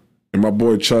 and my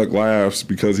boy Chuck laughs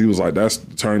because he was like, "That's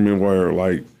the tournament where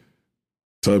like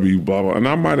Tubby blah blah." And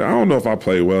I don't know if I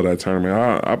played well that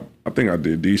tournament. I think I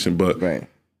did decent, but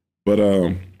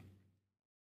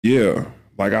yeah,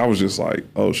 like I was just like,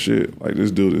 oh shit, like this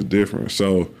dude is different.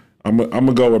 So I'm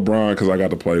gonna go with Bron because I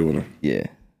got to play with him. Yeah,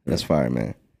 that's fire,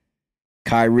 man.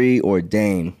 Kyrie or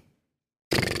Dame?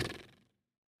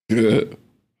 Good.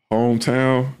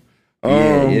 Hometown.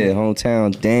 Yeah,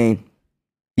 hometown. Dame.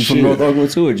 He from North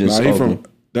Oakland too, or just Oakland?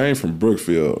 Dame from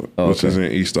Brookfield, which is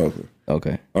in East Oakland.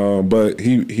 Okay. But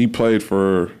he played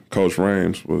for Coach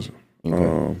Rames.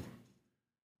 Yeah.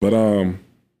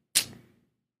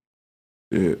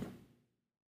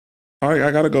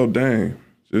 I gotta go Dame.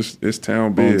 It's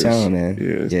town biz. Hometown, man.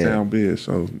 Yeah, it's town biz.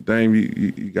 So Dame,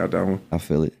 you got that one. I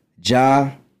feel it. Ja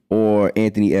or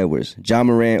Anthony Edwards? Ja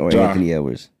Morant or Anthony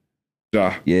Edwards?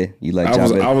 Ja. Yeah, you like Ja?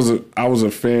 I was a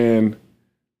fan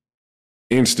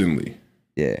instantly.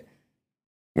 Yeah.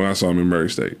 When I saw him in Murray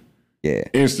State. Yeah.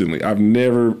 Instantly. I've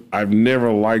never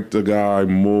liked the guy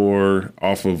more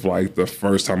off of like the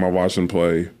first time I watched him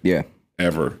play. Yeah.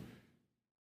 Ever.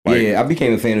 Like, I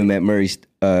became a fan of Matt Murray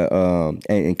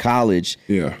in college.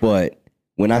 Yeah. But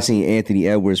when I seen Anthony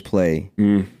Edwards play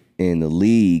in the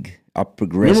league, I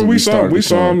progressed. Remember we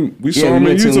saw him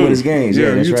in Utah. His games.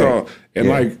 Yeah, that's Utah. Right. And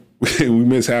like we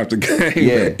missed half the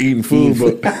game eating food,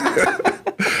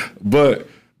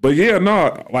 But yeah,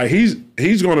 no, like he's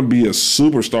going to be a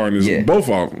superstar in this, both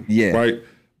of them. Yeah. Right.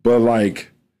 But like,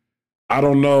 I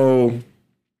don't know.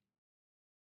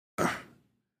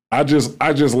 I just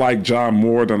like John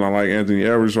more than I like Anthony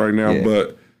Edwards right now. Yeah.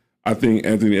 But I think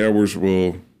Anthony Edwards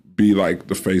will be like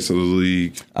the face of the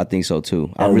league. I think so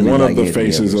too. I really one like of the Anthony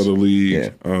faces Edwards. Of the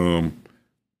league. Yeah.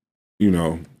 You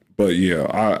know, but yeah,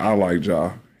 I like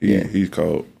Ja. He's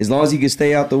cold. As long as he can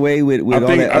stay out the way with all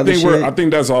that other shit. I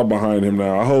think that's all behind him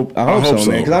now. I hope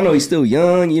so, man. Because I know he's still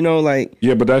young. You know, like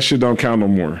yeah, but that shit don't count no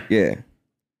more. Yeah,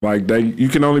 like you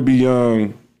can only be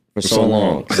young for so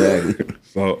long. Exactly.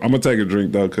 So I'm gonna take a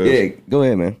drink though. Yeah, go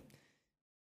ahead, man.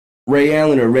 Ray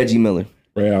Allen or Reggie Miller?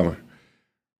 Ray Allen.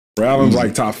 Ray Allen's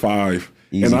like top 5,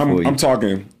 and I'm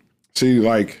talking. See,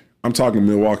 like I'm talking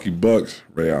Milwaukee Bucks.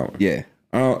 Ray Allen. Yeah.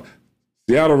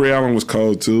 Seattle Ray Allen was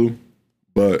cold too,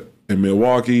 but in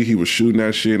Milwaukee he was shooting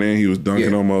that shit and he was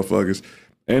dunking on motherfuckers,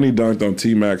 and he dunked on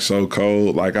T-Mac so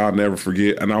cold. Like I'll never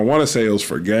forget. And I want to say it was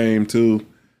for game too.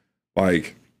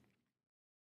 Like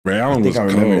Ray Allen was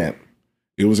cold. That.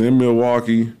 It was in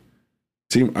Milwaukee.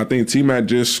 I think T-Mac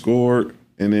just scored,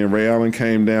 and then Ray Allen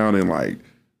came down and like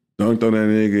dunked on that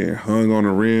nigga and hung on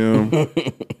the rim.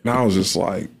 And I was just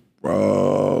like,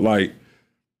 bro, like,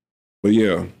 but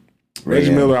yeah.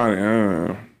 Reggie Miller,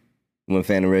 you weren't a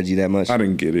fan of Reggie that much? I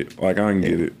didn't get it. Like, I didn't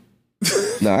get it.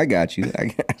 No, I got you. All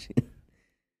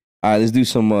right, let's do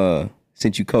some,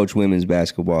 since you coach women's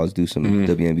basketball, let's do some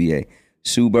WNBA.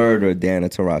 Sue Bird or Diana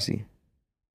Taurasi?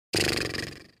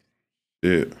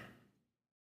 Yeah.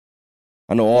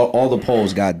 I know all the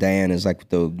polls got Diana as like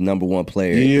the number 1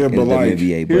 player in the like,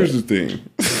 WNBA. Here's the thing.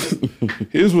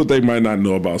 Here's what they might not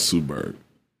know about Sue Bird.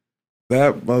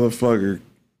 That motherfucker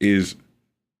is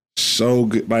so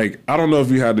good. Like, I don't know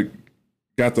if you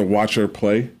got to watch her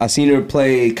play. I seen her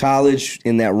play college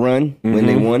in that run when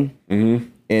they won,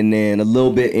 and then a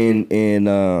little bit in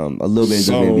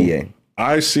WNBA.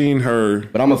 I seen her,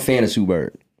 but I'm a fan of Sue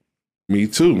Bird. Me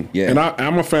too. Yeah, and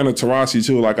I'm a fan of Taurasi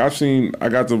too. Like I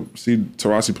got to see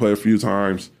Taurasi play a few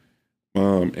times,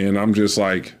 and I'm just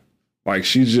like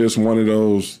she's just one of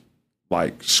those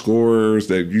like scorers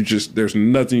that there's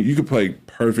nothing you could play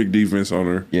perfect defense on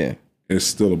her. Yeah. It's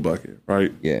still a bucket,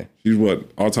 right? Yeah. She's what,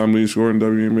 all-time leading scorer in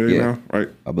WNBA now, right?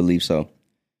 I believe so.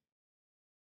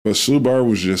 But Sue Bird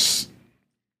was just...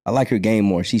 I like her game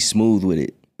more. She's smooth with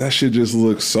it. That shit just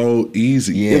looks so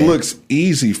easy. Yeah. It looks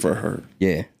easy for her.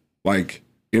 Yeah. Like,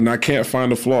 and I can't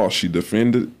find a flaw. She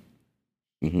defended,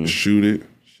 shoot it,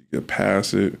 she could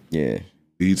pass it. Yeah.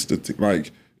 Leads the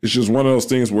like, it's just one of those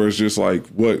things where it's just like,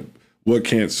 what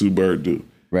can't Sue Bird do?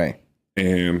 Right.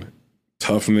 And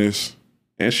toughness...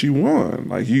 And she won,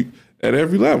 like at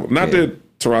every level. Not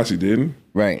that Taurasi didn't,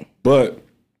 right? But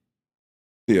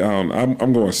yeah,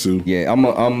 I'm going Sue. Yeah,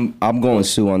 I'm going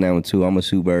Sue on that one too. I'm a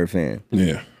Sue Bird fan.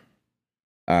 Yeah.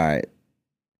 All right.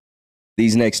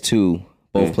 These next two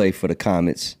both play for the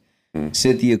Comets.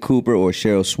 Cynthia Cooper or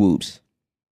Cheryl Swoops.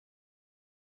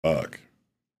 Fuck.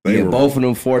 Both of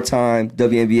them 4-time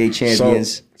WNBA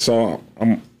champions. So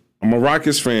I'm a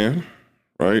Rockets fan,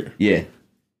 right? Yeah.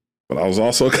 But I was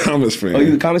also a Comets fan. Oh,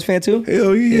 you a Comets fan too?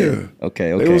 Hell yeah.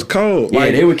 Okay. It was cold.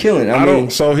 Like, they were killing. I mean,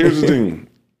 so here's the thing.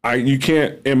 You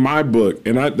can't, in my book,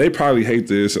 and they probably hate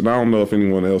this, and I don't know if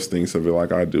anyone else thinks of it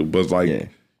like I do, but it's like,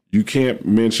 you can't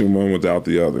mention one without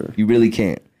the other. You really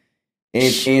can't.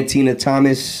 And Tina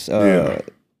Thomas,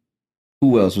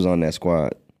 who else was on that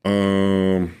squad?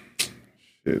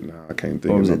 Shit, I can't think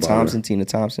or was of it Thompson, Tina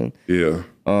Thompson? Yeah.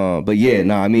 But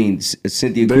I mean,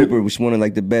 Cynthia Cooper was one of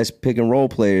like the best pick and roll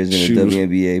players in the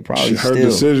WNBA. Probably her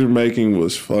decision making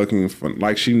was fucking fun.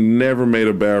 Like she never made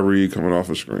a bad read coming off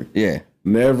a screen. Yeah.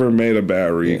 Never made a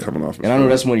bad read coming off a screen. And I know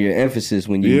that's one of your emphasis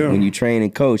when you train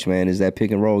and coach, man, is that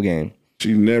pick and roll game.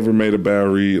 She never made a bad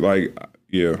read. Like,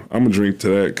 I'm gonna drink to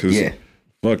that because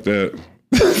fuck that.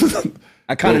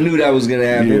 I kind of knew that was gonna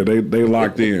happen. Yeah, they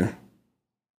locked in.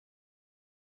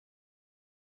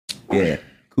 Yeah.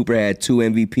 Cooper had 2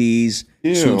 MVPs.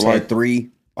 Swoops had 3.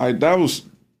 Like there was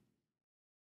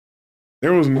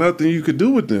nothing you could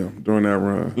do with them during that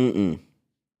run.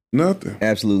 Nothing.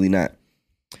 Absolutely not.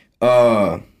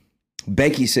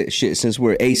 Becky said, shit, since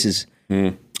we're aces,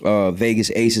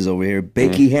 Vegas aces over here,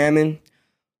 Becky Hammon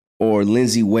or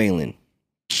Lindsay Whalen?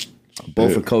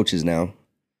 Both are coaches now.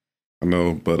 I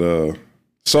know, but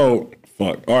so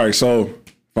fuck. All right, so if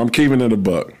I'm keeping it a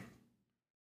buck,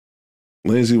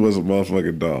 Lindsay was a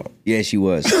motherfucking dog. Yeah, she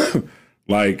was.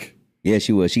 Yeah,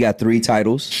 she was. She got 3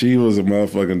 titles. She was a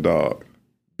motherfucking dog.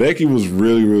 Becky was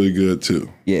really, really good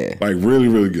too. Yeah. Like really,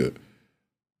 really good.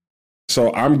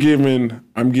 So I'm giving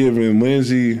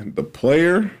Lindsay the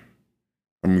player.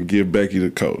 I'm gonna give Becky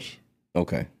the coach.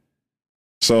 Okay.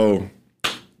 So,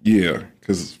 yeah,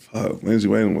 because Lindsay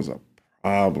Whalen was a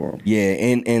problem. Yeah,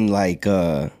 and like,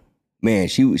 man,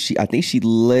 she I think she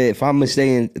led, if I'm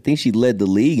mistaken, I think she led the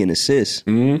league in assists.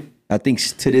 Mm-hmm. I think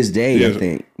to this day, I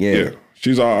think. Yeah.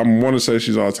 She's I want to say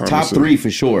she's all time. Top 3 for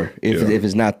sure, if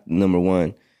it's not number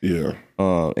 1. Yeah.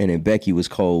 And then Becky was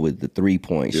cold with the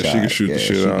 3-point shot. She can shoot the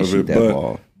shit out of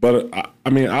it. But I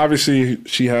mean, obviously,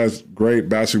 she has great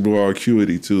basketball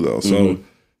acuity too, though. So,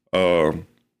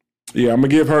 yeah, I'm gonna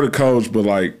give her the coach, but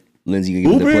like Lindsay, you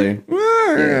get the player.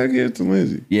 Yeah, I give it to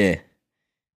Lindsay. Yeah.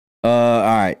 All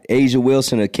right, Asia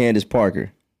Wilson or Candace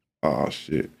Parker? Oh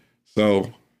shit.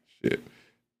 So shit.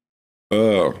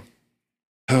 Oh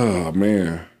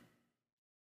man,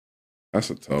 that's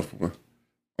a tough one.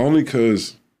 Only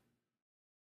because,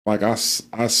 like, I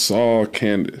saw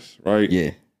Candace, right?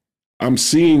 Yeah. I'm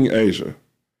seeing Asia,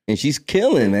 and she's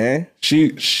killing, man.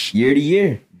 She year to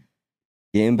year,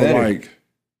 getting better. Like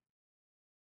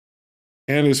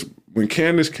Candace, when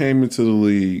Candace came into the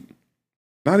league,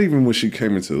 not even when she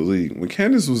came into the league, when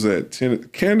Candace was at 10,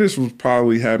 Candace was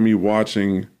probably had me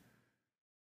watching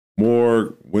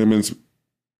more women's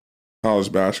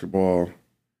college basketball.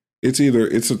 It's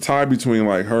a tie between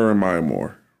like her and Maya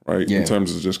Moore, right? Yeah. In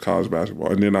terms of just college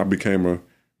basketball. And then I became a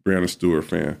Breanna Stewart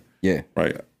fan. Yeah.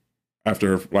 Right.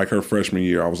 After her freshman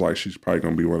year, I was like, she's probably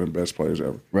gonna be one of the best players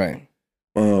ever. Right.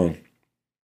 But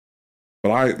I'm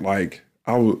gonna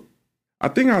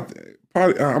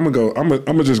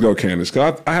just go Candace,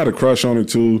 because I had a crush on her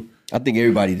too. I think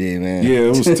everybody did, man. Yeah, it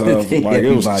was tough. Like,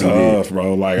 it was tough,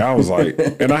 bro. Like, I was like,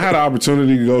 and I had an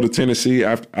opportunity to go to Tennessee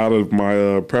out of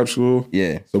my prep school.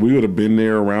 Yeah. So we would have been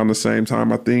there around the same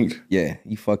time, I think. Yeah,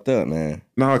 you fucked up, man.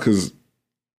 No, because I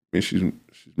mean, she's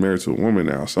married to a woman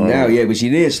now. So now, yeah, but she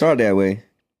didn't start that way.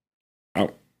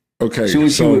 Okay,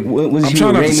 was I'm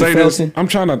trying not to say this. I'm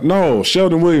trying to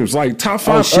Sheldon Williams, like top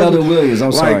 5. Oh, Sheldon Williams.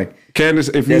 I'm sorry, Candace.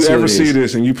 If you ever see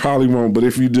this, and you probably won't, but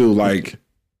if you do, like.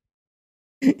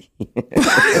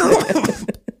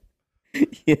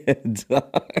 Yeah,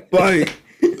 dog. Like,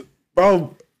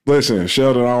 bro, listen,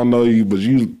 Sheldon, I don't know you, but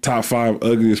you top 5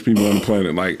 ugliest people on the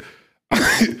planet. Like,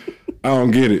 I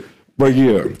don't get it, but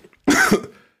yeah.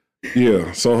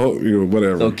 Yeah, so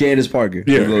whatever. So Candace Parker.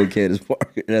 Yeah. Go Candace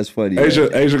Parker. That's funny.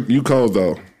 Asia, you cold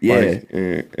though. Yeah. Like,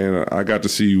 and I got to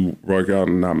see you work out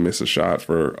and not miss a shot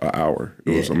for an hour. It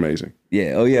was amazing.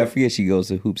 Yeah. Oh yeah, I forget she goes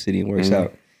to Hoop City and works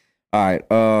out. All right.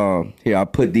 Here, I'll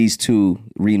put these 2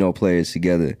 Reno players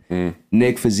together.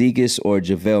 Nick Fazekas or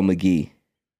JaVale McGee?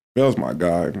 JaVale's my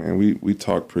guy, man. We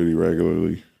talk pretty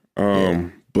regularly.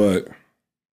 But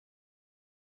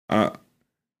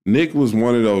Nick was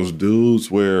one of those dudes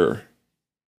where,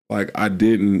 like, I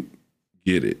didn't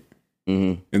get it.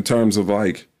 In terms of,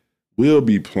 like, we'll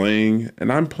be playing,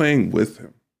 and I'm playing with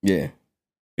him. Yeah.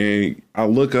 And I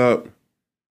look up,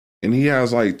 and he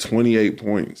has, like, 28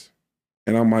 points.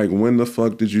 And I'm like, when the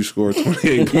fuck did you score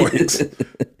 28 points?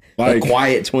 Like, a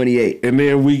quiet 28. And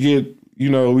then we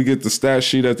get the stat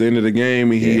sheet at the end of the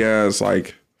game, and he has,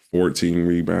 like, 14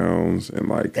 rebounds and,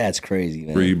 like, that's crazy,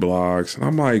 man. 3 blocks. And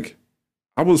I'm like,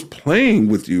 I was playing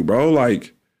with you, bro.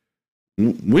 Like,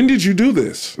 when did you do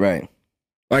this? Right.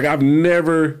 Like, I've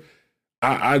never,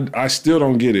 I still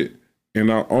don't get it. And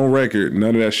on record,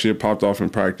 none of that shit popped off in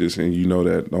practice, and you know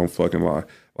that. Don't fucking lie.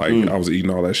 Like, I was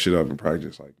eating all that shit up in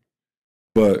practice, like,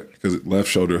 but because left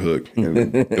shoulder hook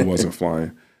and it wasn't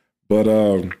flying. But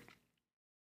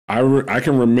I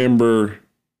can remember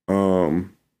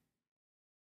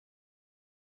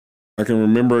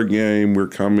a game we're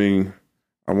coming.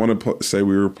 I want to say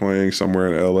we were playing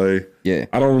somewhere in LA. Yeah.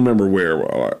 I don't remember where.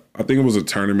 I think it was a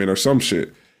tournament or some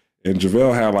shit. And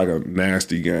JaVale had like a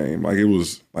nasty game. Like, it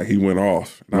was like he went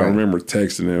off. And I remember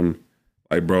texting him,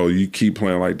 like, bro, you keep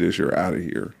playing like this, you're out of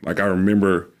here. Like, I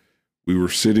remember we were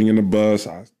sitting in the bus.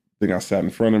 I think I sat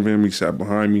in front of him. He sat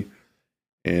behind me.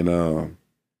 And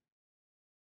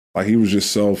like, he was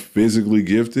just so physically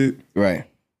gifted. Right.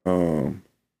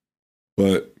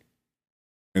 But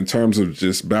in terms of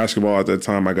just basketball at that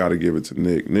time, I got to give it to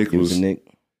Nick. Nick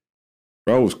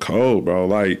was cold, bro.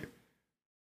 Like,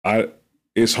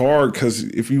 it's hard because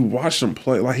if you watch him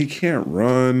play, like, he can't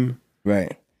run.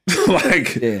 Right.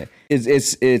 Like, yeah,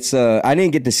 it's I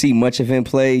didn't get to see much of him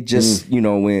play. Just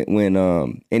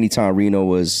when anytime Reno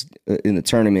was in the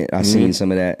tournament, I seen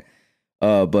some of that.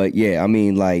 But yeah, I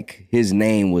mean, like, his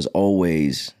name was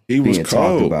always being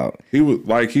talked about. He was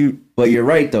like But you're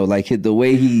right though. Like, the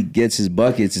way he gets his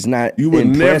buckets, it's not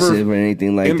impressive or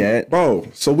anything like that, bro.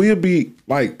 So we'll be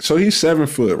like, so he's 7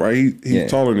 foot, right?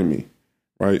 He's taller than me,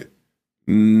 right?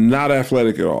 Not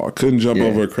athletic at all. Couldn't jump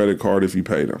over a credit card if you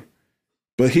paid him.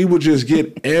 But he would just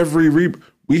get every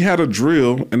we had a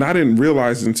drill, and I didn't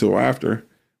realize until after.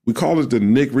 We called it the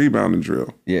Nick rebounding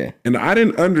drill. Yeah. And I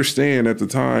didn't understand at the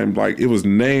time, like, it was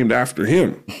named after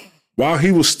him while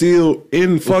he was still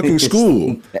in fucking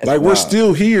school. Like, we're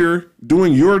still here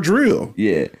doing your drill.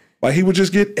 Yeah. Like, he would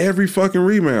just get every fucking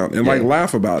rebound and, like,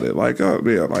 laugh about it. Like, oh,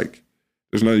 yeah, like,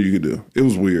 there's nothing you could do. It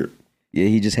was weird. Yeah,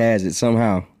 he just has it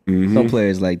somehow. Mm-hmm. Some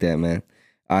players like that, man.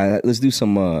 All right, let's do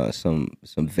some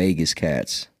Vegas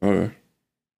cats. Okay.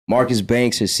 Marcus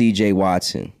Banks or C.J.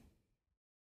 Watson?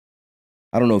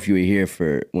 I don't know if you were here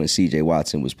for when C.J.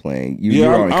 Watson was playing.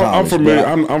 I'm familiar.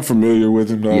 I'm familiar with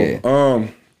him though. Yeah.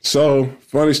 So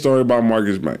funny story about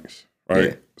Marcus Banks,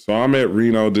 right? Yeah. So I'm at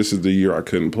Reno. This is the year I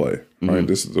couldn't play. Right. Mm-hmm.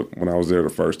 This is when I was there the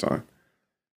first time,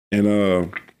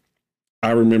 and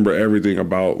I remember everything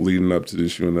about leading up to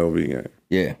this UNLV game.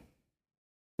 Yeah.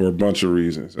 For a bunch of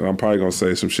reasons, and I'm probably gonna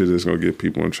say some shit that's gonna get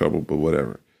people in trouble, but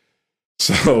whatever.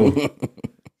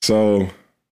 So.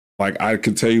 Like, I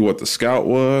could tell you what the scout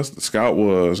was. The scout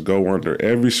was go under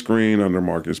every screen under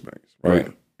Marcus Banks,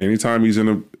 right? Anytime he's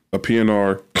in a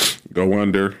PNR, go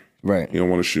under. Right. You don't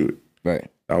want to shoot it. Right.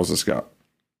 That was the scout.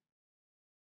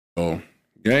 So,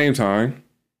 game time.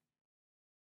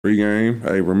 Pre-game.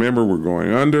 Hey, remember, we're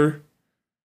going under.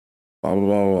 Blah, blah,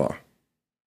 blah, blah.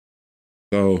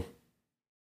 So,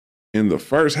 in the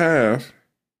first half,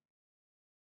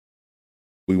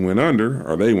 we went under,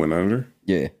 or they went under.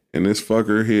 Yeah. And this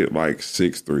fucker hit like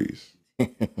 6 threes.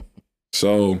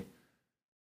 So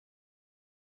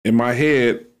in my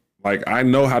head, like, I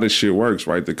know how this shit works,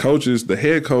 right? The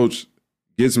head coach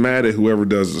gets mad at whoever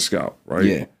does the scout, right?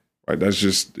 Yeah. Right. That's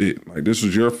just it. Like, this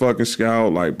was your fucking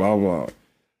scout, like, blah, blah.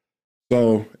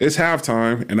 So it's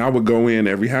halftime, and I would go in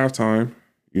every halftime.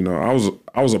 You know,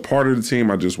 I was a part of the team.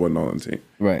 I just wasn't on the team.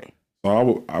 Right.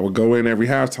 So I would go in every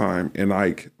halftime, and,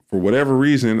 like, for whatever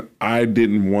reason, I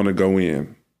didn't want to go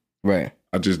in. Right.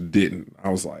 I just didn't. I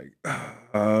was like,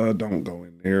 don't go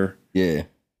in there. Yeah.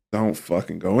 Don't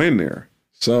fucking go in there.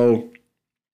 So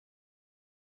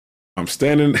I'm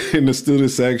standing in the student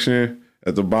section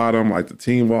at the bottom, like, the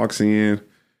team walks in,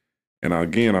 and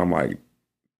again, I'm like,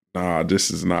 nah, this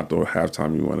is not the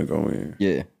halftime you want to go in.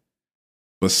 Yeah.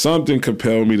 But something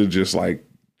compelled me to just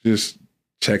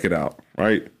check it out,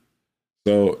 right?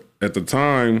 So at the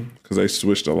time, because they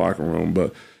switched the locker room,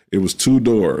 but it was 2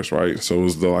 doors, right? So it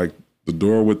was the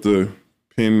door with the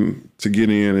pin to get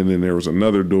in, and then there was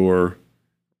another door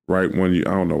right when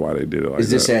I don't know why they did it like that.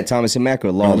 Is this at Thomas and Mack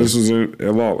or Lawler? No, this was at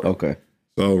Lawler. Okay.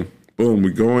 So, boom,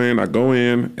 we go in. I go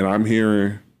in, and I'm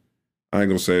hearing, I ain't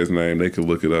going to say his name. They could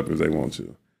look it up if they want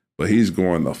to. But he's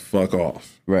going the fuck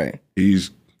off. Right.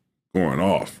 He's going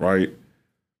off, right?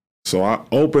 So I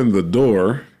open the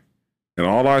door, and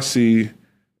all I see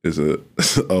is a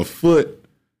foot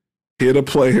hit a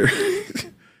player.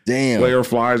 Damn. Player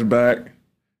flies back,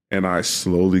 and I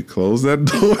slowly close that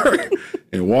door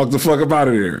and walk the fuck up out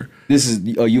of there. This is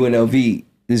UNLV.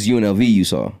 This is UNLV you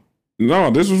saw. No,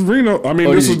 this was Reno. I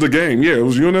mean, this was the game. Yeah, it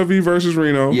was UNLV versus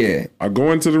Reno. Yeah. I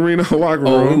go into the Reno locker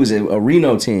room. Oh, it was a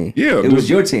Reno team. Yeah. It was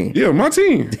your team. Yeah, my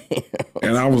team. Damn.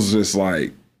 And I was just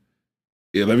like,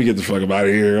 yeah, let me get the fuck up out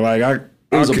of here. Like,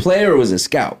 it was a player or was it a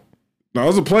scout? No, it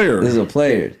was a player. It was a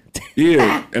player.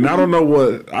 Yeah. And I don't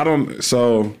know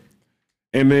so,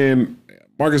 and then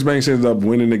Marcus Banks ended up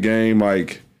winning the game.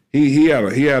 Like, he had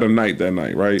a night that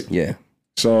night, right? Yeah.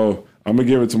 So I'm gonna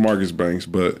give it to Marcus Banks,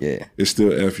 but yeah, it's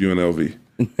still FUNLV.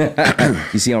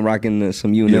 You see, I'm rocking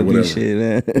some UNLV shit,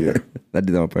 man. Yeah. I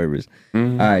did that on purpose.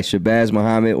 Mm-hmm. All right, Shabazz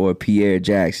Muhammad or Pierre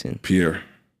Jackson? Pierre.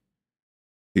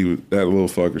 That little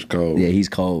fucker's cold. Yeah, he's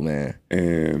cold, man.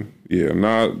 And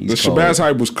the Shabazz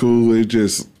hype was cool. It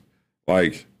just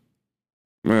like,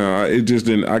 man, it just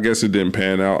didn't. I guess it didn't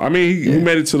pan out. I mean, he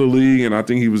made it to the league, and I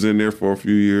think he was in there for a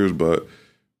few years. But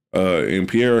and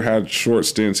Pierre had short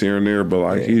stints here and there. But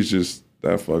like, he's just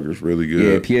that fucker's really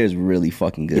good. Yeah, Pierre's really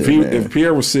fucking good. If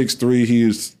Pierre was 6'3",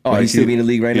 he's still be in the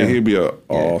league right now. He'd be an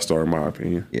all-star in my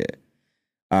opinion. Yeah.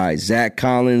 All right, Zach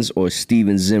Collins or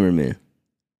Steven Zimmerman?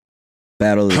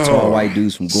 Battle of the tall white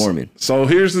dudes from Gorman. So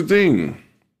here's the thing.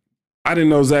 I didn't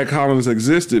know Zach Collins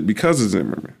existed because of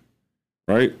Zimmerman,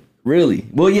 right? Really?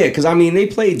 Well, yeah, because, I mean, they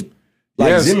played,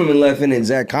 Zimmerman left in and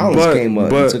Zach Collins came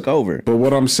up and took over. But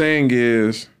what I'm saying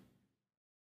is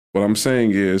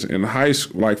in high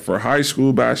school, like for high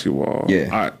school basketball,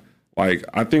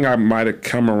 I think I might have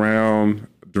come around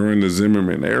during the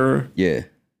Zimmerman era. Yeah.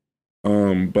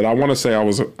 But I want to say I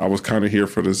was kind of here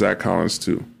for the Zach Collins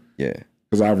too. Yeah.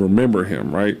 Because I remember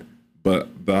him, right?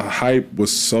 But the hype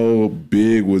was so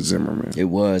big with Zimmerman. It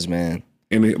was, man.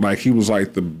 And he was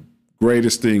like the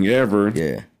greatest thing ever.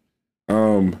 Yeah.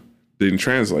 Didn't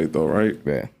translate though, right?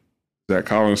 Yeah. Zach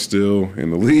Collins still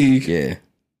in the league. Yeah.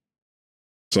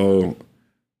 So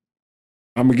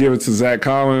I'm gonna give it to Zach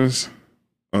Collins.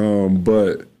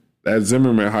 But that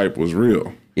Zimmerman hype was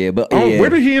real. Yeah, but where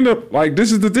did he end up? Like,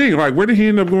 this is the thing. Like, where did he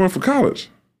end up going for college?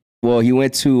 Well, he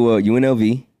went to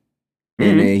UNLV,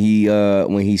 and then he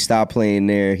when he stopped playing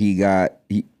there,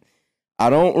 I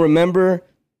don't remember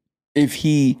if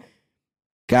he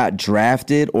got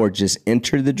drafted or just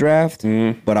entered the draft,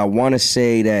 but I want to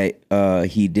say that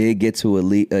he did get to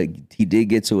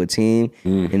a team,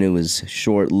 and it was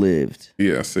short lived.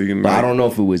 Yeah, so but I don't know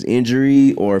if it was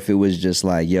injury or if it was just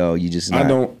like, yo, you just not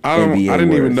I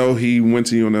didn't even know he went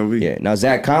to UNLV. Yeah, now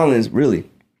Zach Collins really,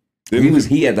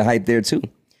 he had the hype there too.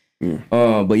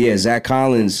 But yeah, Zach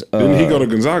Collins. Didn't he go to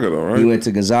Gonzaga though? Right? He went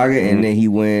to Gonzaga, and then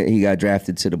he got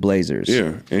drafted to the Blazers.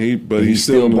 Yeah, and he's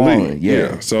still in the balling. league.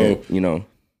 Yeah, so you know.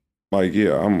 Like,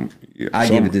 I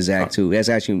give it to Zach too. That's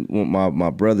actually my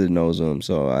brother knows him,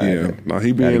 so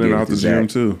he be in and out the gym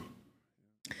too.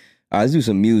 All right, let's do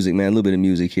some music, man. A little bit of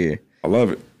music here. I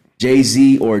love it.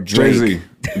 Jay-Z or Drake? Jay-Z.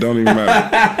 Don't even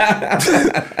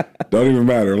matter. Don't even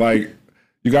matter. Like,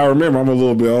 you gotta remember, I'm a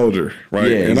little bit older,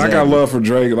 right? Yeah, and exactly. I got love for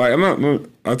Drake. Like,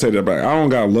 I'll take that back. I don't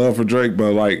got love for Drake,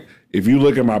 but like, if you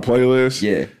look at my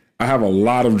playlist, I have a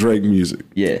lot of Drake music.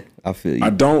 Yeah, I feel you. I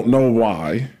don't know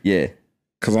why. Yeah.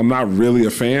 Because I'm not really a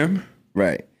fan.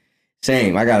 Right.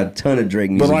 Same. I got a ton of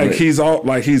Drake music. But he's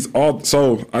all.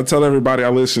 So I tell everybody I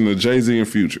listen to Jay-Z and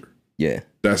Future. Yeah.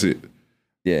 That's it.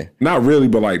 Yeah. Not really,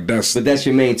 but like that's. But that's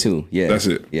your main two. Yeah. That's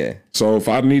it. Yeah. So if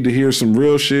I need to hear some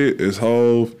real shit, it's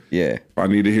Hove. Yeah. If I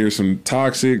need to hear some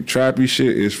toxic, trappy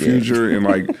shit, it's Future. And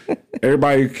like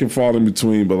everybody can fall in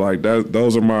between, but like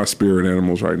those are my spirit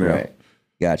animals right now. Right.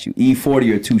 Got you.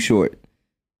 E40 or Too Short?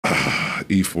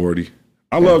 E40.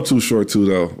 I love Too Short too,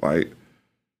 though. Like,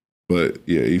 but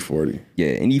yeah, E40. Yeah,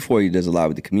 and E40 does a lot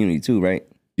with the community too, right?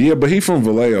 Yeah, but he from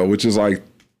Vallejo, which is like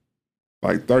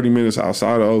 30 minutes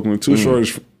outside of Oakland. Too Short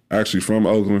is actually from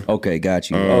Oakland. Okay, got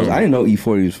you. I didn't know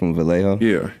E40 was from Vallejo.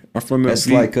 Yeah, I'm from the. That's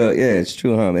it's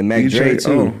true, huh? And Mac Dre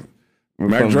too.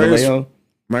 Mac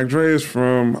Dre is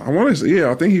from. I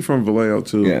think he's from Vallejo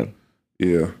too. Yeah,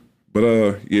 yeah, but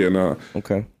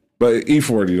Okay, but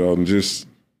E40 though, and just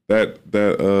that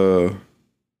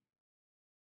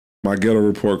my Ghetto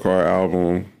Report Card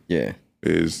album,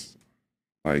 is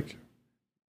like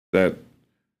that's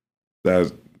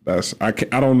I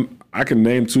can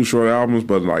name Too Short albums,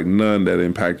 but like none that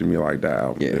impacted me like that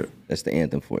album. Yeah, that's the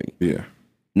anthem for you. Yeah.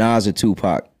 Nas or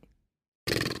Tupac?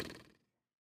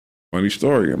 Funny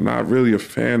story. I'm not really a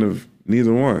fan of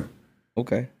neither one.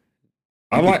 Okay.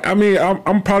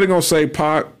 I'm probably gonna say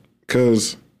Pac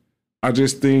because I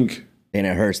just think. And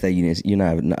it hurts that you're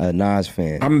not a Nas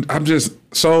fan. I'm just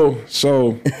so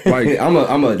like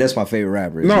that's my favorite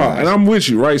rapper. No, Nas. and I'm with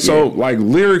you, right? So like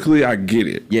lyrically, I get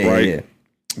it, right? Yeah.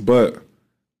 But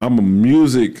I'm a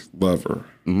music lover,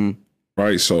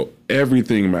 right? So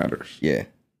everything matters,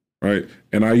 right?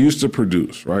 And I used to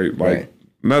produce, right? Like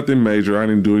nothing major. I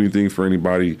didn't do anything for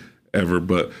anybody ever,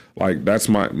 but like that's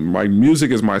my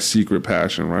music is my secret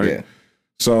passion, right? Yeah.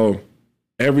 So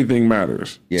everything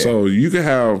matters. Yeah. So you can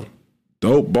have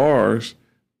dope bars,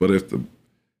 but if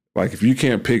you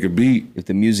can't pick a beat, if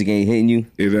the music ain't hitting you,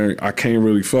 I can't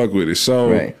really fuck with it.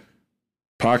 So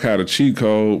Pac had a cheat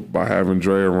code by having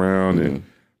Dre around and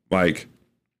like,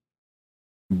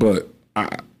 but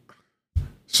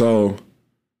so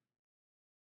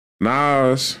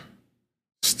Nas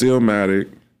Stillmatic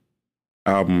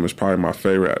album is probably my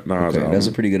favorite Nas album. That's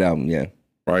a pretty good album, yeah.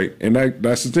 Right, and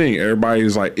that's the thing.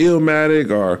 Everybody's like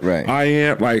Illmatic or I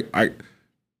Am like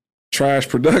trash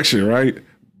production, right?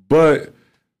 But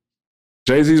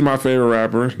Jay-Z's my favorite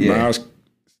rapper. Yeah. Nas,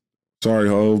 sorry,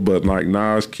 Hov, but like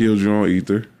Nas killed you on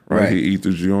Ether, right? He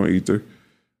ethers you on Ether.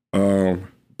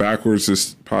 Backwards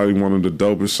is probably one of the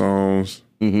dopest songs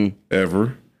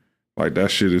ever. Like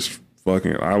that shit is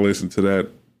fucking. I listen to that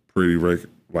pretty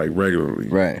regularly.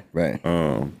 Right.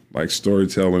 Like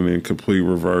storytelling in complete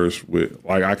reverse with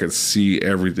like I could see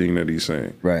everything that he's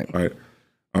saying. Right.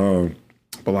 But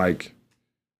like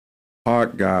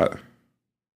Pac got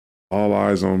All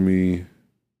Eyes on Me,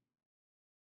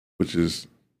 which is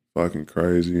fucking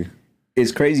crazy.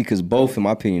 It's crazy because both, in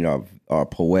my opinion, are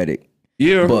poetic.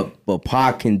 Yeah. But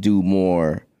Pac can do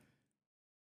more.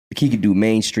 He can do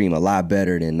mainstream a lot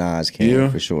better than Nas can,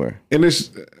 for sure. And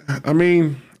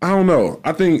I don't know.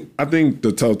 I think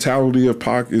the totality of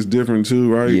Pac is different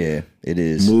too, right? Yeah, it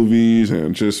is. Movies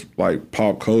and just like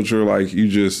pop culture, like you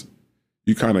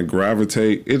kind of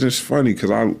gravitate. It's just funny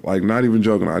because I like not even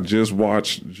joking. I just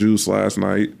watched Juice last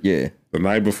night. Yeah. The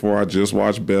night before I just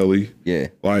watched Belly. Yeah.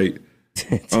 Like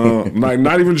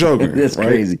not even joking. That's right?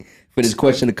 crazy. for this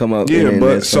question to come up. Yeah,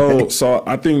 but so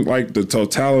I think like the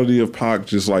totality of Pac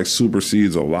just like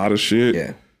supersedes a lot of shit.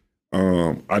 Yeah.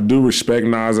 I do respect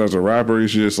Nas as a rapper.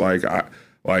 It's just like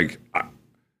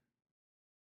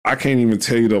I can't even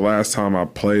tell you the last time I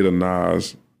played a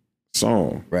Nas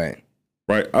song. Right.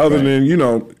 Other than, you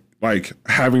know, like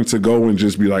having to go and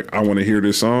just be like, I want to hear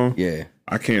this song. Yeah.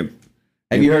 I can't.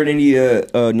 Have you heard any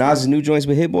Nas's new joints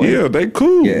with Hit Boy? Yeah, they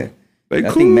cool. Yeah. They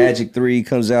cool. I think Magic 3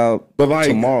 comes out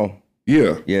tomorrow.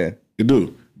 Yeah. Yeah. You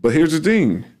do. But here's the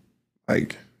thing.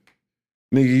 Like,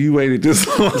 nigga, you waited this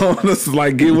long to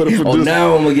like get with a producer. Oh,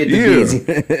 now I'm gonna get the beats.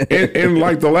 and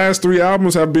like the last 3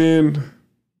 albums have been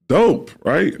dope,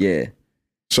 right? Yeah.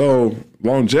 So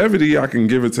longevity, I can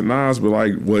give it to Nas, but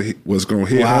like what's gonna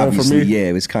hit home for me?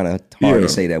 Yeah, it's kind of hard to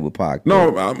say that with Pac.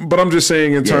 No, but I'm just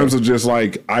saying in terms of just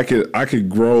like I could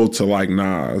grow to like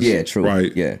Nas. Yeah, true.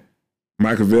 Right. Yeah.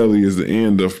 Machiavelli is the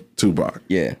end of Tupac.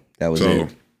 Yeah, that was it.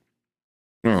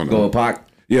 I don't know. Going Pac?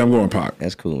 Yeah, I'm going Pac.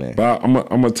 That's cool, man. But I'm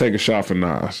gonna take a shot for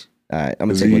Nas. All right, I'm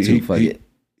gonna take one too. Fuck it.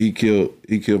 He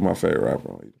killed my favorite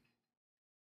rapper.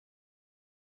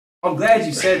 I'm glad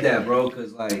you said that, bro,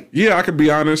 because like, yeah, I could be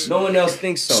honest. No one else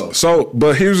thinks so. So,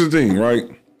 but here's the thing, right?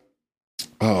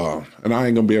 And I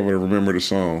ain't gonna be able to remember the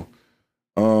song.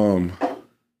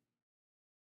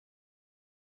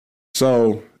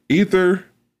 So Ether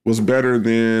was better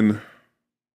than.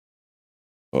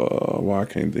 I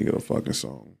can't think of the fucking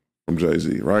song from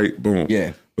Jay-Z, right? Boom.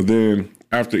 Yeah. But then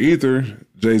after Ether,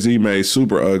 Jay-Z made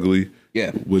Super Ugly.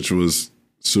 Yeah. Which was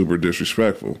super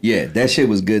disrespectful. Yeah, that shit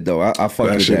was good though. I fucked with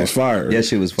that. That shit was fire. That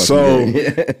shit was fucking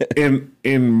good.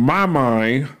 in my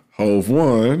mind, Hove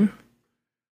won,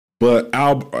 but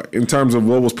in terms of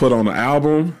what was put on the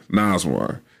album, Nas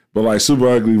won. But like Super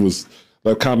Ugly was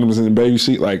like condoms in the baby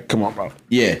seat. Like, come on, bro.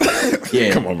 Yeah,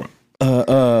 yeah. Come on, bro.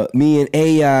 Me and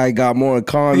AI got more in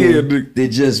common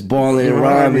than just balling and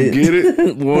rhyming. Get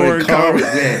it? more in common.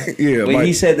 Yeah. When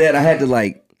he said that, I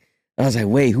was like,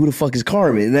 wait, who the fuck is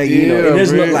Carmen? Like, you know, and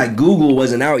there's no like Google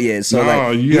wasn't out yet, so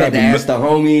you had to ask the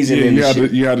homies, and then you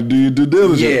had to do your due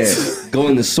diligence. Yeah, go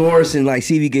in the source and like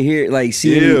see if you could hear, like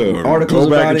see any articles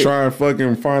go back about and it. try and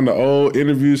fucking find the old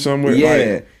interview somewhere.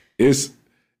 Yeah, like,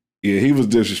 he was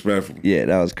disrespectful. Yeah,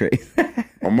 that was crazy.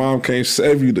 My mom can't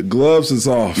save you. The gloves is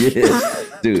off. Yeah.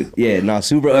 Dude,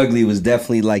 Super Ugly was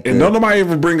definitely like, and don't nobody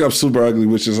ever bring up Super Ugly,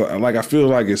 which is like, I feel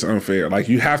like it's unfair. Like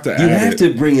you have to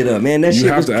to bring it up, man. That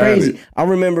shit was crazy. I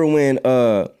remember when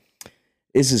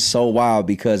this is so wild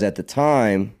because at the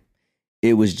time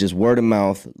it was just word of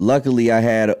mouth. Luckily, I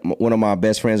had one of my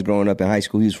best friends growing up in high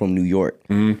school. He was from New York,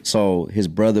 so his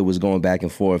brother was going back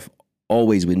and forth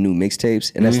always with new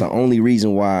mixtapes, and that's the only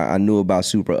reason why I knew about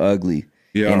Super Ugly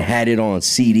and had it on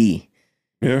CD.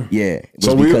 Yeah.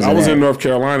 So I was in North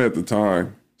Carolina at the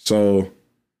time. So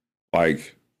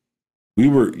like we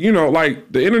were, you know,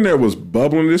 like the internet was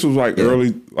bubbling. This was like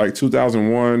early, like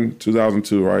 2001,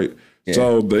 2002, right? Yeah.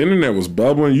 So the internet was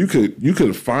bubbling. You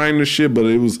could find the shit, but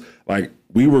it was like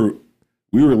we were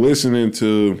listening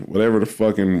to whatever the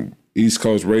fucking East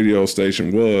Coast radio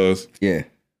station was. Yeah.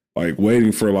 Like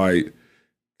waiting for like,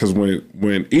 because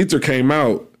when Ether came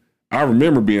out, I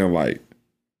remember being like,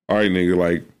 all right, nigga,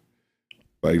 like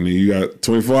nigga, you got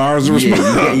 24 hours to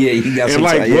respond. Yeah, you got some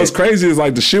time. And what's crazy is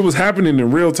like the shit was happening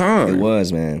in real time. It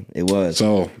was, man. It was.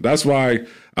 So that's why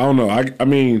I don't know. I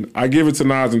mean, I give it to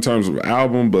Nas in terms of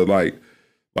album, but like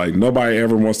nobody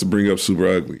ever wants to bring up Super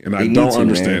Ugly, and I don't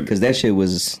understand it. Because that shit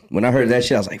was, when I heard that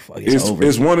shit, I was like, fuck, it's over.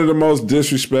 It's one of the most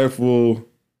disrespectful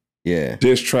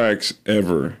diss tracks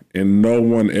ever, and no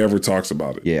one ever talks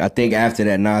about it. Yeah, I think after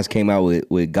that, Nas came out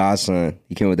with Godson.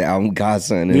 He came with the album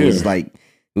Godson, and it was like,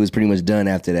 it was pretty much done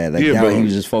after that. Like now he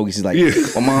was just focused. He's like,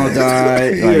 my mom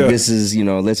died. Like this is, you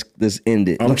know, let's end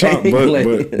it. I'm trying,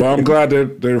 but I'm glad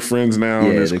they're friends now.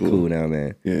 Yeah, they're cool now,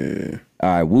 man. Yeah. All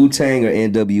right, Wu-Tang or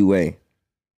NWA?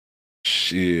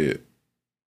 Shit.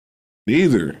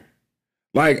 Neither.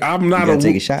 Like I'm not. We gotta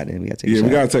take a shot. Then we gotta take a shot. We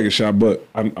gotta take a shot. But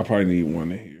I probably need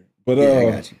one in here. But I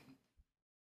got you.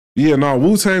 Yeah, no,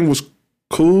 Wu-Tang was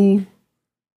cool,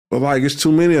 but like it's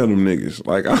too many of them niggas.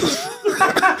 Like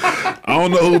I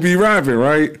don't know who be rapping,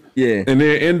 right? Yeah. And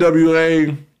then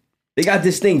NWA. They got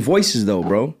distinct voices though,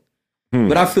 bro.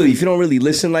 But I feel you, if you don't really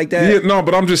listen like that. Yeah, no,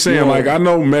 but I'm just saying, like, I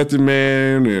know Method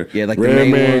Man and like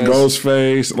Redman,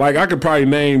 Ghostface. Like, I could probably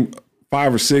name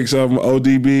 5 or 6 of them,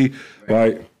 ODB.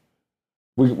 Right.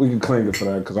 Like, we can claim it for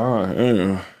that, because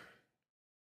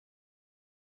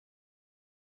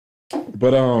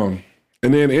But, and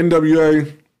then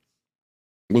NWA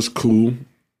was cool.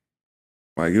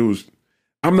 Like, it was...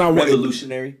 I'm not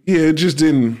revolutionary. Yeah, it just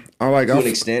didn't. To an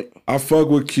extent. I fuck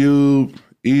with Cube.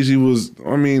 Easy was,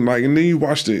 I mean, like, and then you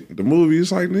watch the movie,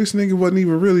 it's like, this nigga wasn't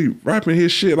even really rapping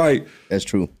his shit. Like, that's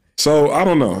true. So, I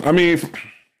don't know. I mean,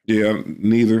 yeah,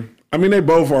 neither. I mean, they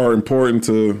both are important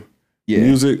to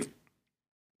music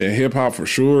and hip-hop for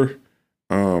sure.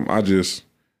 I just...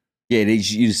 Yeah,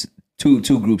 you just two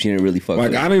groups you didn't really fuck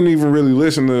with. I didn't even really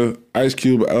listen to Ice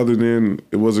Cube other than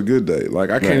It Was a Good Day. Like,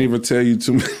 I can't even tell you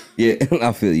too much. Yeah,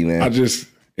 I feel you, man. I just...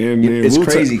 And then it's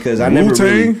crazy because I never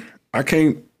really... I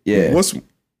can't... Yeah.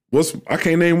 I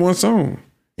can't name one song.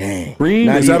 Dang. Cream?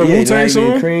 Is that a Wu-Tang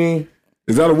song? Cream.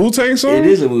 Is that a Wu-Tang song? It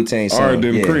is a Wu-Tang song. All right,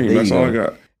 then Cream. That's all I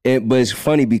got. But it's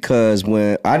funny because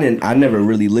when I never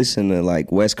really listened to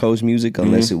like West Coast music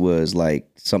unless it was like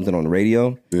something on the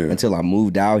radio until I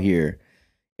moved out here,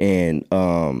 and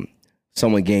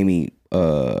someone gave me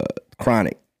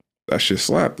Chronic. That shit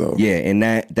slapped though. Yeah, and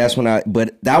that's when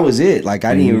but that was it. Like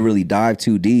I didn't even really dive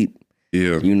too deep.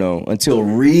 Yeah, until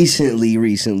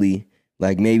recently,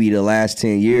 like maybe the last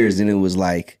 10 years, and it was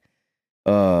like,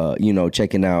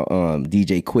 checking out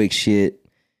DJ Quick shit.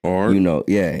 Hard.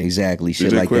 Yeah, exactly.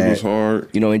 Shit DJ like Quick that. Was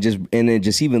hard. And then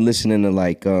just even listening to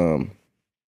like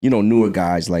newer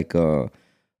guys like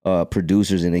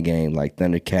producers in the game like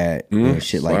Thundercat and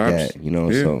shit slaps. like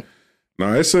that. So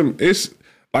no, it's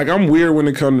like I'm weird when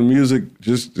it comes to music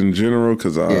just in general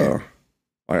because like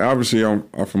obviously I'm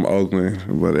from Oakland,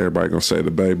 but everybody gonna say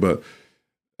the Bay, but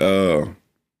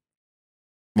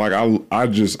like I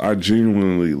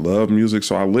genuinely love music,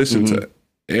 so I listen to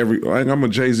I'm a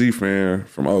Jay-Z fan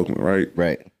from Oakland, right?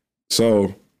 Right.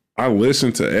 So I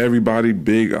listen to everybody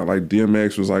big. I like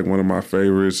DMX was like one of my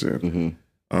favorites, and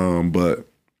but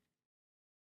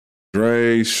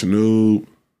Dre, Snoop,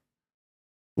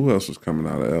 who else was coming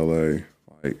out of LA?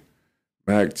 Like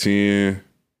Mac 10,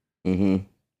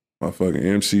 motherfucking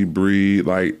MC Breed,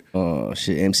 like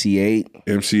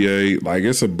MC8, like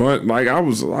it's a bunch. Like I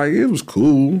was like it was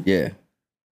cool, yeah.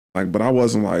 Like, but I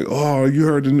wasn't like, oh, you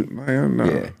heard the new, man, no.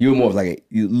 Yeah, you were more of like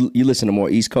you listen to more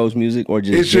East Coast music or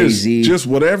just Jay-Z? Just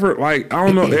whatever. Like, I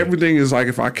don't know. Everything is like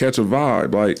if I catch a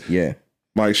vibe, like,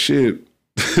 like shit.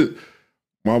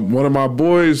 One of my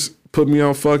boys put me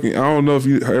on fucking. I don't know if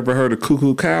you ever heard of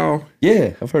Cuckoo Cow.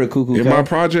 Yeah, I've heard of Cuckoo Cow. In my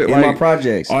project, my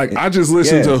projects. Like I just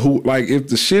listen to who. Like if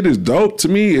the shit is dope to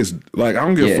me, it's like I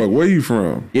don't give a fuck where you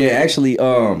from. Yeah, actually,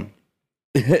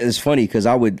 it's funny because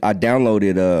I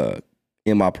downloaded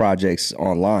in my projects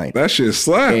online. That shit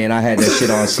slap. And I had that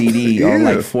shit on CD on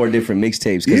like 4 different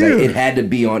mixtapes because it had to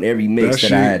be on every mix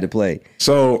that I had to play.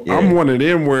 So I'm one of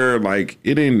them where like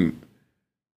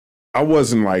I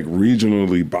wasn't like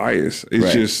regionally biased.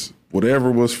 It's just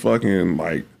whatever was fucking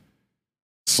like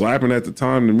slapping at the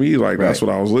time to me, like that's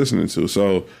what I was listening to.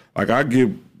 So like I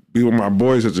be with my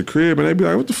boys at the crib and they be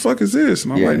like, what the fuck is this?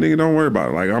 And I'm like, nigga, don't worry about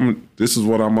it. Like this is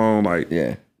what I'm on. Like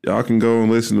y'all can go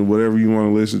and listen to whatever you want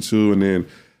to listen to. And then,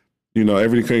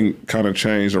 everything kind of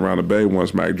changed around the Bay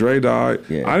once Mac Dre died.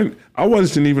 Yeah. I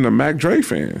wasn't even a Mac Dre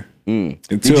fan.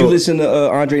 Did you listen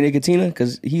to Andre Nickatina?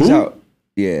 Because he's out.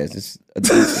 Yeah, it's a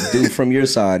dude from your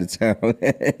side of town.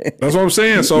 That's what I'm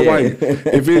saying. So like,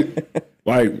 if it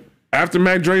like after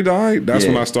Mac Dre died, that's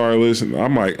when I started listening.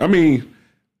 I'm like, I mean,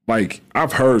 like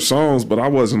I've heard songs, but I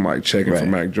wasn't like checking for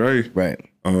Mac Dre. Right.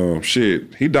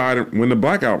 Shit, he died around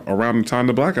the time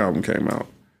the Black Album came out.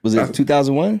 Was it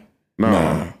 2001?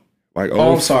 No. Like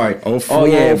I'm sorry.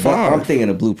 04, 05. I'm thinking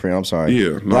of Blueprint. I'm sorry.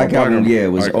 Yeah. Black Album,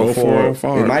 it was like 04,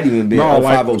 05. It might even be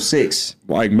 05, 06.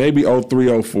 Like maybe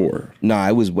 03, 04. Nah,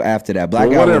 it was after that.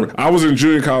 Black Album. Whatever. I was in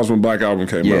junior college when Black Album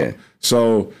came out.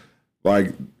 So,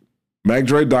 like, Mac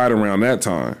Dre died around that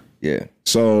time. Yeah.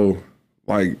 So,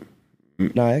 like...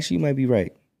 No, actually, you might be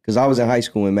right. Because I was in high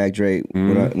school when Mac Dre,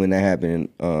 when that happened,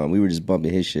 we were just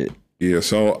bumping his shit. Yeah,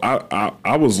 so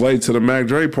I was late to the Mac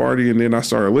Dre party, and then I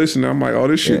started listening. I'm like, oh,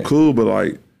 this shit cool, but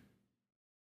like,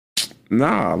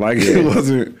 nah, like it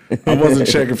wasn't. I wasn't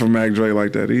checking for Mac Dre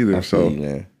like that either.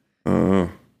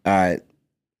 All right,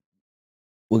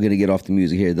 we're gonna get off the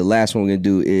music here. The last one we're gonna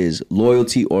do is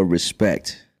loyalty or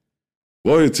respect.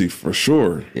 Loyalty for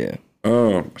sure. Yeah.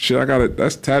 Shit, I got it.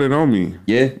 That's tatted on me.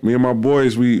 Yeah. Me and my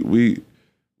boys, I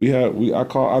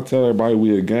tell everybody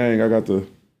we a gang. I got the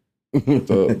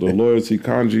loyalty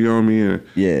kanji on me, and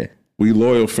we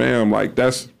loyal fam. Like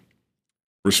that's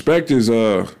respect is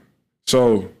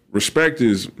so respect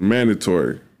is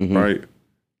mandatory, right?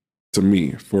 To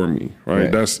me, for me,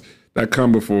 right? That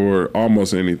come before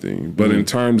almost anything. But in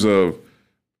terms of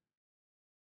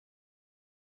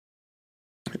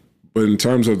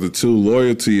the two,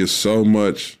 loyalty is so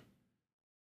much.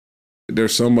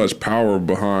 There's so much power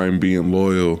behind being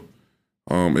loyal.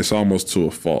 It's almost to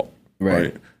a fault,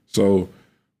 right? So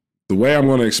the way I'm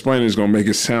going to explain it is going to make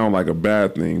it sound like a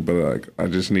bad thing, but like I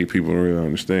just need people to really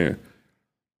understand.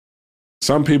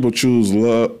 Some people choose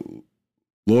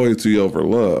loyalty over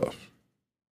love,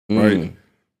 right?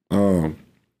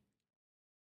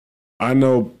 I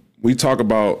know people talk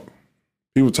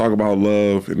about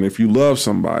love, and if you love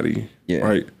somebody,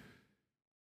 right,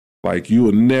 like you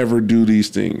will never do these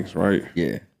things, right?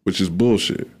 Yeah. Which is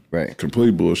bullshit. Right.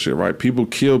 Complete bullshit, right? People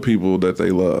kill people that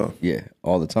they love. Yeah,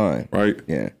 all the time. Right?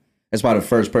 Yeah. That's why the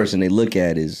first person they look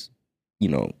at is,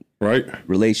 right?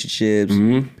 Relationships,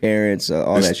 parents,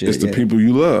 all that shit. It's the people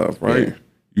you love, right? Yeah.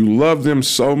 You love them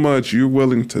so much, you're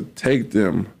willing to take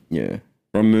them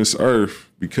from this earth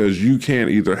because you can't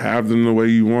either have them the way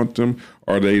you want them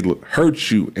or they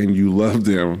hurt you and you love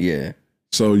them. Yeah.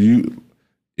 So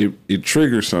it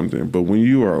triggers something. But when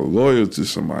you are loyal to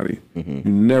somebody, you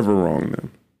never wrong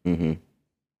them.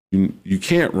 You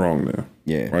can't wrong them.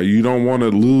 Yeah. Right? You don't want to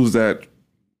lose that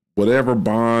whatever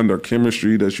bond or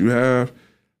chemistry that you have,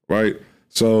 right?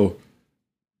 So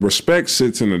respect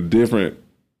sits in a different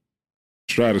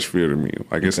stratosphere to me.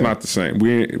 Like it's not the same.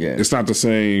 It's not the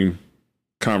same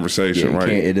conversation, right?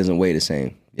 It doesn't weigh the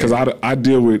same. Because I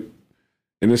deal with,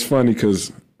 and it's funny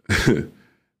because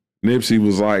Nipsey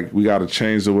was like, we got to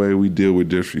change the way we deal with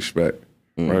disrespect,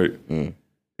 right?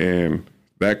 And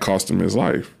that cost him his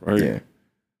life, right? Yeah.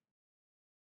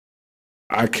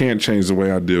 I can't change the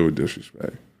way I deal with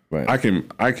disrespect. Right.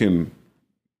 I can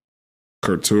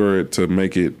couture it to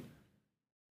make it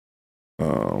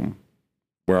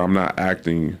where I'm not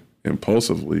acting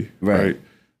impulsively, right?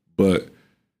 But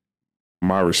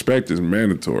my respect is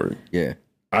mandatory. Yeah.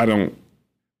 I don't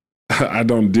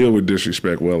deal with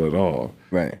disrespect well at all.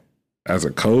 Right. As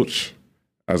a coach,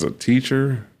 as a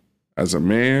teacher, as a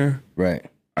man, right.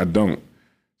 I don't.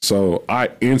 So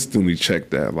I instantly check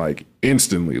that, like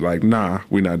nah,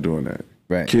 we're not doing that.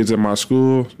 Right. Kids at my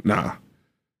school, nah.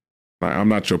 Like, I'm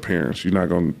not your parents. You're not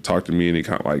going to talk to me any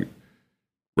kind of like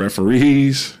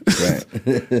referees. Right.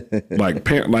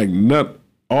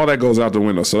 All that goes out the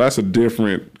window. So that's a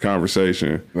different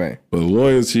conversation. Right. But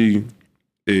loyalty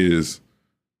is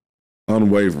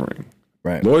unwavering.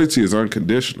 Right. Loyalty is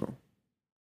unconditional.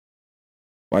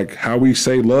 Like how we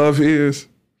say love is,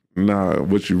 nah,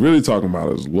 what you're really talking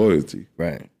about is loyalty.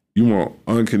 Right. You want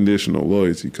unconditional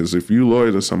loyalty because if you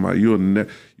loyal to somebody, you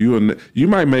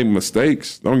might make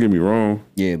mistakes. Don't get me wrong.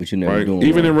 Yeah, but you never right? doing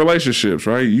Even wrong. in relationships,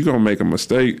 right? You're gonna make a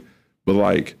mistake, but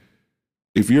like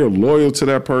if you're loyal to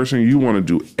that person, you want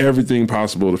to do everything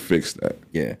possible to fix that.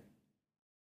 Yeah.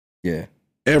 Yeah.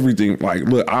 Everything. Like,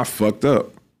 look, I fucked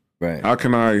up. Right. How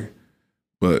can I?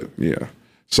 But yeah.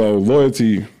 So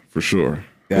loyalty for sure.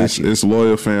 It's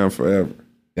loyal fam forever.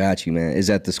 Got you, man. Is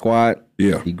that the squad?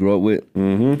 Yeah. You grew up with?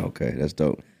 Mm-hmm. Okay, that's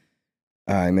dope.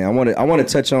 All right, man. I want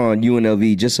to touch on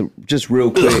UNLV just real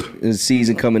quick. The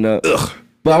season coming up.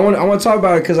 But I want to talk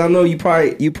about it because I know you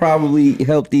probably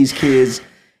helped these kids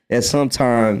at some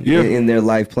time in their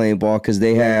life playing ball because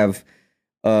they have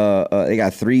they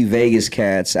got 3 Vegas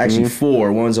cats, actually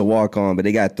 4. One's a walk on, but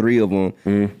they got 3 of them.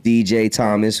 DJ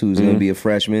Thomas, who's going to be a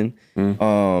freshman.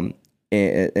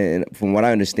 And from what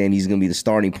I understand, he's going to be the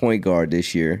starting point guard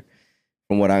this year.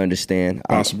 From what I understand,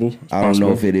 possible. I don't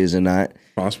know if it is or not.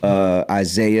 Possible.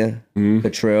 Isaiah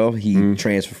Cottrell, he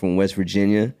transferred from West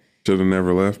Virginia. Should have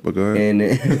never left, but go ahead.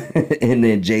 And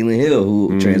then Jalen Hill,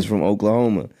 who transferred from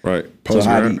Oklahoma. Right. So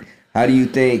how do you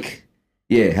think?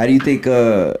 Yeah. How do you think?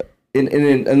 And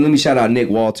let me shout out Nick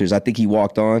Walters. I think he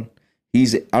walked on. I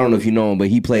don't know if you know him, but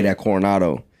he played at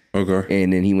Coronado. Okay.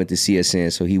 And then he went to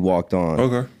CSN, so he walked on.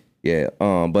 Okay. Yeah.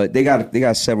 But they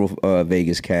got several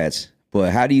Vegas cats.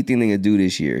 But how do you think they're gonna do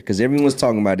this year? Because everyone's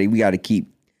talking about it. We got to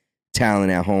keep talent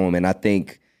at home, and I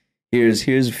think here's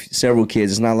several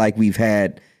kids. It's not like we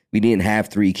didn't have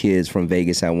 3 kids from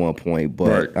Vegas at one point, but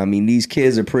right. I mean these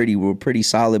kids were pretty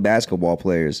solid basketball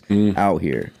players out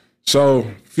here. So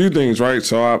a few things, right?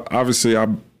 So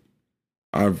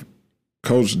I've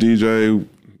coached DJ,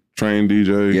 trained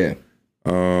DJ. Yeah.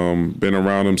 Been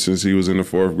around him since he was in the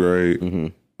 4th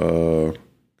grade.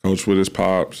 Coached with his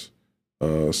pops.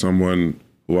 Someone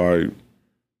who I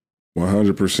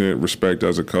 100% respect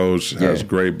as a coach, has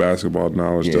great basketball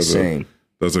knowledge, does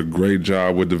a great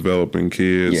job with developing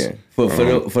kids. Yeah. For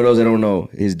those that don't know,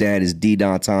 his dad is D.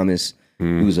 Don Thomas,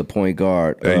 who was a point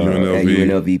guard at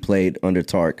UNLV, played under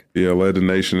Tark. Yeah, led the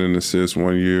nation in assists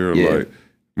one year, like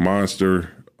monster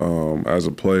as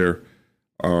a player,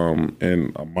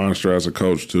 and a monster as a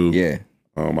coach too. Yeah.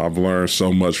 I've learned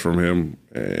so much from him.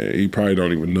 He probably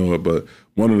don't even know it, but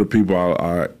one of the people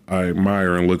I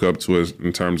admire and look up to is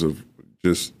in terms of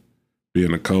just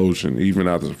being a coach and even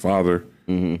as a father.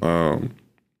 So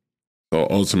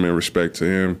ultimate respect to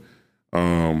him.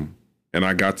 And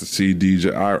I got to see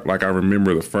DJ. I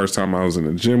remember the first time I was in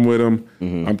the gym with him.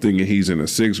 Mm-hmm. I'm thinking he's in the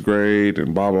 6th grade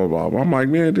and blah, blah, blah. I'm like,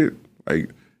 man,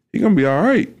 he going to be all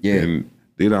right. Yeah. And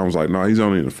then I was like, no, he's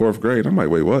only in the 4th grade. I'm like,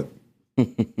 wait, what?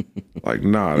 Like,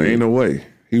 nah, there ain't no way.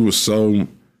 He was so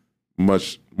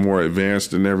much more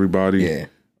advanced than everybody. Yeah.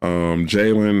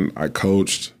 Jalen, I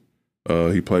coached.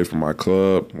 He played for my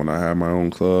club when I had my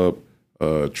own club.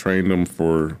 Trained him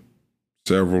for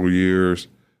several years.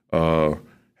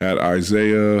 Had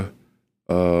Isaiah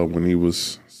when he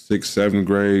was 6th, 7th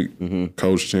grade. Mm-hmm.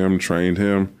 Coached him, trained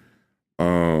him.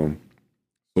 So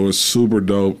it's super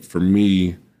dope for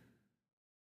me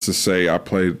to say I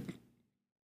played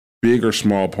big or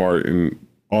small part in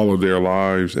all of their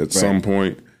lives at some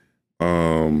point.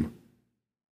 And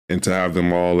to have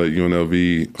them all at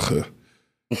UNLV,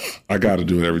 I got to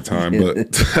do it every time.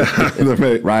 But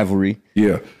rivalry.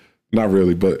 Yeah, not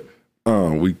really, but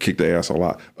we kicked their ass a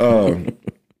lot.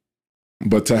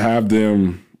 But to have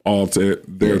them all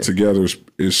there together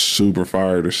is super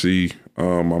fire to see.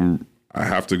 I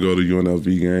have to go to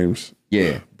UNLV games.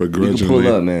 Yeah, begrudgingly. We can pull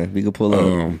up, man. We can pull up.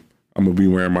 I'm going to be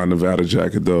wearing my Nevada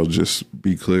jacket, though, just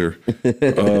be clear.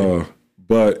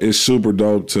 But it's super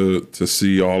dope to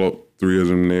see all 3 of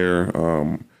them there.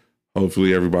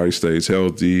 Hopefully everybody stays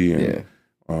healthy. And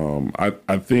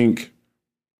I think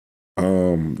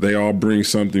they all bring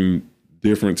something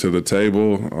different to the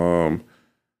table.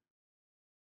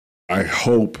 I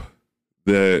hope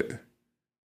that,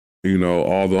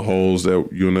 all the holes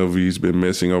that UNLV's been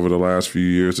missing over the last few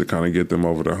years to kind of get them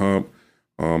over the hump,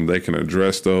 they can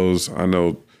address those. I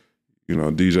know,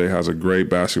 DJ has a great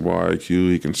basketball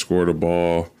IQ. He can score the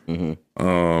ball.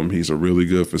 Mm-hmm. He's a really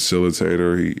good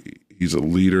facilitator. He's a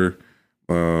leader.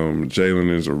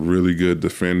 Jalen is a really good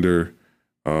defender.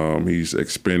 He's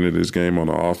expanded his game on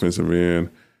the offensive end.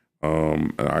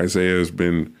 Isaiah has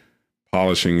been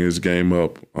polishing his game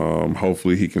up.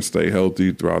 Hopefully he can stay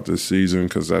healthy throughout this season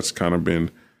because that's kind of been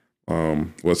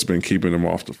what's been keeping him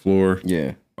off the floor.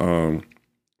 Yeah.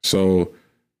 So,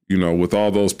 with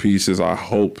all those pieces, I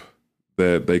hope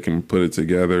that they can put it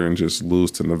together and just lose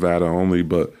to Nevada only.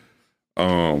 But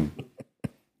I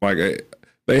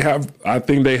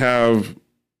think they have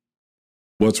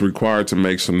what's required to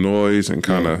make some noise and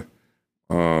kind of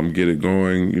get it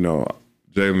going.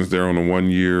 Jalen's there on a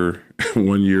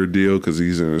 1-year deal because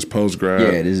he's in his post-grad.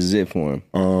 Yeah, this is it for him.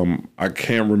 I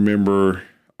can't remember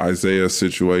Isaiah's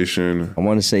situation. I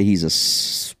want to say he's a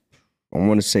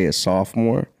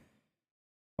sophomore.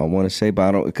 But I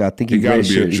think he got to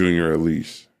be a junior at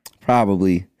least.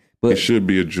 Probably, but he should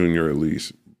be a junior at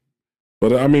least.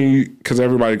 But I mean, because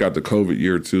everybody got the COVID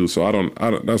year too, so I don't.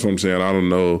 That's what I'm saying. I don't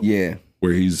know. Yeah.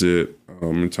 Where he's at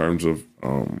in terms of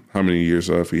how many years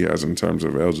left he has in terms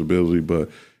of eligibility,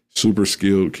 but super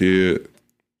skilled kid.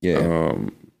 Yeah.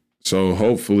 So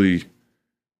hopefully,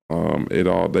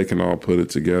 they can all put it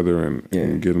together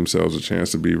and give themselves a chance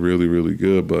to be really, really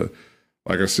good. But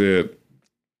like I said,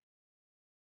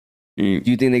 do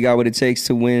you think they got what it takes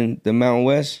to win the Mountain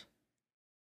West?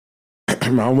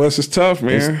 Mountain West is tough,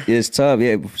 man. It's tough,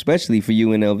 yeah, especially for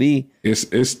UNLV.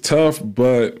 It's tough,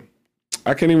 but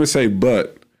I can't even say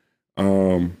but.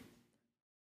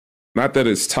 Not that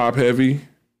it's top heavy,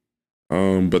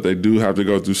 but they do have to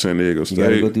go through San Diego State. You got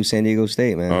to go through San Diego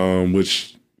State, man.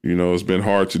 Which it's been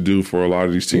hard to do for a lot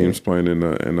of these teams playing in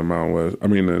the Mountain West. I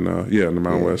mean, in the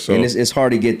Mountain West. So and it's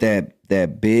hard to get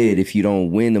that bid if you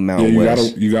don't win the Mountain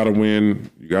West. You got to win.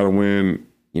 You got to win.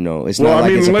 It's not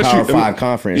like it's a Power 5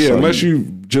 conference. Yeah, so unless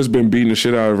you've just been beating the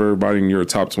shit out of everybody and you're a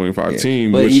top 25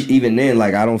 team. But even then,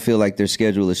 I don't feel like their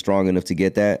schedule is strong enough to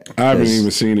get that. I haven't even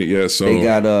seen it yet. So they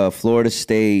got Florida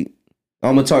State.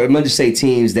 I'm gonna just say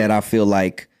teams that I feel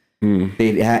like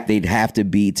they'd have to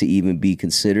beat to even be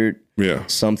considered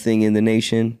something in the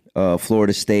nation.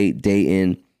 Florida State,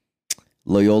 Dayton,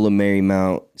 Loyola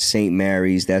Marymount, St.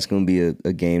 Mary's. That's gonna be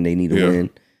a game they need to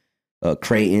win.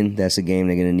 Creighton, that's a game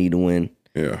they're gonna need to win.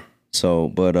 Yeah. So,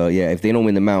 but if they don't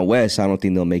win the Mountain West, I don't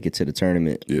think they'll make it to the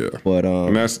tournament. Yeah. But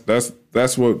and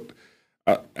that's what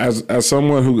as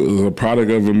someone who is a product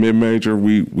of a mid-major,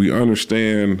 we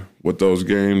understand what those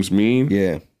games mean.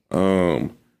 Yeah.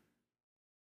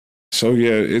 So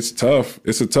it's tough.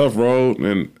 It's a tough road,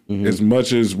 and as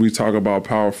much as we talk about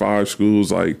Power 5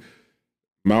 schools, like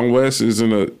Mountain West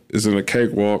isn't a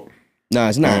cakewalk. No,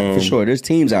 it's not for sure. There's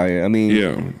teams out here. I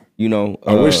mean,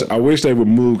 I wish they would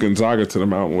move Gonzaga to the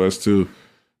Mountain West too,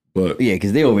 but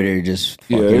because they over there just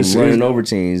fucking running over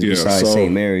teams besides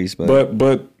St. Mary's. But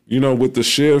with the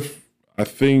shift, I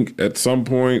think at some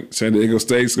point San Diego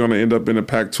State's going to end up in the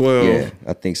Pac-12. Yeah,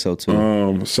 I think so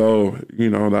too. So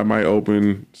that might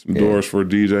open some doors for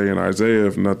DJ and Isaiah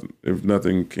if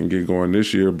nothing can get going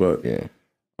this year. But it's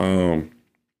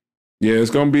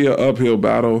going to be an uphill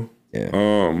battle.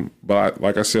 Yeah. But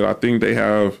like I said, I think they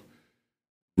have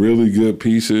really good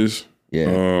pieces.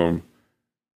 Yeah.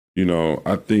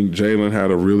 I think Jalen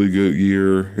had a really good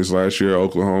year his last year at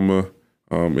Oklahoma.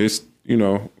 It's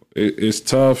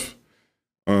tough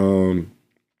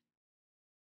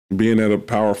being at a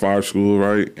Power 5 school,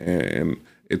 right? And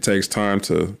it takes time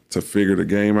to figure the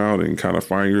game out and kind of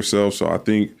find yourself. So I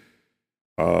think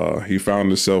he found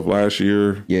himself last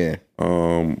year. Yeah.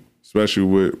 Especially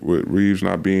with Reeves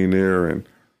not being there, and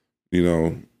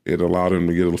it allowed him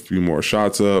to get a few more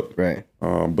shots up. Right.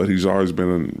 But he's always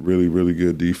been really, really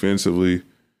good defensively.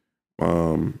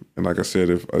 And like I said,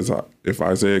 if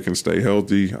Isaiah can stay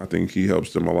healthy, I think he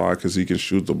helps them a lot because he can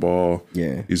shoot the ball.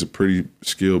 Yeah. He's a pretty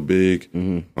skilled big.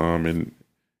 Mm-hmm. And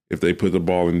if they put the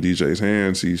ball in DJ's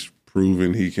hands, he's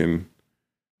proven he can.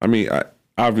 I mean,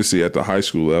 obviously at the high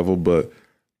school level, but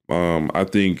I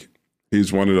think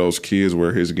he's one of those kids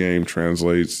where his game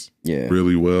translates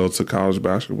really well to college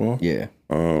basketball. Yeah.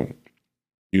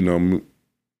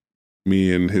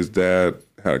 Me and his dad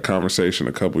had a conversation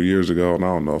a couple years ago, and I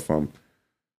don't know if I'm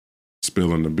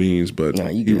spilling the beans, but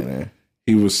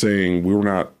he was saying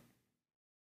we're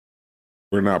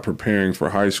not preparing for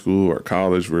high school or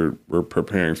college. We're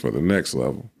preparing for the next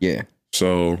level. Yeah.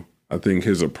 So I think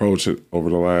his approach over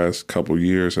the last couple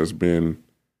years has been.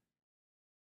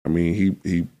 I mean,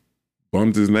 he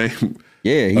bumped his name.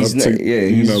 Yeah, he's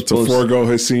to forego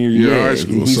his senior year of high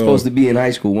school. He's supposed to be in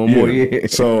high school one more year.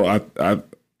 So I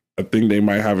think they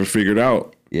might have it figured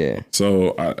out. Yeah.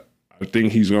 So I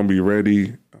think he's going to be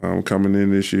ready coming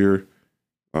in this year.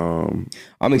 I'm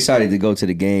excited to go to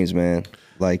the games, man.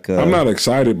 I'm not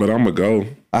excited, but I'm gonna go.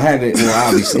 I haven't. Well,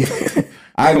 obviously,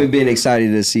 I haven't been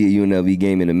excited to see a UNLV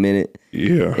game in a minute.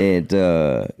 Yeah. And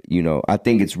I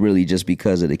think it's really just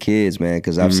because of the kids, man.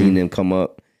 Because I've seen them come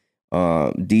up.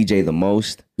 DJ the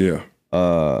most. Yeah.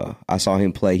 I saw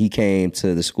him play. He came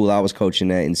to the school I was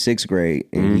coaching at in 6th grade,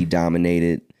 and he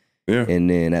dominated. Yeah. And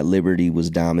then at Liberty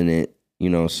was dominant.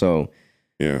 So.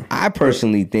 Yeah. I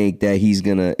personally think that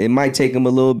it might take him a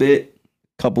little bit,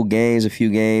 a few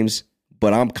games,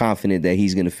 but I'm confident that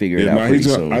he's gonna figure it out pretty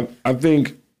soon. I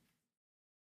think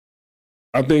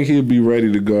he'll be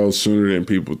ready to go sooner than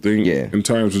people think. Yeah. In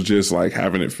terms of just like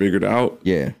having it figured out.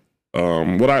 Yeah.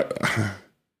 What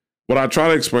I try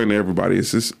to explain to everybody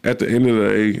is this: at the end of the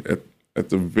day, at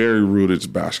the very root, it's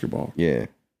basketball. Yeah.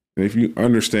 And if you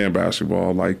understand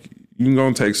basketball, like you're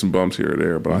gonna take some bumps here or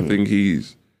there, but I think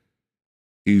he's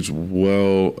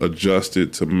well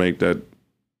adjusted to make that,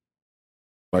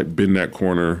 like, bend that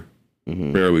corner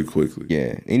fairly quickly.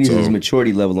 Yeah, and his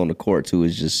maturity level on the court too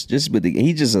is just with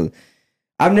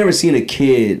I've never seen a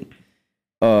kid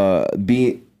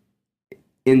be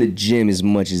in the gym as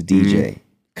much as DJ,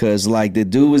 because like the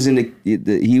dude was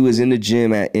he was in the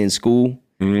gym in school,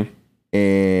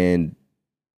 and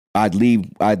I'd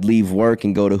leave work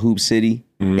and go to Hoop City,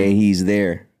 and he's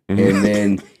there, and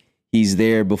then he's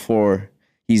there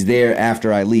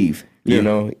after I leave.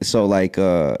 So like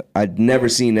I'd never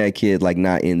seen that kid like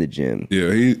not in the gym.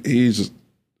 Yeah, he's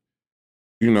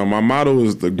my motto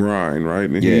is the grind, right?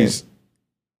 And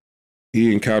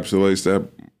he encapsulates that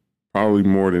probably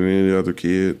more than any other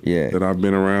kid that I've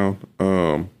been around,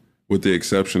 with the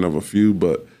exception of a few.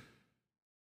 But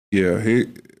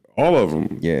all of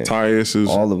them. Yeah, Tyus is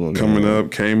all of them coming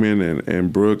up. Kamen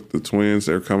and Brooke, the twins,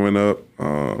 they're coming up.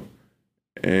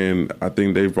 And I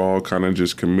think they've all kind of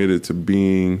just committed to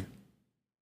being,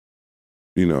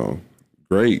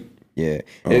 great. Yeah.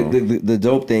 The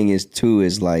dope thing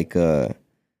is like, with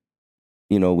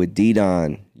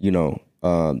D-Don,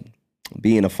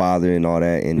 being a father and all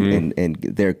that, and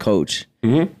their coach.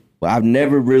 Well, I've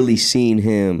never really seen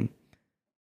him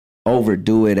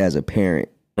overdo it as a parent.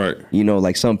 Right.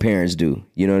 Like some parents do.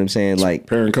 You know what I'm saying? Like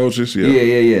parent coaches. Yeah.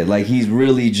 Yeah. Like he's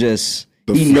really just.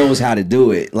 He knows how to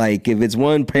do it. Like if it's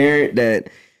one parent that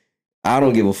I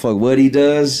don't give a fuck what he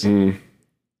does,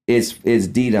 it's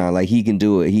D-Don. Like he can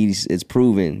do it. It's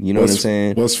proven. You know what I'm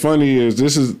saying? What's funny is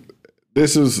this is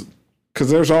because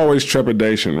there's always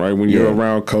trepidation, right? When you're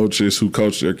around coaches who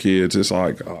coach their kids, it's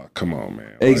like, oh, come on,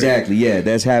 man. Exactly. Yeah,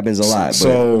 that happens a lot.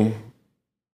 So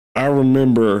I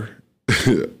remember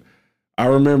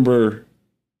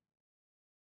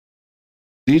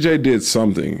DJ did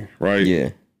something, right?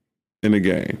 Yeah. In the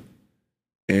game,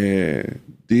 and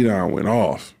D-Don went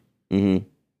off, and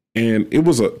it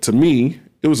was he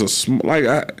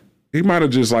might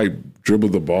have just like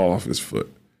dribbled the ball off his foot,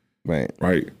 Right.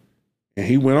 And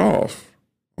he went off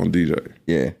on DJ.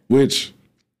 Yeah. Which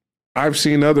I've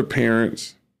seen other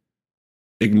parents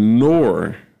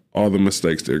ignore all the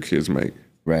mistakes their kids make.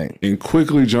 Right. And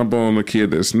quickly jump on a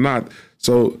kid that's not.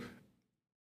 So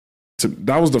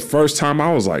that was the first time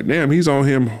I was like, damn, he's on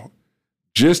him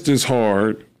just as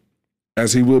hard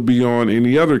as he would be on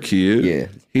any other kid. Yeah.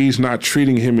 He's not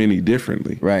treating him any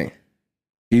differently. Right.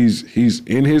 He's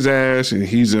in his ass and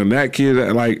he's in that kid.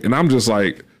 Like, and I'm just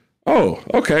like, oh,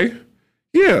 okay.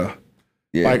 Yeah.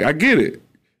 Like, I get it.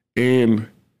 And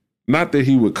not that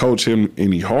he would coach him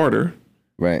any harder.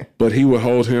 Right. But he would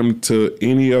hold him to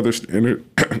any other standard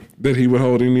that he would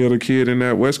hold any other kid in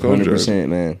that West Coast 100%, jersey.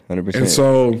 man. 100%. And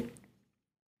so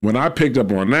when I picked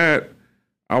up on that,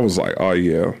 I was like, oh,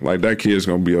 yeah, like that kid's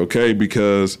going to be okay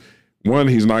because, one,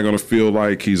 he's not going to feel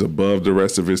like he's above the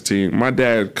rest of his team. My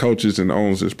dad coaches and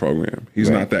owns this program. He's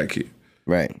not that kid.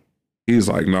 Right. He's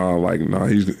like, nah,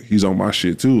 he's on my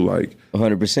shit too. Like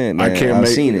 100%, man. I've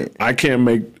seen it. I can't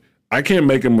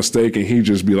make a mistake and he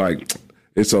just be like,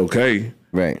 it's okay.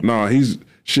 Right. Nah,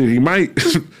 he might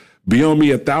be on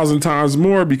me 1,000 times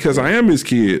more because I am his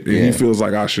kid and he feels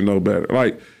like I should know better.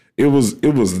 Like it was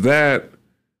that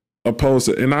opposed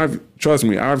to, and trust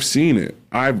me, I've seen it.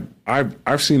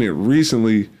 I've seen it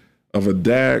recently of a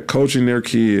dad coaching their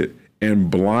kid and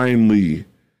blindly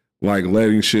like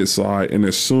letting shit slide. And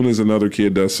as soon as another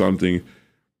kid does something,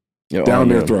 down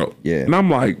their throat. Yeah. And I'm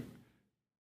like,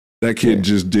 that kid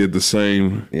just did the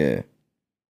same. Yeah.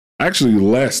 Actually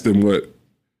less than what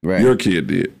your kid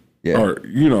did. Yeah. Or,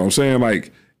 you know what I'm saying?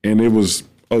 Like, and it was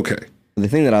okay. The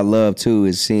thing that I love too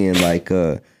is seeing like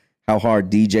how hard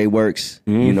DJ works,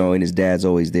 you know, and his dad's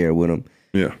always there with him.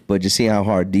 Yeah. But just seeing how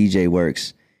hard DJ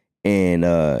works. And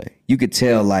you could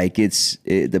tell like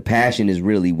the passion is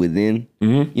really within.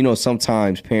 You know,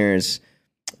 sometimes parents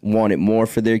want it more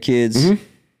for their kids,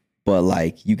 but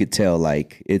like you could tell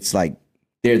like it's like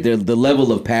the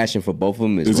level of passion for both of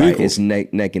them is right. Equal. It's neck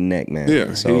and neck, man.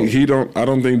 Yeah. So I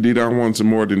don't think D-Don wants it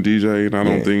more than DJ, and I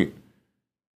don't think,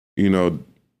 you know,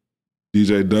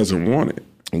 DJ doesn't want it.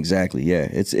 Exactly. Yeah.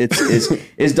 It's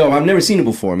dope. I've never seen it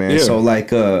before, man. Yeah. So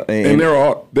like and they're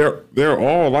all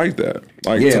like that.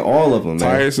 Like all of them.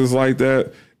 Tyus is like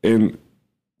that, and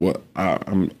what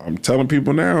I'm telling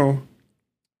people now,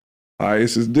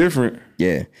 Tyus is different.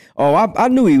 Yeah. Oh, I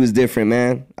knew he was different,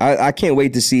 man. I can't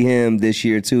wait to see him this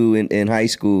year too in high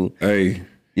school. Hey.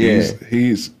 Yeah.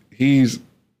 He's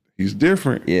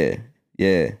different. Yeah.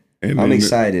 Yeah. And I'm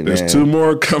excited, man. There's two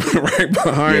more coming right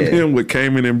behind him with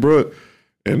Cayman and Brooke.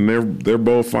 And they're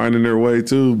both finding their way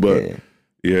too, but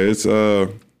it's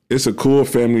a cool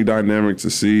family dynamic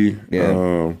to see.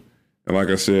 Yeah. And like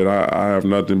I said, I have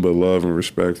nothing but love and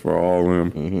respect for all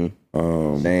of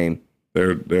them. Same.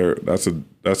 That's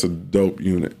a dope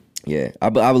unit. Yeah, I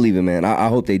believe it, man. I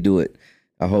hope they do it.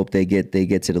 I hope they get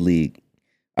to the league.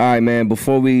 All right, man.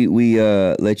 Before we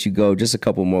let you go, just a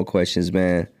couple more questions,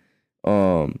 man.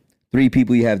 3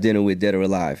 people you have dinner with, dead or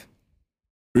alive.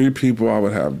 3 people I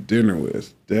would have dinner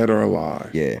with, dead or alive.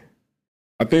 Yeah.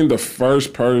 I think the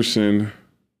first person,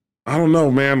 I don't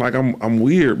know, man. Like I'm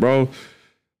weird, bro.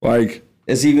 Like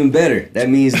it's even better. That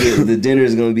means the dinner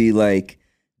is gonna be like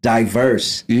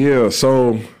diverse. Yeah.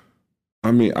 So,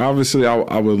 I mean, obviously,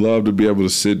 I would love to be able to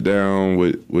sit down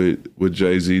with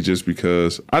Jay-Z just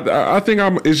because I think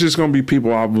it's just gonna be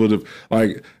people I would have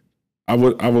like. I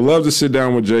would love to sit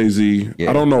down with Jay-Z. Yeah.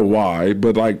 I don't know why,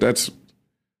 but like that's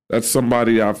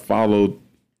somebody I've followed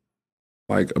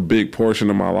like a big portion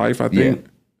of my life, I think.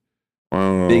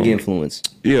 Yeah. Big influence.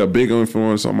 Yeah, big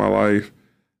influence on my life.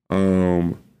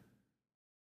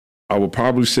 I would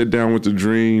probably sit down with the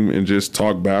Dream and just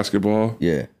talk basketball.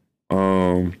 Yeah.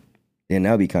 And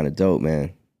that'd be kind of dope,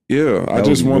 man. Yeah. I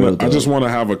just want to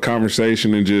have a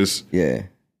conversation and just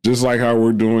like how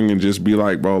we're doing and just be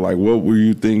like, bro, like what were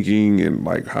you thinking and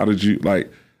like how did you like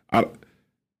I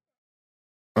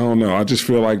don't know. I just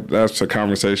feel like that's a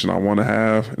conversation I want to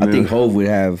have. And I think Hov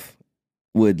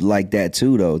would like that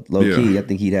too, though. Low key, I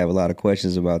think he'd have a lot of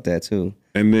questions about that too.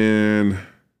 And then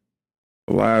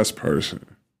the last person.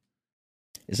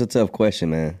 It's a tough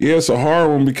question, man. Yeah, it's a hard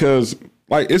one because,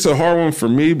 like, it's a hard one for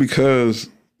me because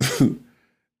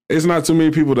it's not too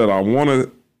many people that I want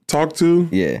to talk to.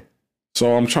 Yeah.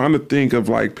 So I'm trying to think of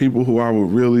like people who I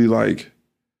would really like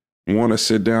want to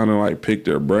sit down and like pick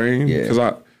their brain. Yeah. Because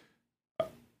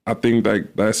I think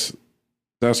like that's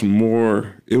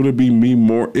more. It would be me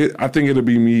more. I think it'll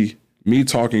be me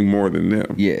talking more than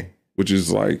them. Yeah, which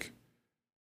is like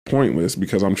pointless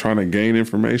because I'm trying to gain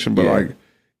information. But like,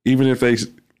 even if they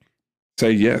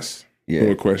say yes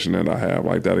to a question that I have,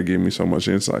 like that'll give me so much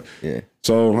insight. Yeah.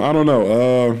 So I don't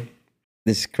know.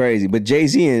 This is crazy. But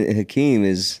Jay-Z and Hakeem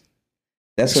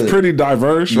that's pretty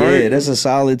diverse, right? Yeah, that's a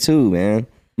solid two, man.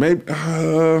 Maybe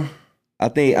I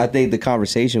think the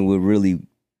conversation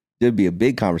there'd be a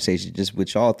big conversation just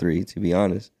with y'all three, to be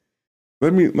honest.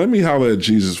 Let me holler at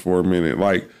Jesus for a minute.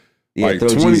 Like throw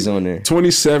Jesus on there.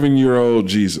 27-year-old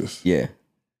Jesus. Yeah.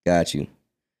 Got you.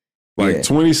 Like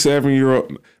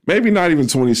 27-year-old, maybe not even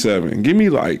 27. Give me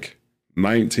like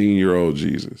 19-year-old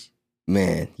Jesus.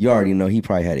 Man, you already know he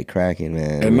probably had it cracking,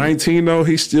 man. At 19 though,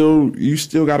 you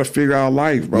still got to figure out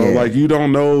life, bro. Yeah. Like you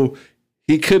don't know,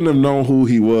 he couldn't have known who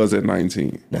he was at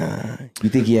 19. Nah. You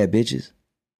think he had bitches?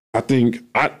 You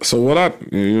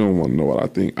don't want to know what I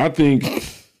think. I think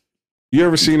you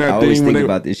ever seen that thing when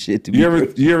about this shit you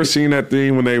ever seen that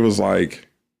thing when they was like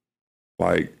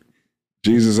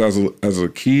Jesus as a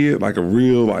kid, like a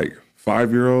real like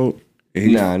 5-year-old?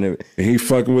 Nah, I never. And he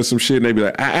fucking with some shit and they be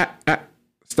like,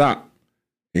 stop.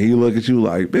 And he look at you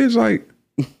like, bitch,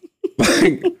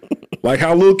 like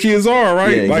how little kids are,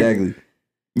 right? Yeah, exactly.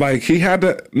 Like he had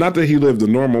to, not that he lived a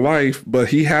normal life, but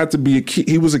he had to be a kid.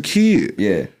 He was a kid.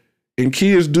 Yeah. And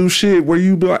kids do shit where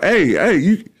you be like, hey,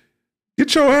 you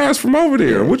get your ass from over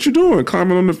there. Yeah. What you doing?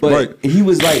 Climbing on the but he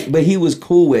was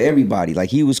cool with everybody. Like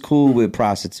he was cool with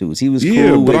prostitutes. He was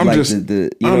cool with I'm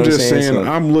just saying, so,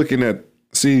 I'm looking at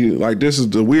this is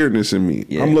the weirdness in me.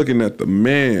 Yeah. I'm looking at the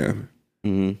man,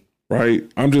 right?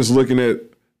 I'm just looking at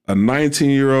a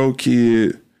 19-year-old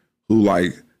kid who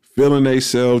like feeling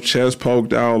themselves, chest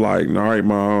poked out, like, all right,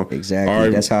 mom. Exactly.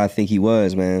 Right, that's how I think he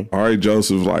was, man. All right,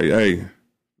 Joseph's like, hey,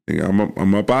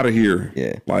 I'm up out of here.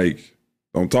 Yeah. Like,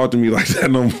 don't talk to me like that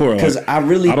no more. Because like, I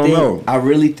don't know. I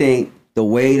really think the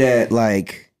way that,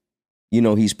 like,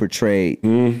 he's portrayed,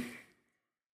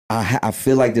 I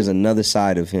feel like there's another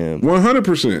side of him.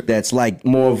 100%. That's like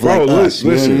more of like us.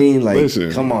 You know what I mean?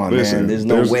 Like, come on, man. There's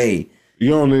no way. I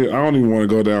don't even want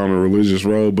to go down a religious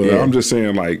road, but I'm just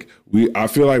saying, like, I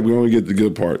feel like we only get the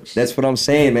good parts. That's what I'm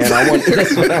saying, man.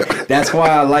 That's why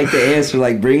I like the answer.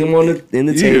 Like, bring him in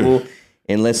the table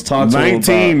and let's talk to him about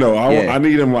 19 though. I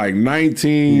need him like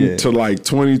 19 to like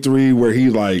 23, where he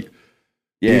like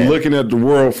he's looking at the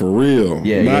world for real.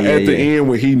 Yeah, not at the end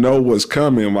where he know what's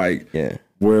coming. Like,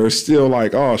 where it's still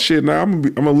like, oh shit, now I'm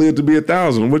gonna live to be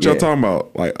 1,000. What y'all talking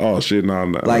about? Like, oh shit, nah.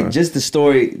 Like just the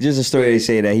story they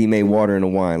say that he made water in the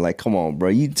wine. Like, come on, bro.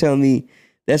 You tell me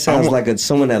that sounds like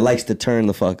someone that likes to turn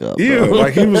the fuck up. Yeah, bro.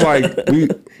 Like he was like,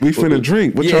 we finna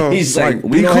drink. What y'all? He's like,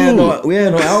 we have no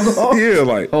alcohol. Yeah,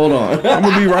 like, hold on, I'm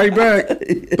gonna be right back.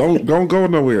 Don't go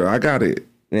nowhere. I got it.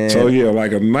 Man. So yeah,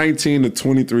 like a 19 to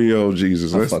 23-year-old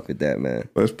Jesus. I fuck with that, man.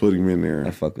 Let's put him in there. I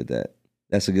fuck with that.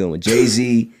 That's a good one.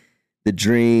 Jay-Z, The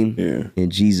Dream,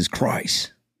 and Jesus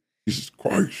Christ.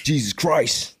 Jesus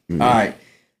Christ. Mm-hmm. All right.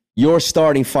 You're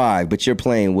starting 5, but you're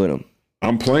playing with him.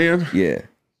 I'm playing? Yeah.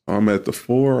 I'm at the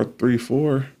 4,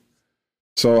 3-4.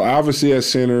 So obviously at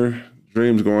center,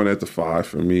 Dream's going at the 5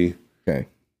 for me. Okay.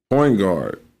 Point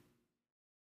guard.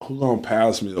 Who's gonna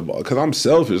pass me the ball? Because I'm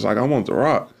selfish. Like, I want the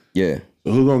rock. Yeah.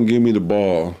 So who's gonna give me the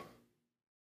ball?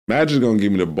 Magic's gonna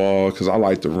give me the ball because I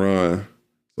like to run.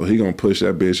 So he gonna push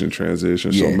that bitch in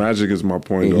transition. Yeah. So Magic is my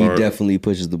point guard. He definitely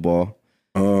pushes the ball.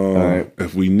 All right.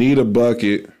 If we need a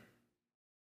bucket,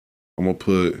 I'm gonna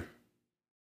put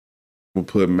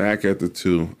Mac at the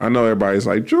 2. I know everybody's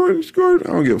like, Jordan scored.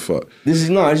 I don't give a fuck. It's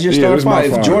your starting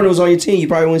 5. If Jordan was on your team, you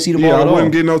probably wouldn't see the ball at all. I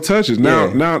wouldn't get no touches. Now,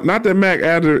 not that Mac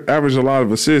averaged a lot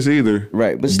of assists either.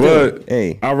 Right, but still,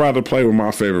 I'd rather play with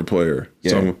my favorite player.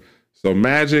 Yeah. So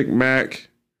Magic, Mac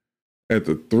at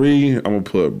the 3. I'm gonna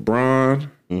put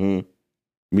Bron. Mm-hmm.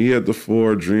 Me at the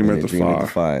 4. Dream at the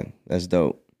 5. That's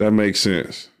dope. That makes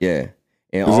sense. Yeah,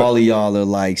 and all of y'all are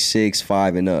like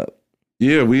 6'5" and up.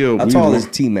 Yeah, How tall is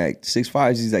T-Mac? 6'5"?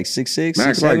 He's like 6'6"?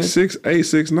 Mac's like 6'8",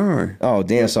 6'9". Oh,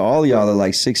 damn. So all of y'all are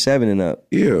like 6'7" and up.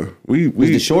 Yeah.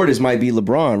 The shortest might be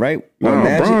LeBron, right?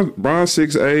 No, Bron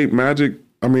 6'8". Magic,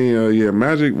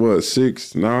 Magic was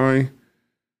 6'9".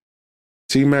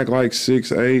 T-Mac like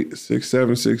 6'8",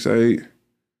 6'7",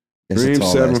 6'8". Dream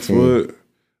 7 foot.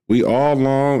 We all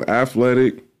long,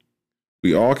 athletic.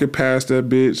 We all can pass that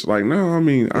bitch. Like, no,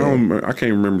 I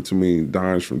can't remember too many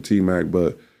dimes from T-Mac,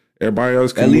 but everybody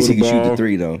else can. At least he can shoot the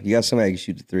 3, though. You got somebody who can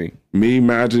shoot the 3. Me,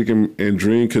 Magic, and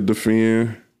Dream could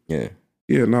defend. Yeah.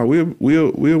 Yeah. No, we'll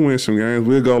win some games.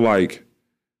 We'll go like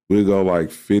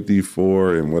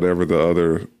 54 and whatever the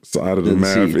other side of the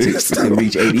map is. And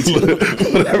reach 82.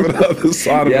 Whatever the other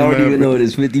side of the map. I don't even know it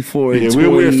is 54. Yeah,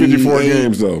 we'll win 54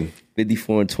 games though.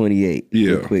 54 and 28.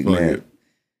 Yeah. Quick math.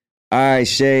 All right,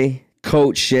 Shay,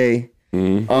 Coach Shay.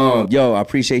 Mm-hmm. Yo, I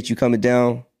appreciate you coming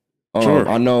down. Sure.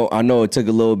 I know it took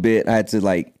a little bit. I had to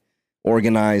like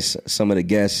organize some of the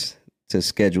guests to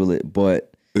schedule it,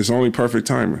 but it's only perfect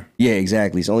timing. Yeah,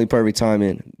 exactly. It's only perfect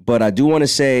timing. But I do want to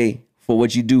say, for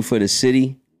what you do for the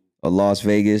city of Las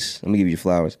Vegas, let me give you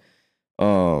flowers.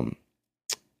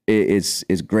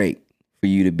 It's great for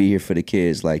you to be here for the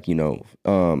kids. Like, you know,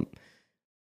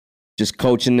 just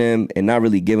coaching them and not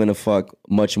really giving a fuck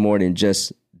much more than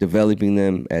just developing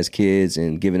them as kids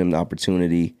and giving them the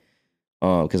opportunity.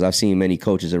 Because I've seen many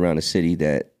coaches around the city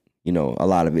that, you know, a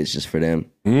lot of it's just for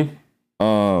them.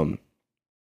 Mm-hmm.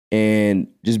 And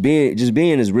just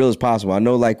being as real as possible. I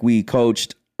know, like, we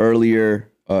coached earlier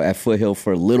at Foothill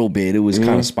for a little bit. It was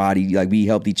kind of spotty. Like, we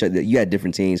helped each other. You had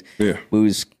different teams. Yeah, it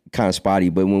was kind of spotty.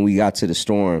 But when we got to the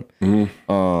Storm,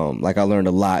 like, I learned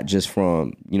a lot just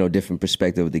from, you know, different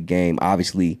perspective of the game.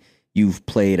 Obviously, you've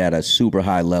played at a super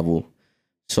high level,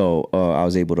 so I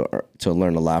was able to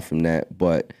learn a lot from that.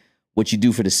 But what you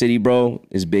do for the city, bro,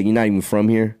 is big. You're not even from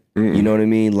here. You know what I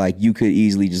mean? Like, you could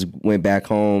easily just went back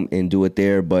home and do it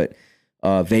there. But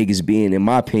Vegas being, in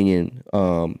my opinion,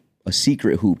 a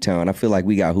secret hoop town. I feel like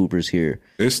we got hoopers here.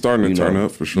 It's starting to turn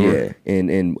up for sure. Yeah,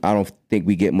 and I don't think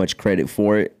we get much credit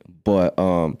for it. But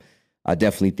I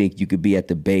definitely think you could be at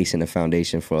the base and the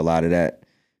foundation for a lot of that.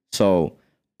 So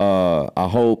I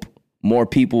hope more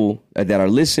people that are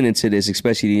listening to this,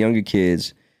 especially the younger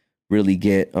kids, really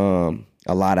get a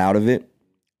lot out of it.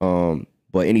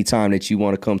 But anytime that you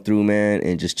want to come through, man,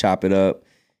 and just chop it up,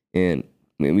 and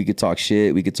I mean, we could talk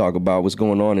shit. We could talk about what's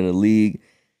going on in the league.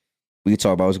 We could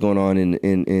talk about what's going on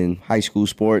in high school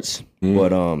sports.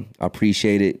 But I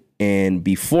appreciate it. And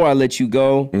before I let you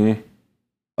go,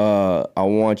 I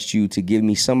want you to give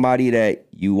me somebody that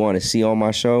you want to see on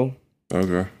my show.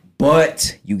 Okay.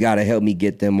 But you got to help me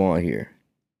get them on here.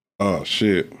 Oh,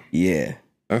 shit. Yeah.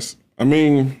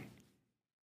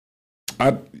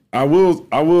 I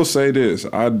will say this.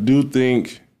 I do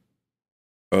think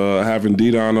having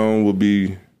D-Don on will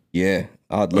be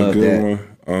I'd love a good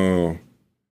one.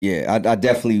 Yeah, I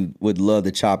definitely would love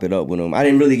to chop it up with him. I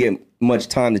didn't really get much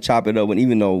time to chop it up with,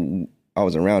 even though I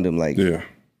was around him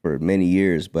for many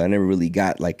years, but I never really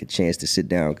got like a chance to sit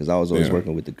down because I was always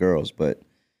working with the girls. But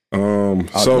I'd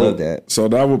love that. So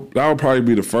that would probably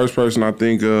be the first person I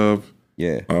think of.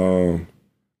 Yeah.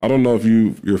 I don't know if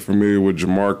you're familiar with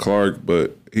Jamar Clark,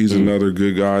 but he's another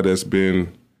good guy that's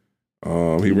been.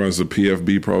 He runs the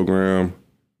PFB program.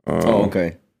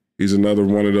 Okay. He's another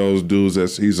one of those dudes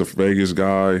he's a Vegas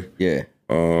guy. Yeah.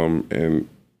 And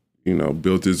you know,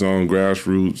 built his own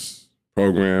grassroots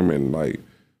program and like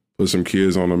put some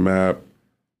kids on the map.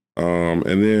 And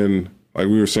then, like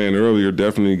we were saying earlier,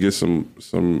 definitely get some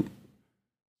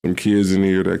kids in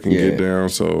here that can get down.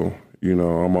 So, you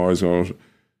know, I'm always gonna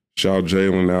shout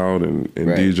Jalen out and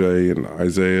right. DJ and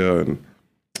Isaiah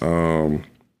and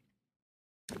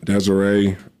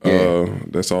Desiree.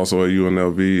 That's also at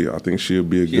UNLV. I think she'll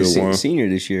be a good one. Senior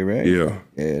this year, right? Yeah.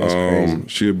 Yeah, that's crazy.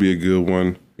 She'll be a good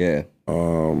one. Yeah.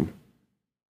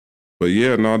 But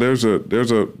yeah, no,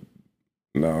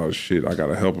 no shit. I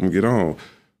gotta help him get on.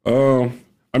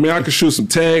 I mean, I could shoot some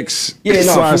texts. Yeah,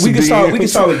 no, we can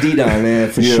start with D-Don, man,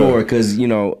 for sure, because you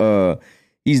know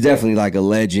he's definitely like a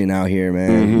legend out here,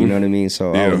 man. Mm-hmm. You know what I mean?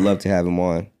 So I would love to have him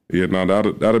on. Yeah, no,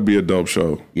 that'll be a dope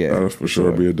show. Yeah, that'll for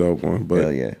sure be a dope one. But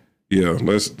hell yeah. Yeah,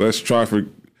 let's try for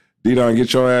D-Don,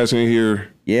 get your ass in here.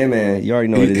 Yeah, man. You already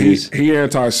know what it is. He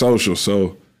antisocial,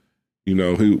 so you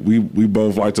know we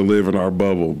both like to live in our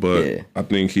bubble, but I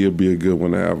think he'll be a good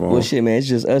one to have on. Well, shit, man, it's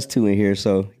just us two in here,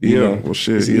 so well,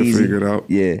 shit, he'll figure it out.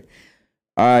 Yeah.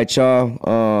 All right,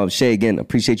 y'all. Shay, again,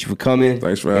 appreciate you for coming.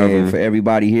 Thanks for having me. And for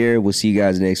everybody here, we'll see you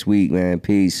guys next week, man.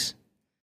 Peace.